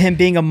him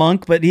being a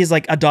monk, but he's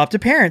like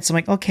adopted parents. I'm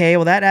like, okay,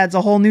 well that adds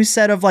a whole new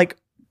set of like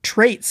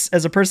traits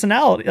as a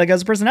personality.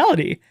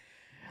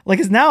 Like,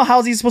 is now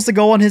how's he supposed to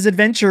go on his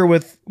adventure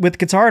with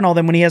Qatar and all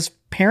them when he has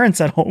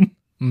parents at home?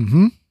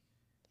 Mm-hmm.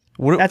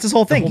 That's his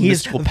whole thing.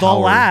 He's the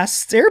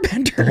last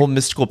airbender. The whole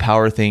mystical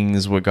power thing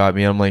is what got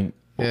me. I'm like,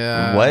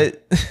 Yeah.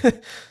 what?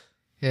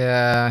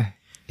 Yeah.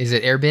 Is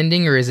it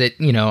airbending or is it,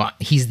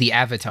 he's the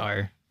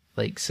avatar?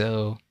 Like,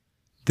 so.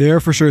 There are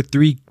for sure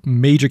 3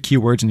 major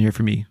keywords in here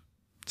for me.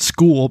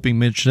 School being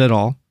mentioned at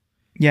all.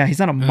 Yeah, he's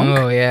not a monk.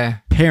 Oh, yeah.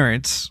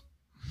 Parents.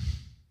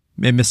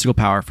 And mystical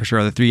power for sure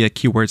are the 3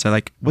 keywords. I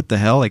like, what the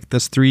hell? Like,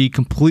 that's 3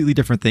 completely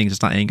different things.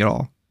 It's not Aang at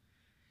all.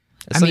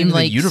 That's not even the so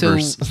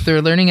universe.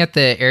 they're learning at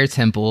the air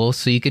temple,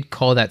 so you could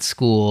call that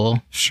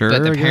school. Sure.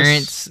 But the I guess.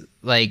 parents,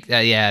 like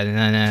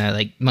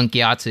Monk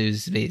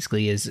Yatsu's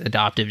basically his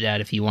adoptive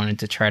dad if he wanted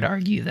to try to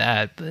argue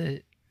that.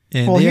 But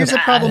And Well, they here's have-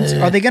 the problem.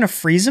 Are they going to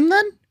freeze him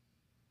then?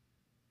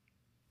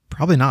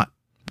 probably not.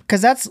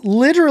 Because that's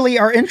literally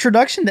our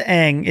introduction to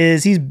Aang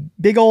is he's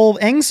big old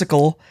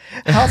Aangsicle.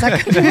 How's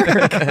that going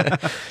to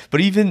work?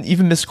 But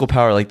even mystical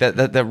power, like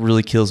that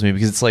really kills me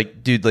because it's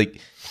like, dude, like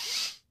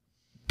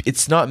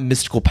it's not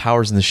mystical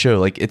powers in the show.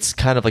 Like it's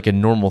kind of like a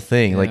normal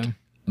thing. Yeah. Like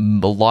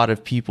a lot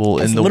of people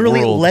It's in the literally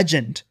world,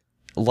 legend.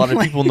 a lot of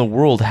people in the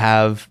world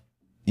have,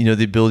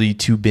 the ability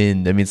to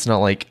bend. I mean, it's not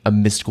like a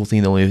mystical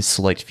thing that only a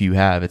select few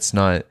have. It's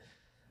not.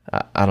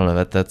 I don't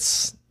know.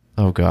 That's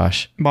oh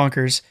gosh.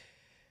 Bonkers.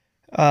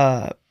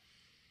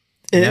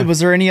 Was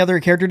there any other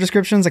character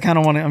descriptions?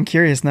 I'm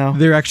curious now.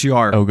 There actually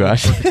are. Oh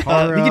gosh. For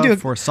Katara, we can do a-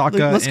 for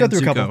Sokka, let's go and through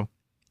a Zuko. couple.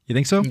 You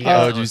think so?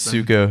 Yeah. Oh, dude,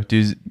 Zuko,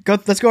 dude.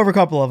 Let's go over a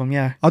couple of them.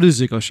 Yeah. I'll do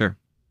Zuko, sure.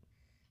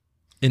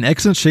 In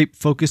excellent shape,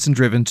 focused, and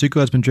driven,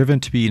 Zuko has been driven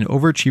to be an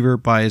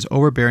overachiever by his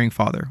overbearing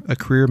father, a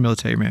career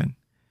military man.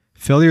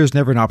 Failure is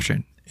never an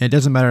option, and it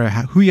doesn't matter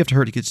who you have to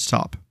hurt to get to the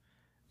top.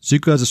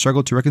 Zuko has a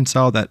struggle to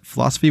reconcile that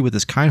philosophy with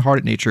his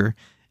kind-hearted nature,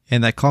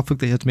 and that conflict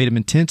that has made him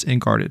intense and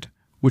guarded,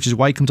 which is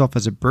why he comes off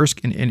as a brusque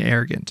and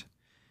arrogant.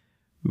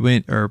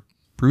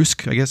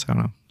 Brusque, I guess, I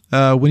don't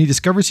know. When he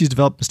discovers he's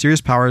developed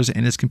mysterious powers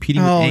and is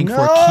competing with Aang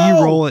for a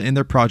key role in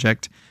their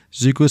project,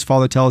 Zuko's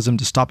father tells him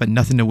to stop at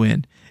nothing to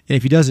win, and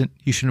if he doesn't,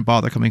 he shouldn't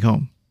bother coming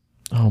home.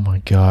 Oh my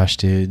gosh,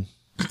 dude.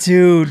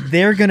 Dude,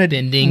 they're gonna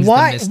bending's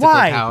why? the mystical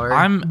Why?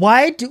 power.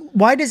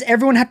 Why does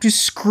everyone have to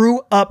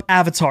screw up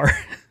Avatar?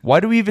 Why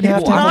do we even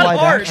have to have Not live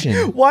hard.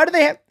 action? Why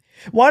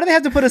do they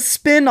have to put a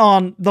spin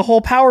on the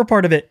whole power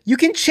part of it? You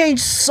can change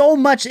so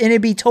much and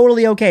it'd be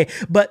totally okay.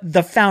 But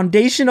the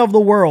foundation of the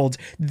world,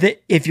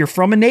 that if you're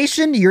from a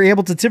nation, you're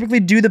able to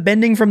typically do the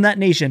bending from that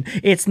nation.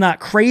 It's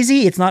not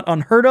crazy. It's not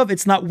unheard of.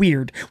 It's not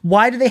weird.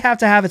 Why do they have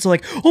to have it so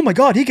like, oh my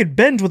God, he could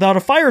bend without a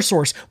fire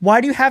source?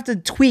 Why do you have to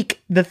tweak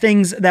the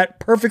things that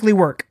perfectly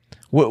work?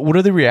 What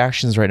are the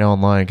reactions right now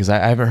online? Because I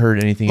haven't heard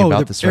anything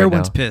about this right now.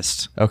 everyone's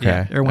pissed. Okay.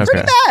 Yeah, everyone's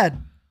Okay. pissed.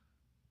 Bad.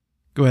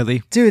 Go ahead,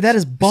 Lee. Dude, that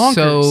is bonkers.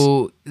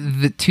 So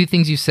the two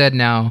things you said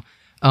now,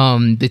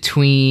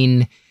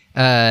 between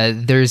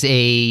there's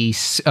a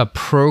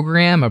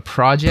program, a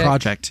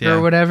project, yeah.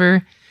 or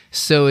whatever.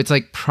 So it's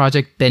like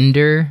Project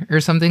Bender or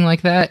something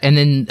like that. And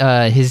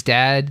then his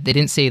dad, they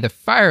didn't say the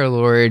Fire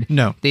Lord.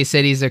 No. They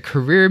said he's a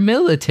career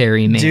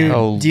military man. Dude,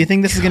 Oh, do you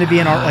think this is going to be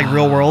in our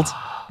real world?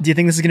 Do you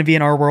think this is going to be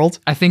in our world?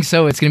 I think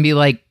so. It's going to be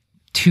like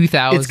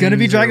 2000. It's going to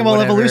be Dragon Ball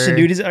Evolution,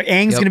 dude. Aang's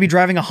Yep. going to be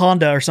driving a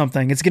Honda or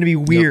something. It's going to be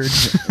weird.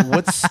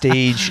 What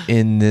stage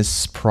in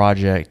this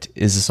project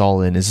is this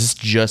all in? Is this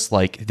just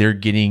like they're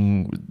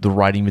getting the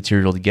writing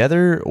material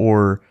together,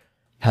 or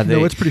have they?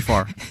 No, it's pretty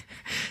far.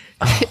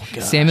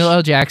 Samuel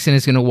L. Jackson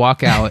is going to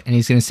walk out and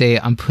he's going to say,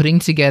 I'm putting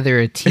together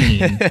a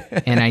team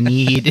and I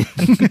need.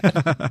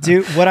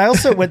 Dude,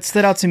 what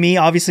stood out to me,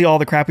 obviously all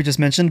the crap we just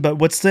mentioned, but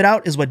what stood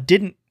out is what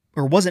didn't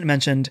or wasn't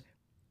mentioned.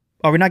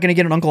 Are we not going to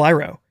get an Uncle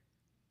Iroh?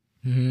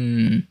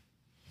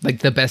 Like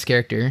the best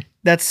character.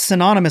 That's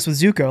synonymous with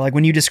Zuko. Like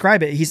when you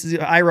describe it,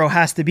 Iroh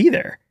has to be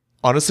there.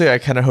 Honestly, I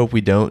kind of hope we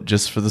don't,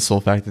 just for the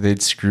sole fact that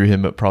they'd screw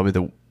him up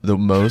probably the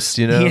most.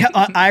 You know? Yeah,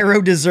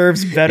 Iroh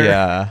deserves better.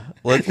 Yeah.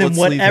 Let's than leave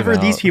whatever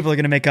him these out. people are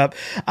going to make up.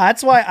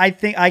 That's why I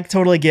think I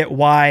totally get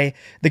why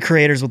the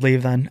creators would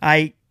leave. Then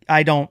I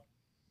don't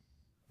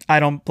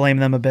blame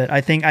them a bit.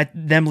 I think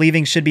them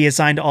leaving should be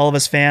assigned to all of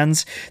us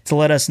fans to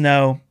let us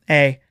know,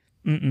 hey,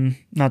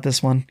 not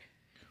this one.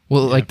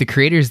 Well, like the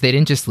creators, they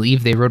didn't just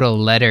leave. They wrote a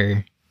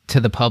letter to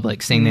the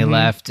public saying they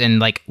left, and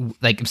like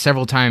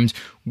several times,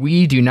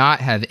 we do not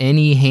have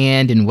any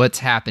hand in what's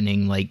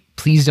happening. Like,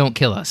 please don't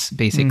kill us,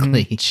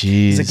 basically.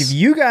 Jeez. It's like if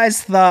you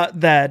guys thought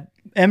that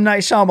M. Night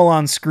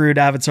Shyamalan screwed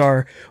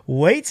Avatar,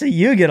 wait till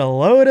you get a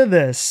load of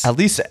this. At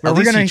least Where we're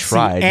he gonna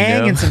tried. see Aang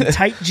you know? in some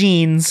tight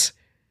jeans.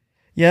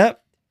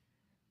 Yep.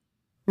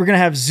 We're gonna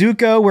have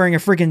Zuko wearing a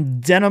freaking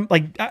denim,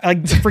 like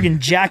freaking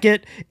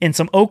jacket and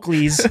some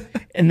Oakleys,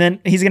 and then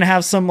he's gonna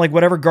have some like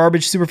whatever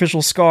garbage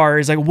superficial scar.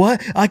 He's like,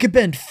 "What? I could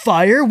bend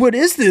fire? What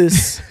is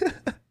this?"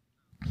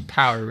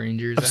 Power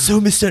Rangers. I'm so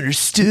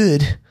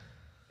misunderstood.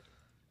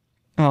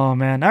 Oh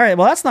man! All right,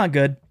 well that's not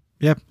good.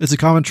 Yep, it's a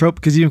common trope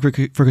because even for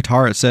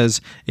Katara, it says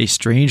a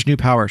strange new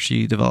power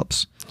she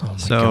develops. Oh my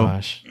So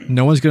gosh.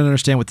 no one's going to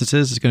understand what this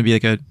is. It's going to be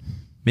like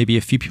maybe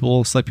a few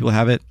people, select people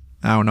have it.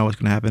 I don't know what's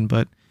going to happen,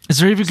 but Is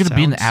there even going to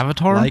be an sounds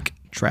Avatar? like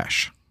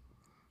trash.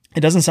 It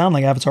doesn't sound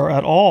like Avatar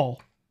at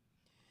all.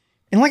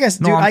 And like I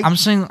said, no, dude,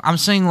 I'm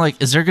saying like,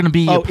 is there going to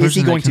be Oh, a is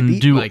he person going that to can be,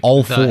 do Like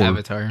all the four?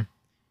 Avatar.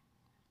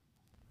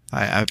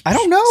 I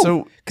don't know.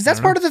 So Because that's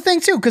part of the thing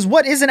too. Because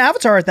what is an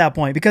avatar at that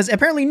point? Because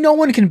apparently no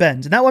one can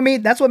bend, and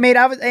that's what made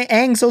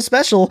Aang so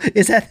special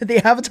is that the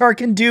avatar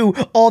can do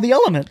all the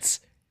elements.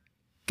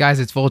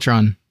 Guys, it's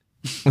Voltron.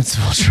 it's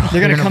Voltron.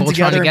 They're gonna come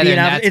Voltron together and be an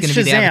and avatar. It's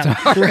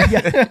that's gonna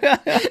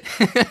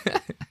be the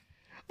Shazam.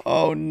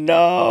 Oh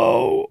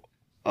no!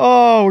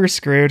 Oh, we're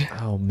screwed.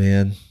 Oh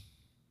man.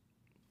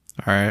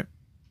 All right.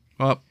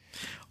 Well,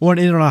 I want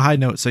to end on a high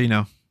note, so you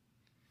know.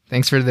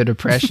 Thanks for the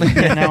depression.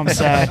 Yeah, now I'm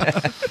sad.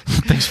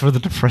 Thanks for the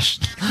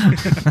depression.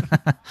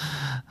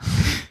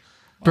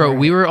 Bro,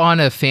 we were on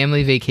a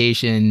family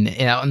vacation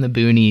out in the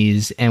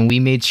boonies, and we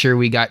made sure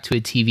we got to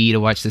a TV to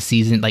watch the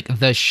season, like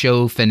the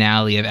show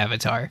finale of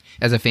Avatar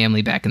as a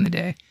family back in the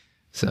day.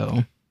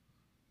 So,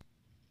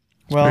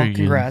 Well, very good.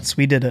 congrats,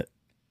 we did it.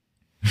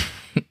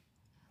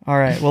 All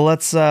right, well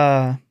let's.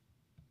 Now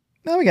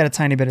we got a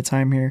tiny bit of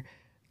time here.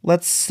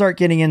 Let's start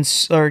getting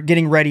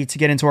ready to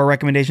get into our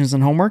recommendations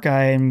and homework.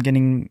 I am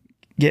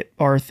get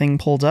our thing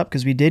pulled up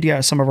because we did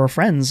get some of our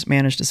friends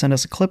managed to send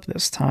us a clip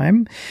this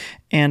time.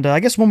 And I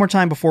guess one more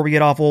time before we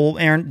get off,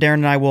 Darren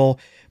and I will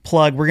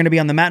plug. We're going to be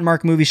on the Matt and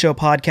Mark Movie Show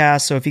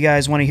podcast. So if you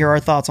guys want to hear our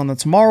thoughts on the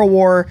Tomorrow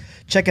War,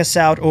 check us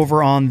out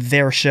over on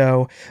their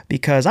show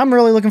because I'm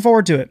really looking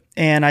forward to it.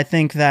 And I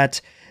think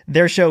that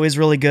their show is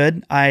really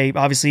good. I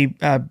obviously,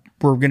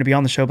 we're going to be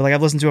on the show, but like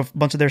I've listened to a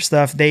bunch of their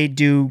stuff. They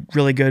do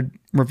really good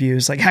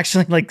reviews. Like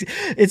actually, like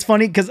it's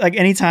funny because like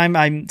anytime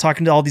I'm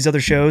talking to all these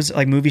other shows,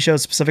 like movie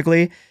shows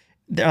specifically,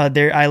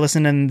 I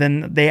listen and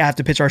then they have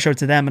to pitch our show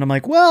to them, and I'm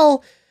like,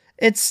 well,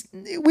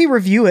 we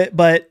review it,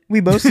 but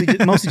we mostly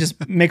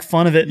just make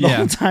fun of it the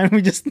whole time.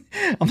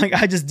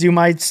 I just do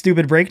my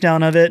stupid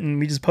breakdown of it, and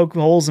we just poke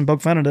holes and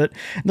poke fun at it.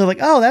 And they're like,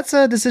 oh, that's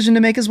a decision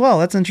to make as well.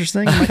 That's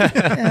interesting. I'm like,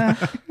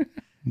 yeah.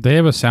 They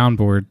have a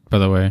soundboard, by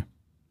the way.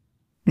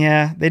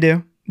 Yeah, they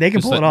do. They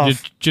can pull it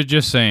off.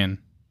 Just saying.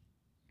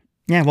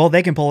 Yeah, well,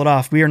 they can pull it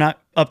off. We are not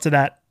up to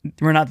that.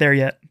 We're not there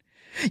yet.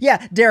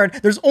 Yeah,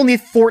 Darren, there's only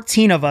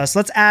 14 of us.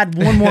 Let's add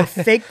one more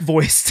fake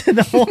voice to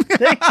the whole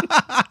thing.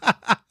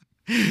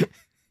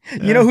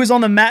 You know who's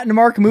on the Matt and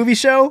Mark Movie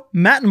Show?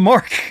 Matt and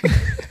Mark.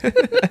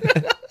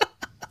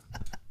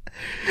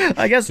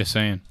 I guess. Just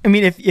saying. I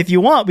mean, if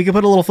you want, we could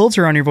put a little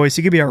filter on your voice.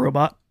 You could be our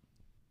robot.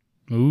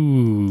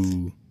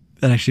 Ooh.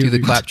 That actually do the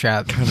would be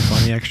claptrap. kind of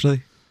funny,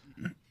 actually.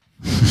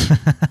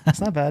 That's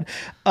not bad.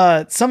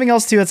 Something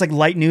else too that's like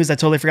light news I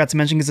totally forgot to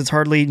mention because it's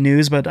hardly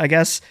news, but I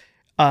guess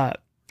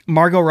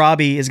Margot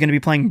Robbie is going to be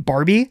playing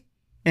Barbie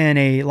in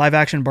a live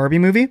action Barbie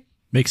movie.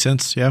 Makes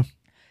sense, yeah.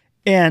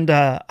 And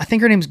I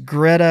think her name's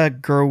Greta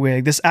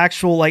Gerwig. This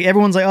actual, like,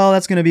 everyone's like, oh,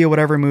 that's going to be a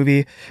whatever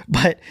movie.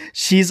 But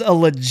she's a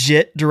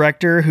legit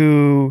director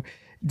who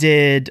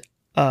did,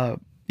 Greta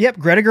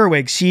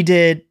Gerwig. She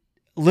did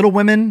Little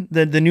Women,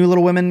 the new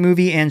Little Women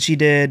movie, and she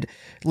did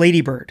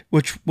Lady Bird,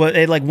 which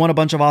it like won a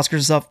bunch of Oscars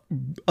and stuff.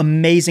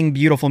 Amazing,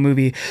 beautiful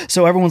movie.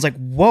 So everyone's like,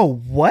 whoa,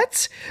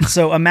 what?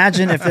 So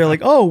imagine if they're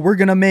like, oh, we're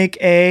going to make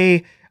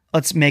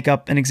let's make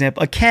up an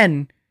example, a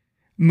Ken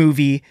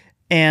movie.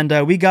 And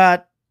we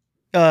got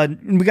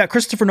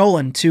Christopher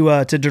Nolan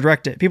to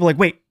direct it. People are like,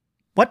 wait,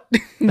 what?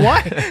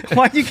 Why?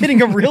 Why are you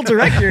getting a real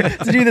director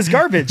to do this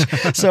garbage?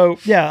 So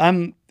yeah,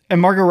 and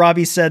Margot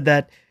Robbie said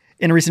that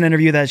in a recent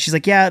interview that she's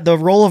like, yeah, the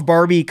role of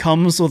Barbie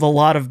comes with a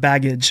lot of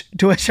baggage.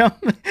 To which I'm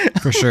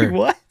For sure. like,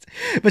 what?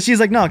 But she's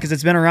like, no, because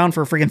it's been around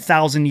for a freaking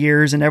 1,000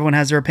 years and everyone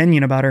has their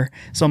opinion about her.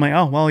 So I'm like,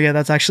 oh, well, yeah,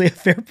 that's actually a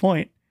fair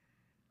point.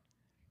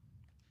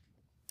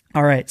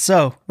 All right.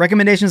 So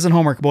recommendations and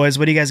homework, boys.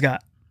 What do you guys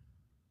got?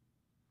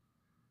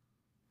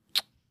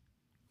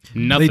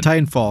 Nothing. Play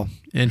Titanfall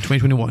in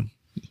 2021.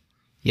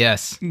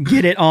 Yes.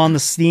 Get it on the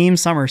Steam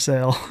summer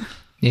sale.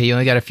 Yeah, you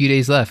only got a few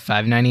days left.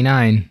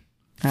 $5.99.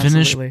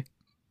 Absolutely.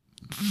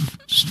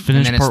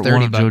 Finish then it's part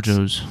one of $30.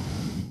 JoJo's.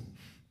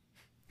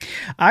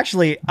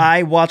 Actually,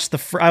 I watched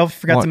I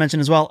forgot to mention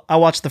as well, I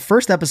watched the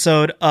first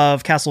episode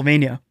of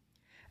Castlevania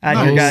at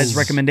your Nice. guys'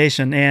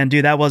 recommendation. And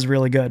dude, that was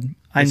really good.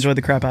 I enjoyed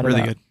the crap out of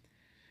Really that. good.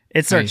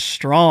 It starts Nice.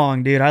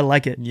 strong, dude. I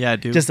like it. Yeah,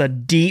 dude. Just a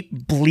deep,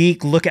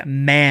 bleak look at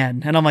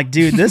man. And I'm like,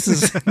 dude, this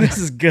is this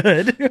is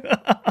good.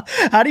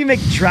 How do you make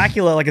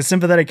Dracula like a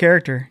sympathetic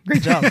character?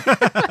 Great job.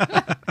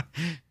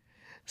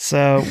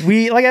 So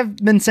like I've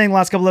been saying the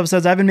last couple of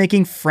episodes, I've been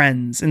making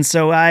friends. And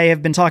so I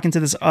have been talking to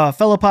this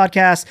fellow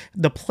podcast,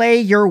 the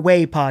Play Your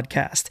Way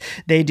podcast.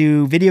 They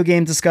do video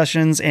game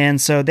discussions. And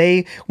so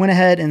they went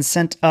ahead and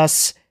sent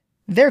us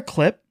their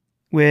clip,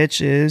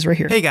 which is right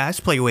here. Hey guys,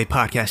 Play Your Way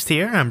podcast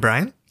here. I'm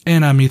Brian.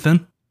 And I'm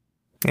Ethan.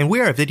 And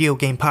we are a video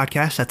game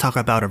podcast that talk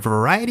about a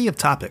variety of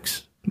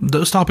topics.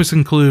 Those topics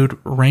include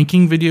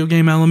ranking video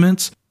game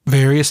elements,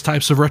 various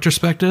types of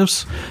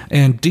retrospectives,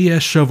 and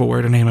DS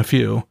shovelware, to name a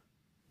few.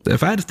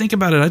 If I had to think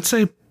about it, I'd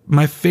say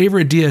my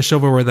favorite DS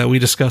shovelware that we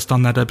discussed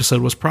on that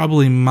episode was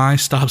probably my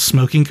Stop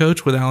Smoking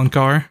Coach with Alan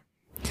Carr.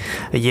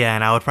 Yeah,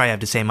 and I would probably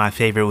have to say my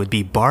favorite would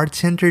be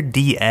Bartender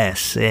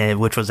DS,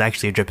 which was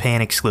actually a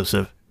Japan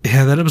exclusive.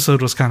 Yeah, that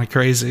episode was kind of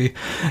crazy.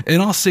 In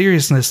all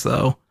seriousness,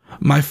 though,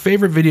 my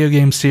favorite video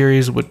game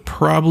series would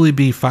probably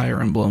be Fire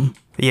Emblem.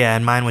 Yeah,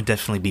 and mine would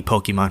definitely be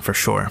Pokemon for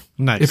sure.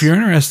 Nice. If you're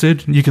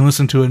interested, you can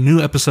listen to a new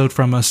episode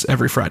from us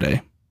every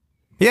Friday.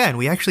 Yeah, and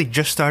we actually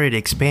just started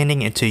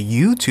expanding into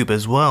YouTube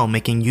as well,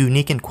 making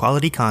unique and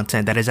quality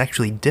content that is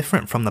actually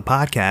different from the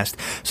podcast,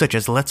 such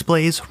as Let's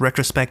Plays,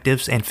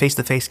 retrospectives, and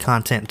face-to-face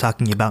content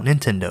talking about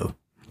Nintendo.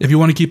 If you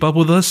want to keep up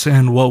with us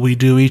and what we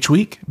do each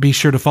week, be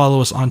sure to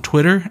follow us on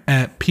Twitter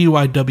at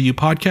PYW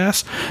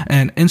Podcast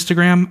and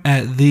Instagram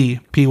at the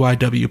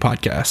PYW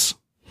Podcast.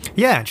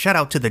 Yeah, and shout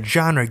out to the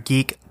Genre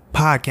Geek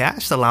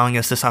Podcast, allowing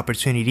us this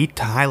opportunity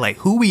to highlight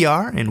who we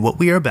are and what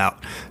we are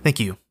about. Thank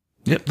you.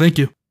 Yep, thank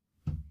you.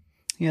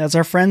 Yeah, that's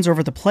our friends over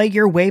at the Play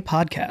Your Way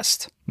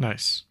podcast.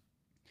 Nice.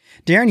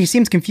 Darren, you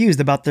seemed confused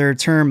about their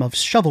term of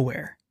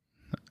shovelware.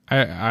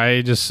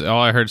 I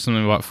all I heard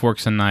something about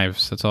forks and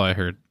knives. That's all I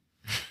heard.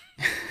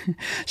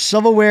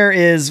 Shovelware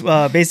is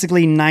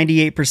basically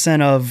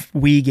 98% of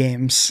Wii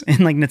games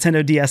and like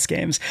Nintendo DS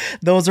games.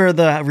 Those are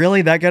the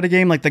really that kind of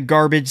game, like the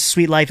garbage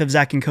Sweet Life of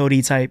Zack and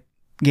Cody type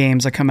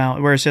games that come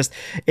out where it's just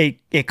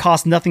it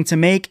costs nothing to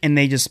make and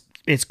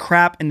it's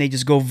crap and they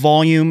just go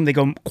volume, they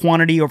go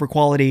quantity over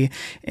quality,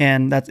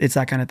 and it's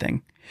that kind of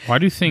thing. Why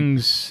do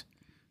things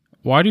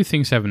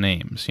have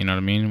names? You know what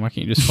I mean? Why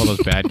can't you just call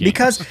those bad games?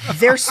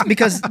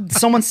 because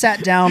someone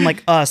sat down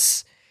like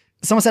us.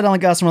 Someone sat down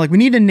like us and we're like, we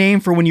need a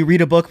name for when you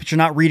read a book, but you're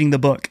not reading the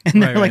book.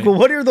 And they're like, well,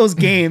 what are those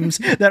games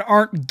that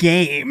aren't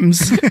games?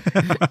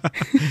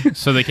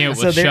 So they came up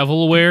with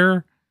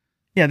shovelware?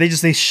 Yeah,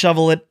 they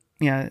shovel it.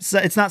 Yeah,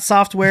 it's not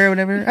software or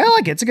whatever. I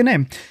like it. It's a good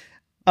name.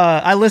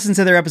 I listened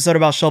to their episode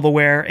about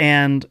shovelware,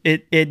 and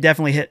it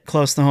definitely hit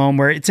close to home.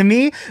 Where to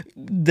me,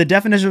 the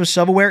definition of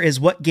shovelware is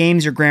what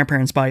games your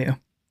grandparents buy you.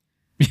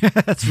 Yeah,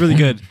 that's really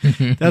good.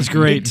 That's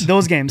great.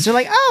 Those games. They're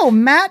like, oh,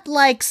 Matt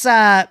likes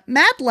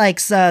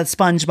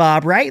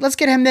SpongeBob, right? Let's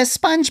get him this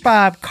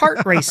SpongeBob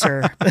kart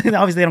racer.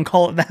 Obviously, they don't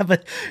call it that,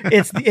 but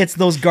it's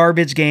those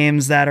garbage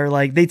games that are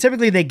like they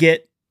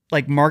get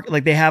like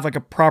they have like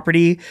a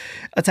property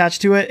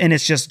attached to it, and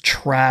it's just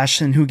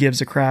trash. And who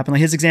gives a crap? And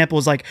like his example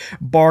is like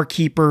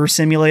Barkeeper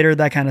Simulator,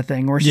 that kind of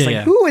thing, where it's just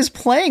like, who is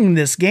playing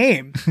this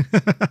game?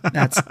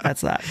 That's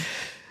that.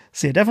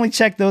 So yeah, definitely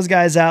check those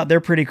guys out.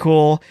 They're pretty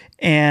cool.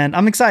 And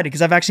I'm excited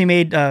because I've actually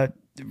made 2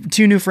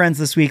 new friends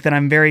this week that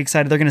I'm very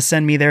excited. They're going to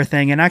send me their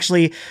thing. And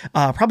actually,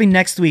 probably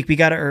next week,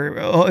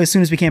 as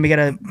soon as we can, we got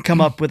to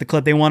come up with a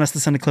clip. They want us to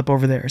send a clip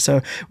over there.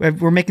 So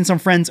we're making some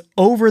friends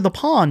over the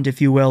pond, if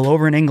you will,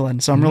 over in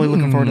England. So I'm really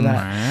looking forward to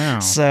that. Wow.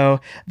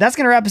 So that's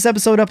going to wrap this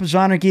episode up of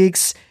Genre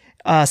Geeks.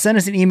 Send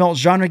us an email at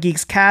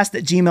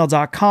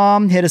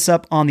genregeekscast@gmail.com. Hit us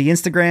up on the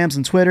Instagrams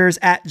and Twitters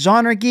at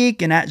Genre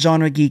Geek and at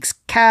Genre Geeks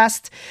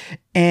Cast.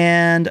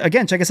 And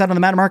again, check us out on the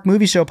Matt and Mark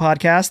Movie Show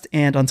podcast.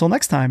 And until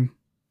next time,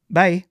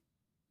 bye.